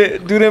 just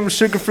do them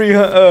sugar-free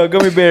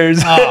gummy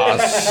bears. Oh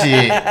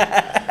shit.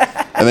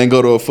 And then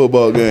go to a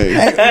football game.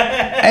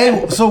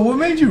 Hey, so what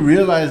made you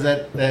realize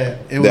that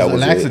it was That a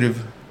was it. laxative?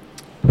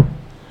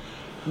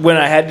 When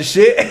I had the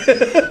shit,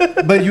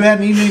 But you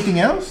hadn't eaten anything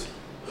else?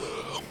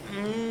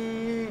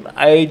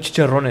 I ate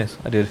chicharrones.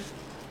 I did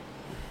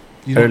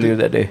You don't earlier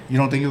think, that day. You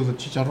don't think it was a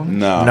chicharron?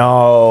 No.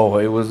 No,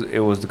 it was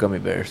the gummy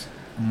bears.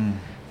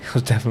 It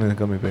was definitely the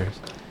gummy bears.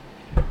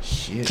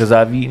 Shit. Because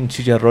I've eaten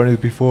chicharrones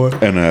before.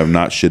 And I have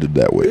not shitted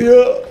that way.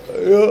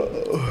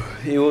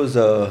 It was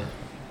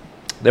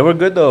they were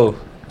good though.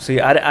 See,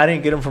 I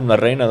didn't get them from La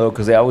Reina though,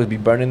 because they always be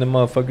burning them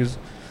motherfuckers.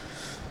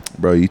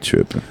 Bro, you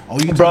tripping. Oh, you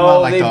talking Bro,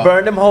 about like they the,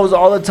 burn them hoes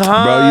all the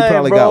time. Bro, you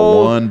probably got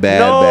one bad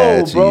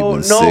batch and you've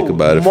been sick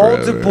about it forever.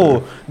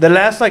 multiple. The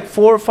last like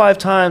 4 or 5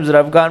 times that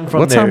I've gotten from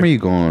What there. time are you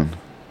going?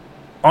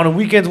 On the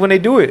weekends when they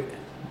do it.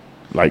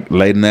 Like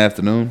late in the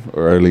afternoon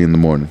or early in the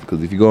morning?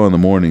 Because if you go in the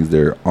mornings,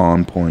 they're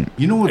on point.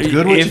 You know what's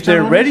good with If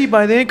they're chicharrones? ready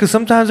by then, because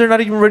sometimes they're not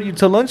even ready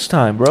till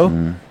lunchtime,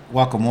 bro.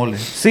 Guacamole.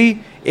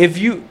 See,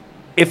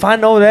 if I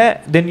know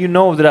that, then you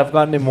know that I've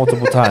gotten it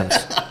multiple times.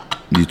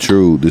 You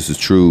true. This is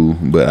true,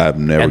 but I've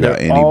never And got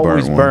they're any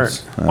always burnt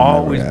burnt. ones.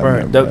 Always I've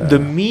burnt. never The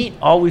had. meat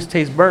always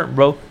tastes burnt,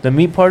 bro. The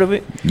meat part of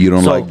it. You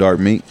don't So, like dark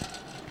meat?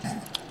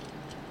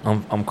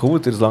 I'm cool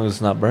with it as long as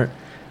it's not burnt.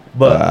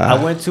 But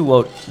I went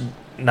to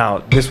now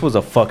this was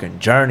a fucking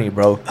journey,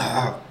 bro.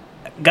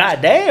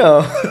 God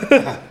damn.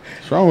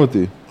 What's wrong with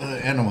you?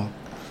 Enema.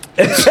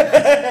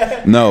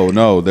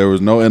 No, there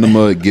was no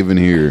enema given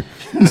here.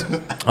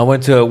 I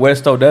went to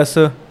West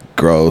Odessa,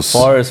 Gross.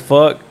 far as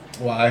fuck,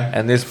 Why?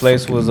 and this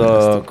place was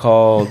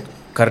called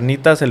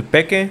Carnitas El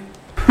Peque.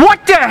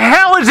 What the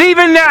hell is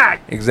even that?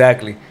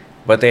 Exactly.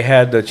 But they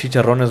had the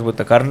chicharrones with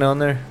the carne on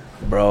there.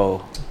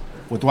 Bro.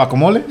 With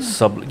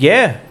guacamole?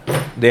 Yeah.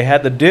 They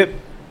had the dip.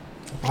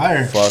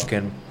 Fire.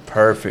 Fucking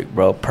perfect,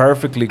 bro.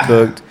 Perfectly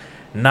cooked.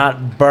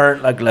 Not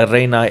burnt like La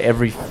Reina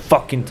every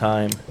fucking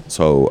time.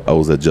 So I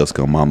was at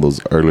Jessica and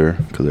Mondo's earlier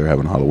because they were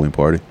having a Halloween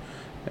party,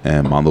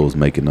 and Mondo was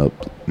making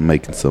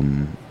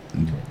some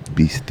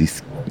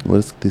what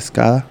is this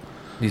guy?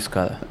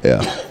 Discada.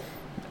 Yeah,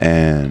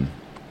 and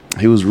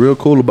he was real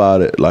cool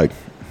about it. Like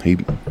I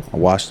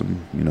watched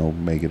him,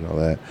 make it all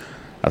that.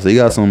 I said, "You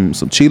got some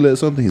chile or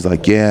something?" He's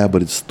like, "Yeah,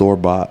 but it's store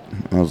bought."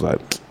 I was like,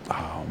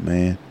 "Oh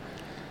man."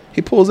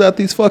 He pulls out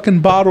these fucking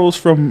bottles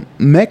from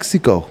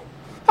Mexico.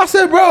 I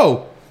said,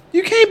 "Bro,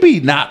 you can't be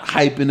not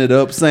hyping it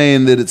up,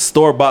 saying that it's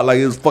store bought like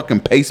it's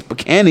fucking paste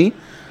bacani."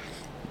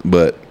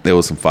 But there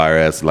was some fire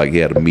ass. Like he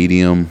had a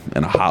medium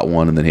and a hot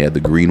one, and then he had the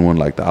green one,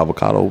 like the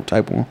avocado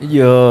type one.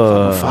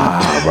 Yeah.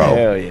 Fire, bro.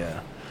 Hell yeah.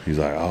 He's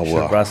like, "Oh Should've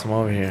well." brought some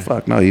over here.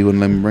 Fuck no, he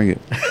wouldn't let me bring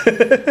it.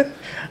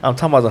 I'm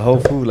talking about the whole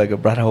food, like I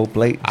brought a whole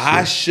plate.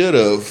 I should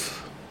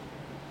have.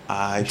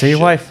 Tell your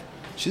wife.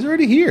 She's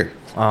already here.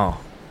 Oh.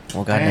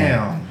 Well, goddamn.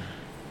 Damn.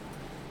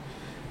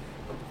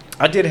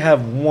 I did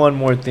have one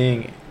more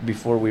thing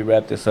before we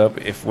wrap this up.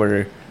 If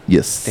we're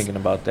Yes. thinking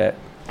about that,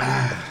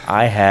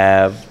 I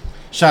have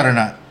Shot or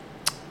not?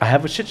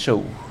 a shit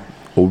show.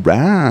 All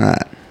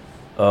right.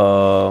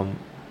 I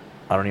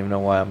don't even know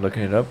why I'm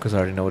looking it up because I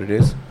already know what it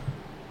is.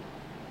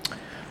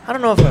 I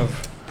don't know if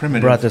I've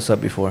Primitive. brought this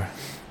up before.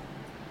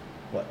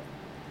 What?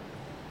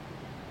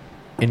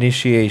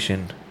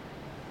 Initiation.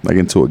 Like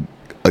into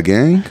a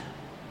gang?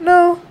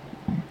 No.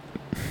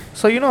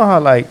 So you know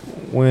how like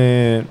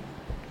when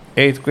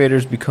 8th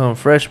graders become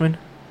freshmen,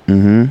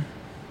 Mm-hmm.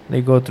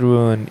 they go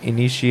through an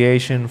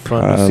initiation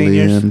from the Probably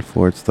seniors. in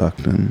Fort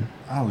Stockton.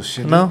 Oh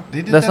shit! No,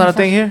 They did that's that not a in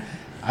thing here.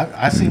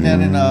 I seen that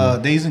in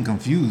Dazed and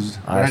Confused.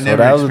 But Alright, I so never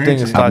that was the thing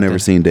experienced is it. Stockton. I've never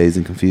seen Dazed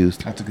and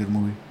Confused. That's a good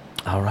movie.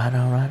 All right.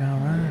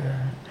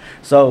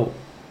 So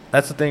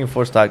that's the thing in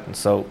Fort Stockton.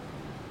 So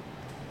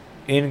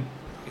in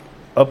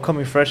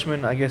upcoming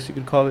freshmen, I guess you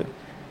could call it,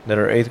 that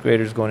are 8th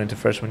graders going into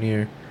freshman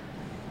year,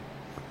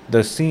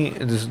 the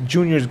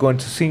juniors going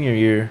to senior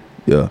year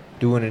Yeah.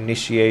 do an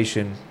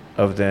initiation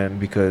of them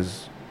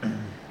because.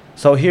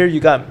 So here you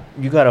got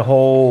a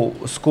whole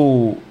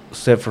school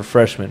set for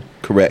freshmen,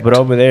 Correct. but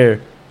over there,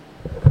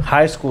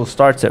 high school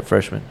starts at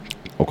freshman.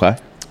 Okay.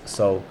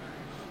 So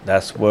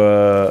that's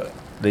what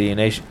the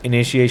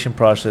initiation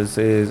process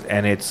is,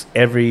 and it's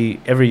every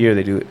year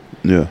they do it.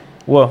 Yeah.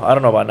 Well, I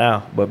don't know about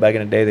now, but back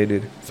in the day they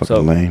did. Fucking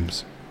So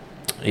lames.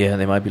 yeah,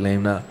 they might be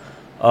lame now.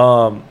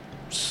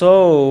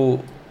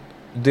 So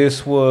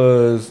this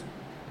was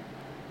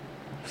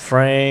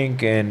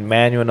Frank and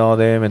Manuel and all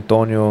them,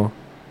 Antonio.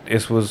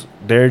 This was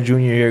their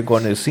junior year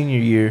going to senior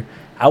year.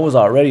 I was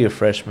already a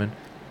freshman.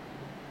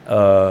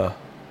 No,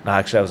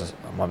 actually,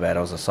 my bad.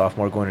 I was a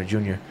sophomore going to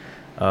junior.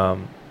 I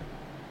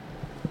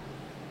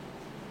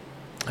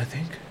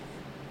think.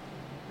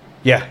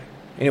 Yeah.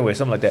 Anyway,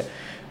 something like that.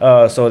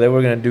 So they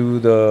were gonna do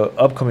the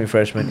upcoming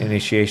freshman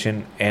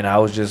initiation, and I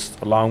was just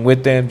along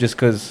with them, just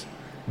because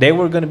they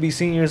were gonna be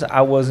seniors.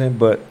 I wasn't,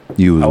 but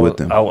You was I with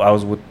them. I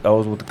was with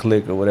the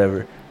clique or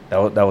whatever.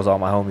 That was all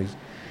my homies,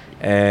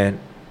 and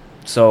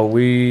so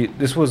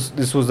this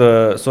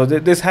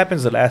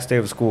happens the last day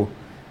of school.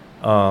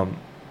 Yeah,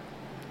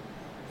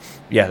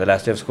 the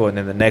last day of school, and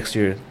then the next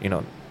year,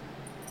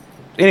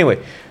 Anyway,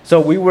 so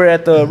we were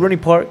at the Rooney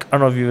Park. I don't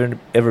know if you've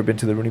ever been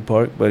to the Rooney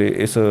Park, but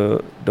it's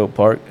a dope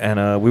park.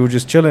 And we were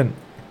just chilling.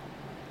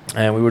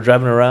 And we were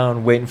driving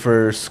around waiting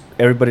for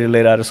everybody to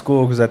let out of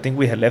school because I think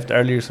we had left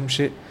early or some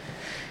shit.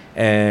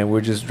 And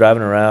we're just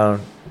driving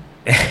around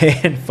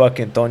and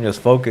fucking Tonio's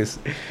Focus.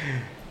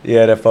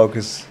 Yeah, that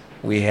Focus.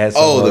 We had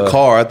some, the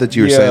car. I thought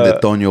you were saying yeah.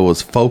 that Tonio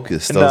was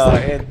focused. No,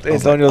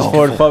 Antonio's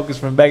Ford Focus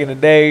from back in the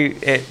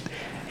day.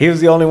 He was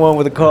the only one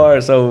with a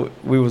car, so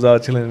we was all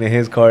chilling in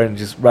his car and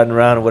just riding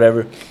around or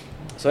whatever.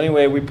 So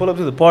anyway, we pull up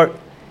to the park,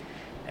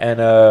 and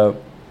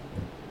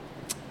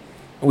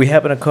we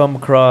happen to come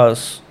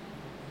across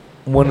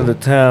one of the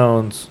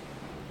town's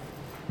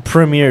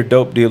premier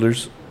dope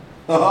dealers.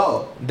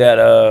 Oh.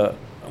 That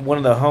one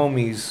of the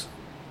homies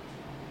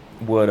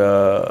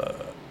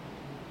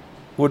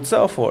would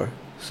sell for.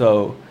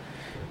 So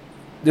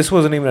this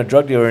wasn't even a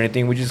drug deal or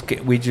anything. We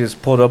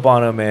just pulled up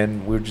on him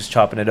and we were just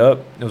chopping it up.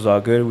 It was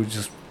all good. We were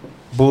just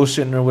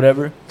bullshitting or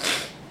whatever.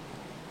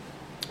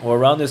 Well,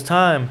 around this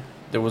time,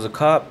 there was a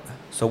cop.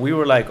 So we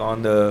were like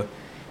on the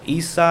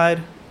west side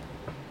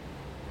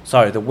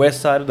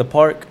of the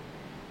park.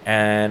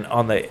 And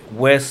on the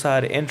west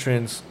side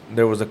entrance,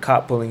 there was a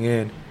cop pulling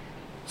in.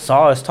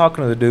 Saw us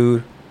talking to the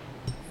dude.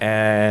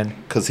 And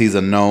Because he's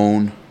a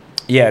known.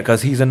 yeah,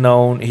 because he's a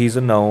known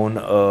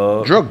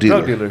Drug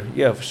dealer. Drug dealer,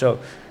 yeah, for sure.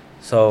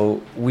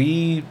 So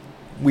we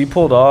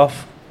pulled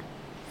off.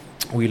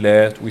 We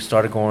left. We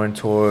started going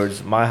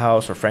towards my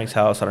house or Frank's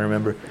house. I don't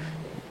remember.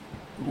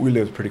 We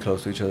lived pretty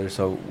close to each other,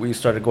 so we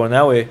started going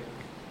that way.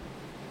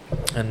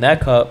 And that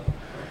cop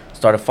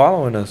started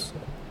following us.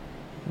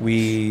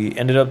 We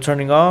ended up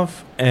turning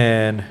off,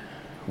 and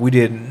we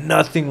did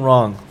nothing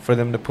wrong for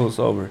them to pull us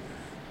over.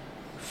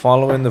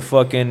 Following the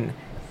fucking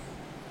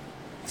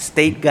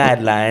state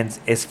guidelines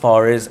as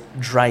far as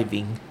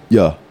driving.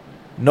 Yeah.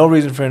 No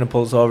reason for him to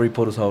pull us over. He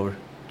pulled us over.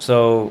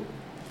 So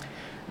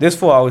this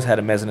fool always had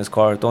a mess in his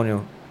car,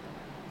 Antonio.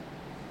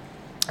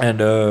 And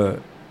there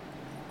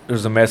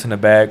was a mess in the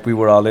back. We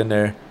were all in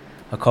there.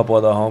 A couple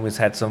other homies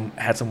had some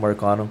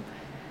work on them.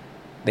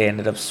 They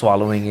ended up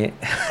swallowing it.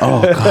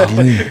 Oh,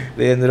 golly.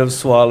 They ended up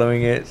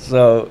swallowing it.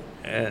 So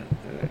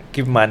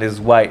keep in mind, this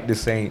is white.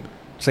 This ain't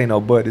no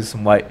bud. This is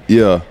some white.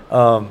 Yeah.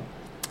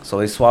 So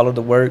they swallowed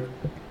the work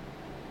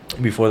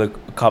before the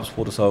cops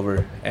pulled us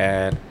over,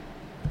 and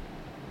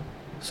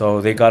so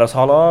they got us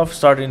hauled off,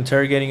 started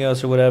interrogating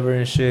us or whatever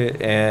and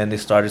shit, and they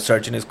started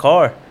searching his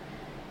car.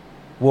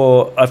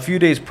 Well, a few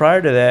days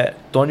prior to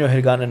that, Tonio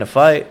had gotten in a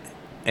fight,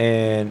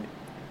 and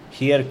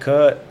he had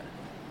cut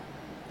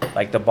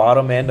like the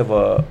bottom end of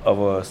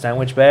a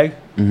sandwich bag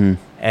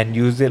and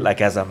used it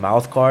like as a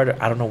mouth guard.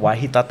 I don't know why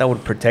he thought that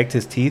would protect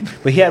his teeth,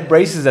 but he had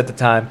braces at the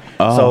time.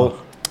 Oh. So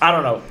I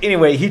don't know.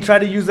 Anyway, he tried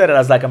to use that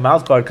as like a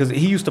mouth guard because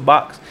he used to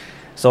box.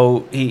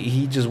 So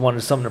he just wanted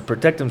something to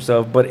protect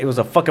himself, but it was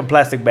a fucking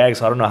plastic bag,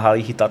 so I don't know how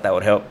he thought that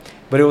would help.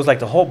 But it was like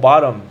the whole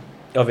bottom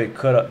of it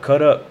cut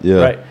up, Yeah.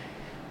 right?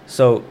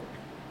 So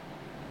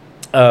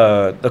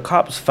the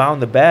cops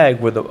found the bag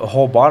where the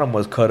whole bottom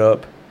was cut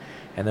up,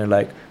 and they're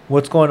like,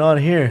 "What's going on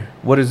here?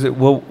 What is it?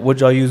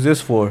 What'd y'all use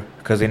this for?"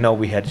 Because they know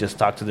we had just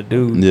talked to the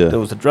dude that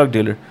was a drug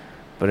dealer.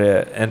 But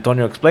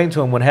Antonio explained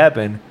to him what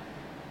happened,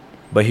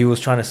 but he was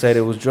trying to say that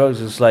it was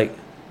drugs. It's like,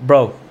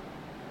 bro,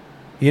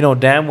 you know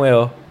damn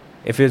well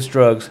if it's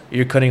drugs,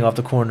 you're cutting off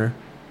the corner.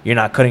 You're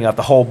not cutting off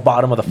the whole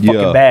bottom of the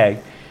fucking bag.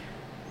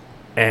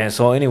 And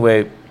so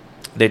anyway,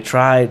 they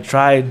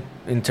tried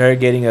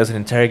interrogating us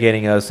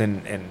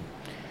and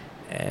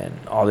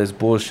all this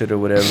bullshit or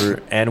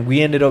whatever. And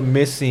we ended up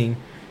missing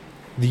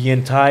the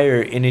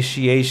entire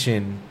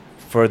initiation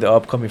for the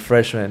upcoming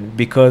freshman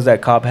because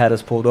that cop had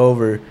us pulled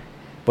over,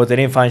 but they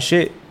didn't find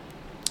shit.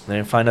 They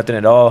didn't find nothing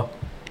at all.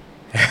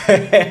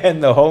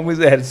 And the homies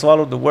that had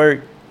swallowed the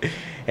work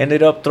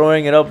ended up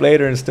throwing it up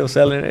later and still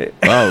selling it.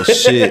 Oh,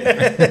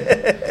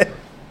 shit.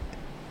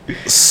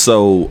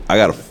 So I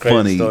got a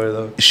funny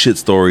shit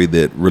story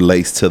that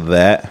relates to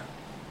that.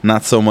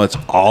 Not so much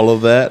all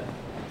of that,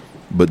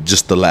 but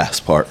just the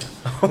last part.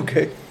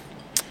 Okay.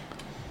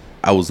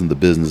 I was in the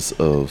business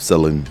of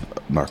selling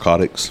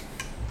narcotics,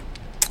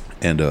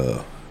 and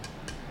I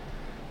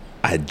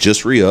had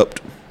just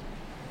re-upped,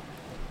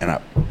 and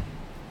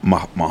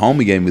my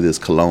homie gave me this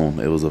cologne.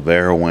 It was a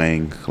Vera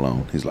Wang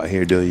cologne. He's like,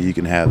 "Here, dude, you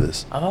can have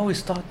this." I've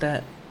always thought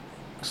that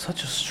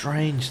such a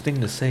strange thing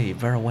to say,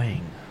 Vera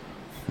Wang.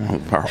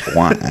 Vera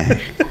Wang.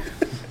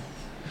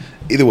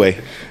 Either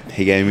way,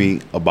 he gave me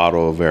a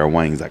bottle of Vera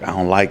Wang. He's like, "I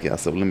don't like it." I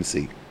said, well, "Let me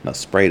see." And I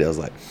sprayed it. I was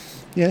like,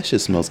 "Yeah, that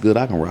shit smells good.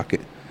 I can rock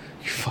it."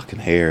 You fucking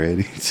hair,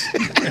 Eddie.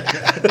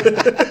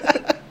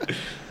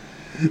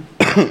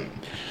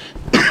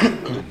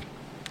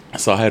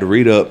 So I had to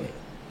read up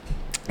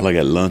like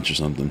at lunch or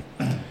something,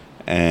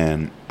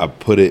 and I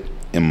put it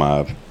in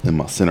my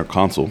center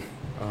console,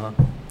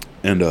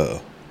 and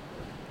I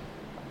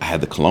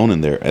had the cologne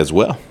in there as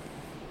well.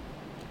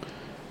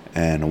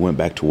 And I went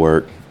back to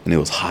work, and it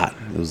was hot.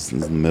 It was in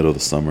the middle of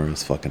the summer. It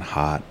was fucking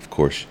hot. Of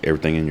course,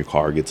 everything in your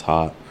car gets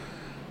hot.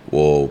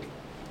 Well,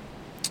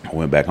 I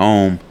went back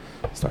home,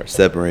 started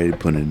separating,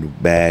 putting it in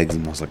bags,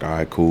 and I was like, all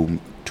right, cool.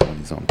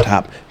 20's on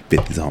top,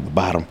 50's on the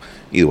bottom.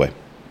 Either way,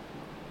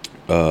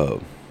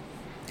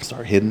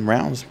 started hitting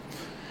rounds,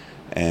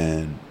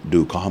 and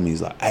dude called me.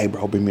 He's like, "Hey,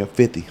 bro, bring me a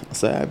 50." I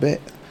said, "I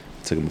bet."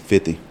 Took him a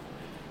 50,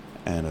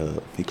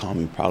 and he called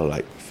me probably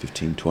like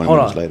 15, 20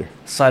 minutes later.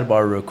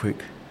 Sidebar real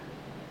quick.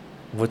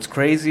 What's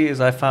crazy is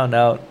I found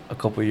out a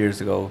couple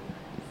years ago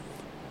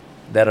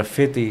that a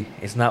 50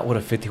 is not what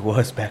a 50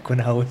 was back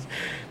when I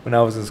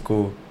was in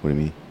school. What do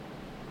you mean?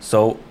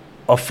 So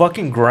a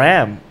fucking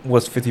gram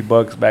was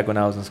 $50 back when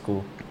I was in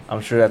school.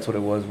 I'm sure that's what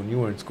it was when you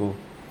were in school.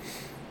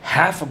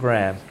 Half a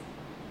gram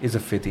is a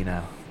 50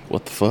 now.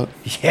 What the fuck?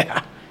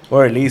 Yeah.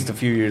 Or at least a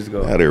few years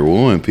ago. How they're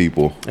wooing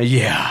people.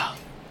 Yeah.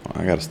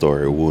 I got a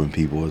story of wooing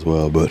people as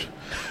well, but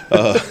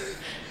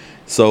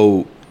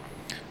so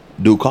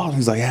dude called me.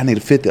 He's like, "Yeah, I need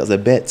a 50. I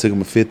said, "Bet." Took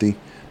him a 50,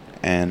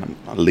 and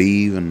I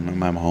leave, and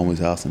I'm at my homie's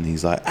house, and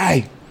he's like,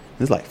 "Hey,"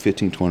 it's like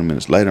 15, 20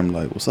 minutes later. I'm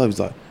like, "What's up?" He's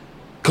like,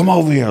 "Come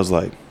over here." I was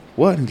like,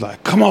 "What?" He's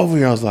like, "Come over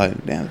here." I was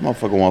like, "Damn, this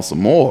motherfucker wants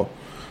some more."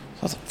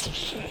 So I was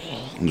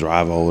like,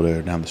 drive over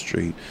there down the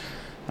street.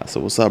 I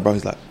said, "What's up, bro?"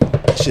 He's like,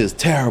 "That shit's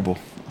terrible."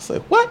 I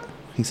said, "What?"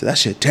 He said, "That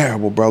shit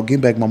terrible, bro.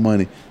 Give back my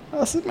money."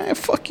 I said, "Man,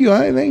 fuck you.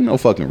 There ain't no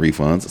fucking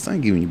refunds. I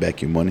ain't giving you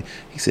back your money."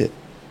 He said,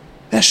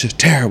 "That shit's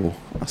terrible."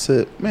 I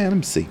said, "Man, let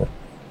me see."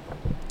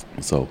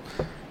 So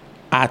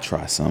I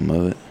tried some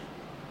of it,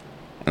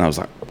 and I was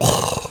like,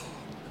 "I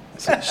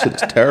said, shit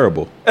is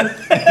terrible." And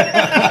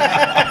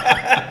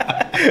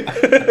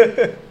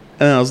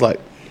I was like,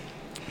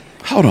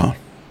 "Hold on,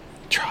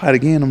 try it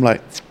again." I'm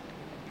like,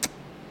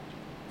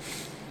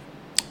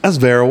 "That's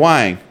Vera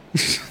Wang."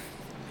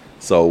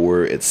 So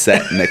where it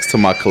sat next to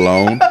my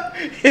cologne,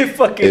 It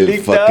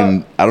leaked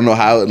out. I don't know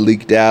how it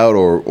leaked out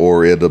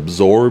or it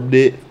absorbed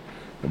it,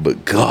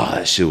 but God,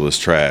 that shit was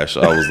trash.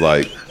 I was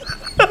like,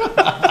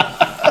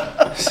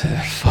 I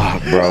said,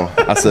 "Fuck, bro."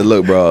 I said,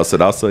 "Look, bro." I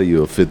said, "I'll sell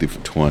you a 50 for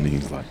 20.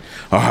 He's like,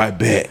 "All right,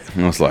 bet."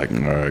 And I was like, "All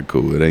right,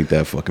 cool. It ain't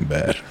that fucking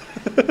bad."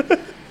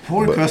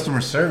 Poor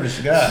customer service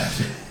guy.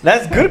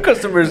 That's good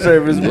customer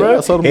service, bro. Yeah,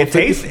 I sold him a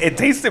 50. It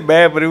tasted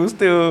bad, but it was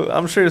still.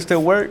 I'm sure it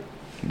still worked.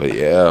 But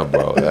yeah,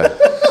 bro.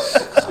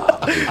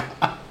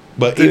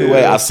 But either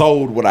way, I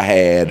sold what I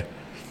had.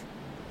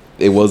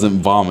 It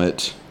wasn't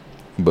vomit,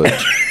 but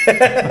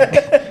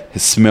it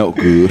smelled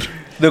good.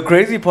 The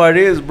crazy part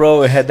is,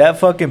 bro, had that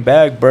fucking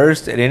bag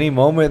burst at any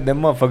moment,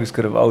 them motherfuckers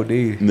could have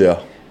OD'd.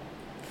 Yeah.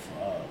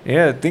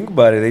 Yeah, think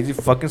about it. They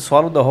just fucking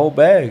swallowed the whole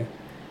bag.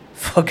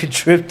 Fucking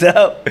tripped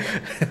out.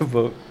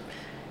 But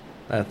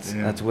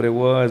that's what it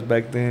was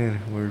back then.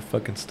 We were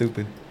fucking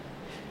stupid.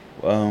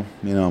 Well,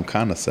 I'm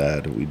kind of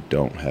sad that we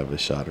don't have a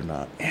shot or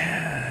not.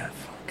 Yeah.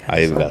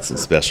 I even got some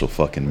special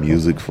fucking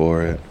music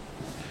for it.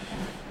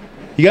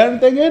 You got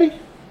anything, Eddie?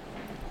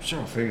 Sure,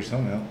 I'll figure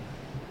something out.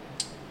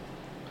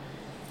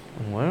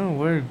 Well,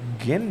 we're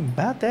getting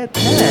about that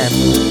time.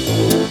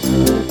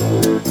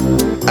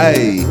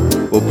 Hey,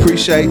 well,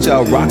 appreciate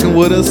y'all rocking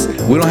with us.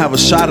 We don't have a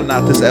shot or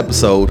not this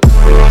episode.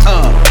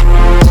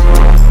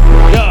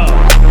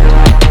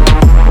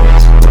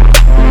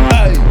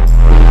 Hey.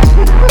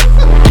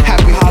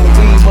 Happy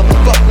Halloween,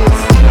 motherfuckers.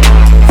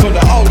 For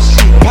the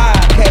Bullshieet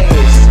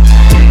podcast.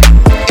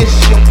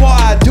 It's your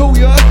boy, Do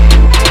Ya.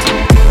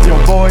 Your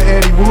boy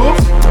Eddie Wolf.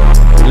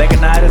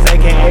 Leonidas,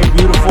 aka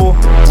Beautiful,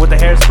 with the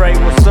hairspray.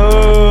 What's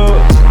up?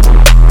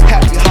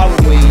 Happy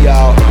Halloween,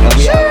 y'all. And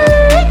we out this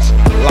bitch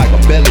like a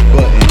belly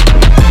button.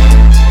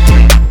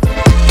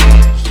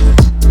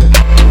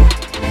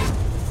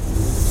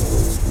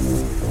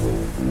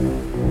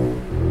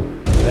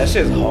 That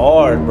shit's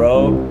hard,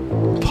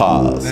 bro. Pause.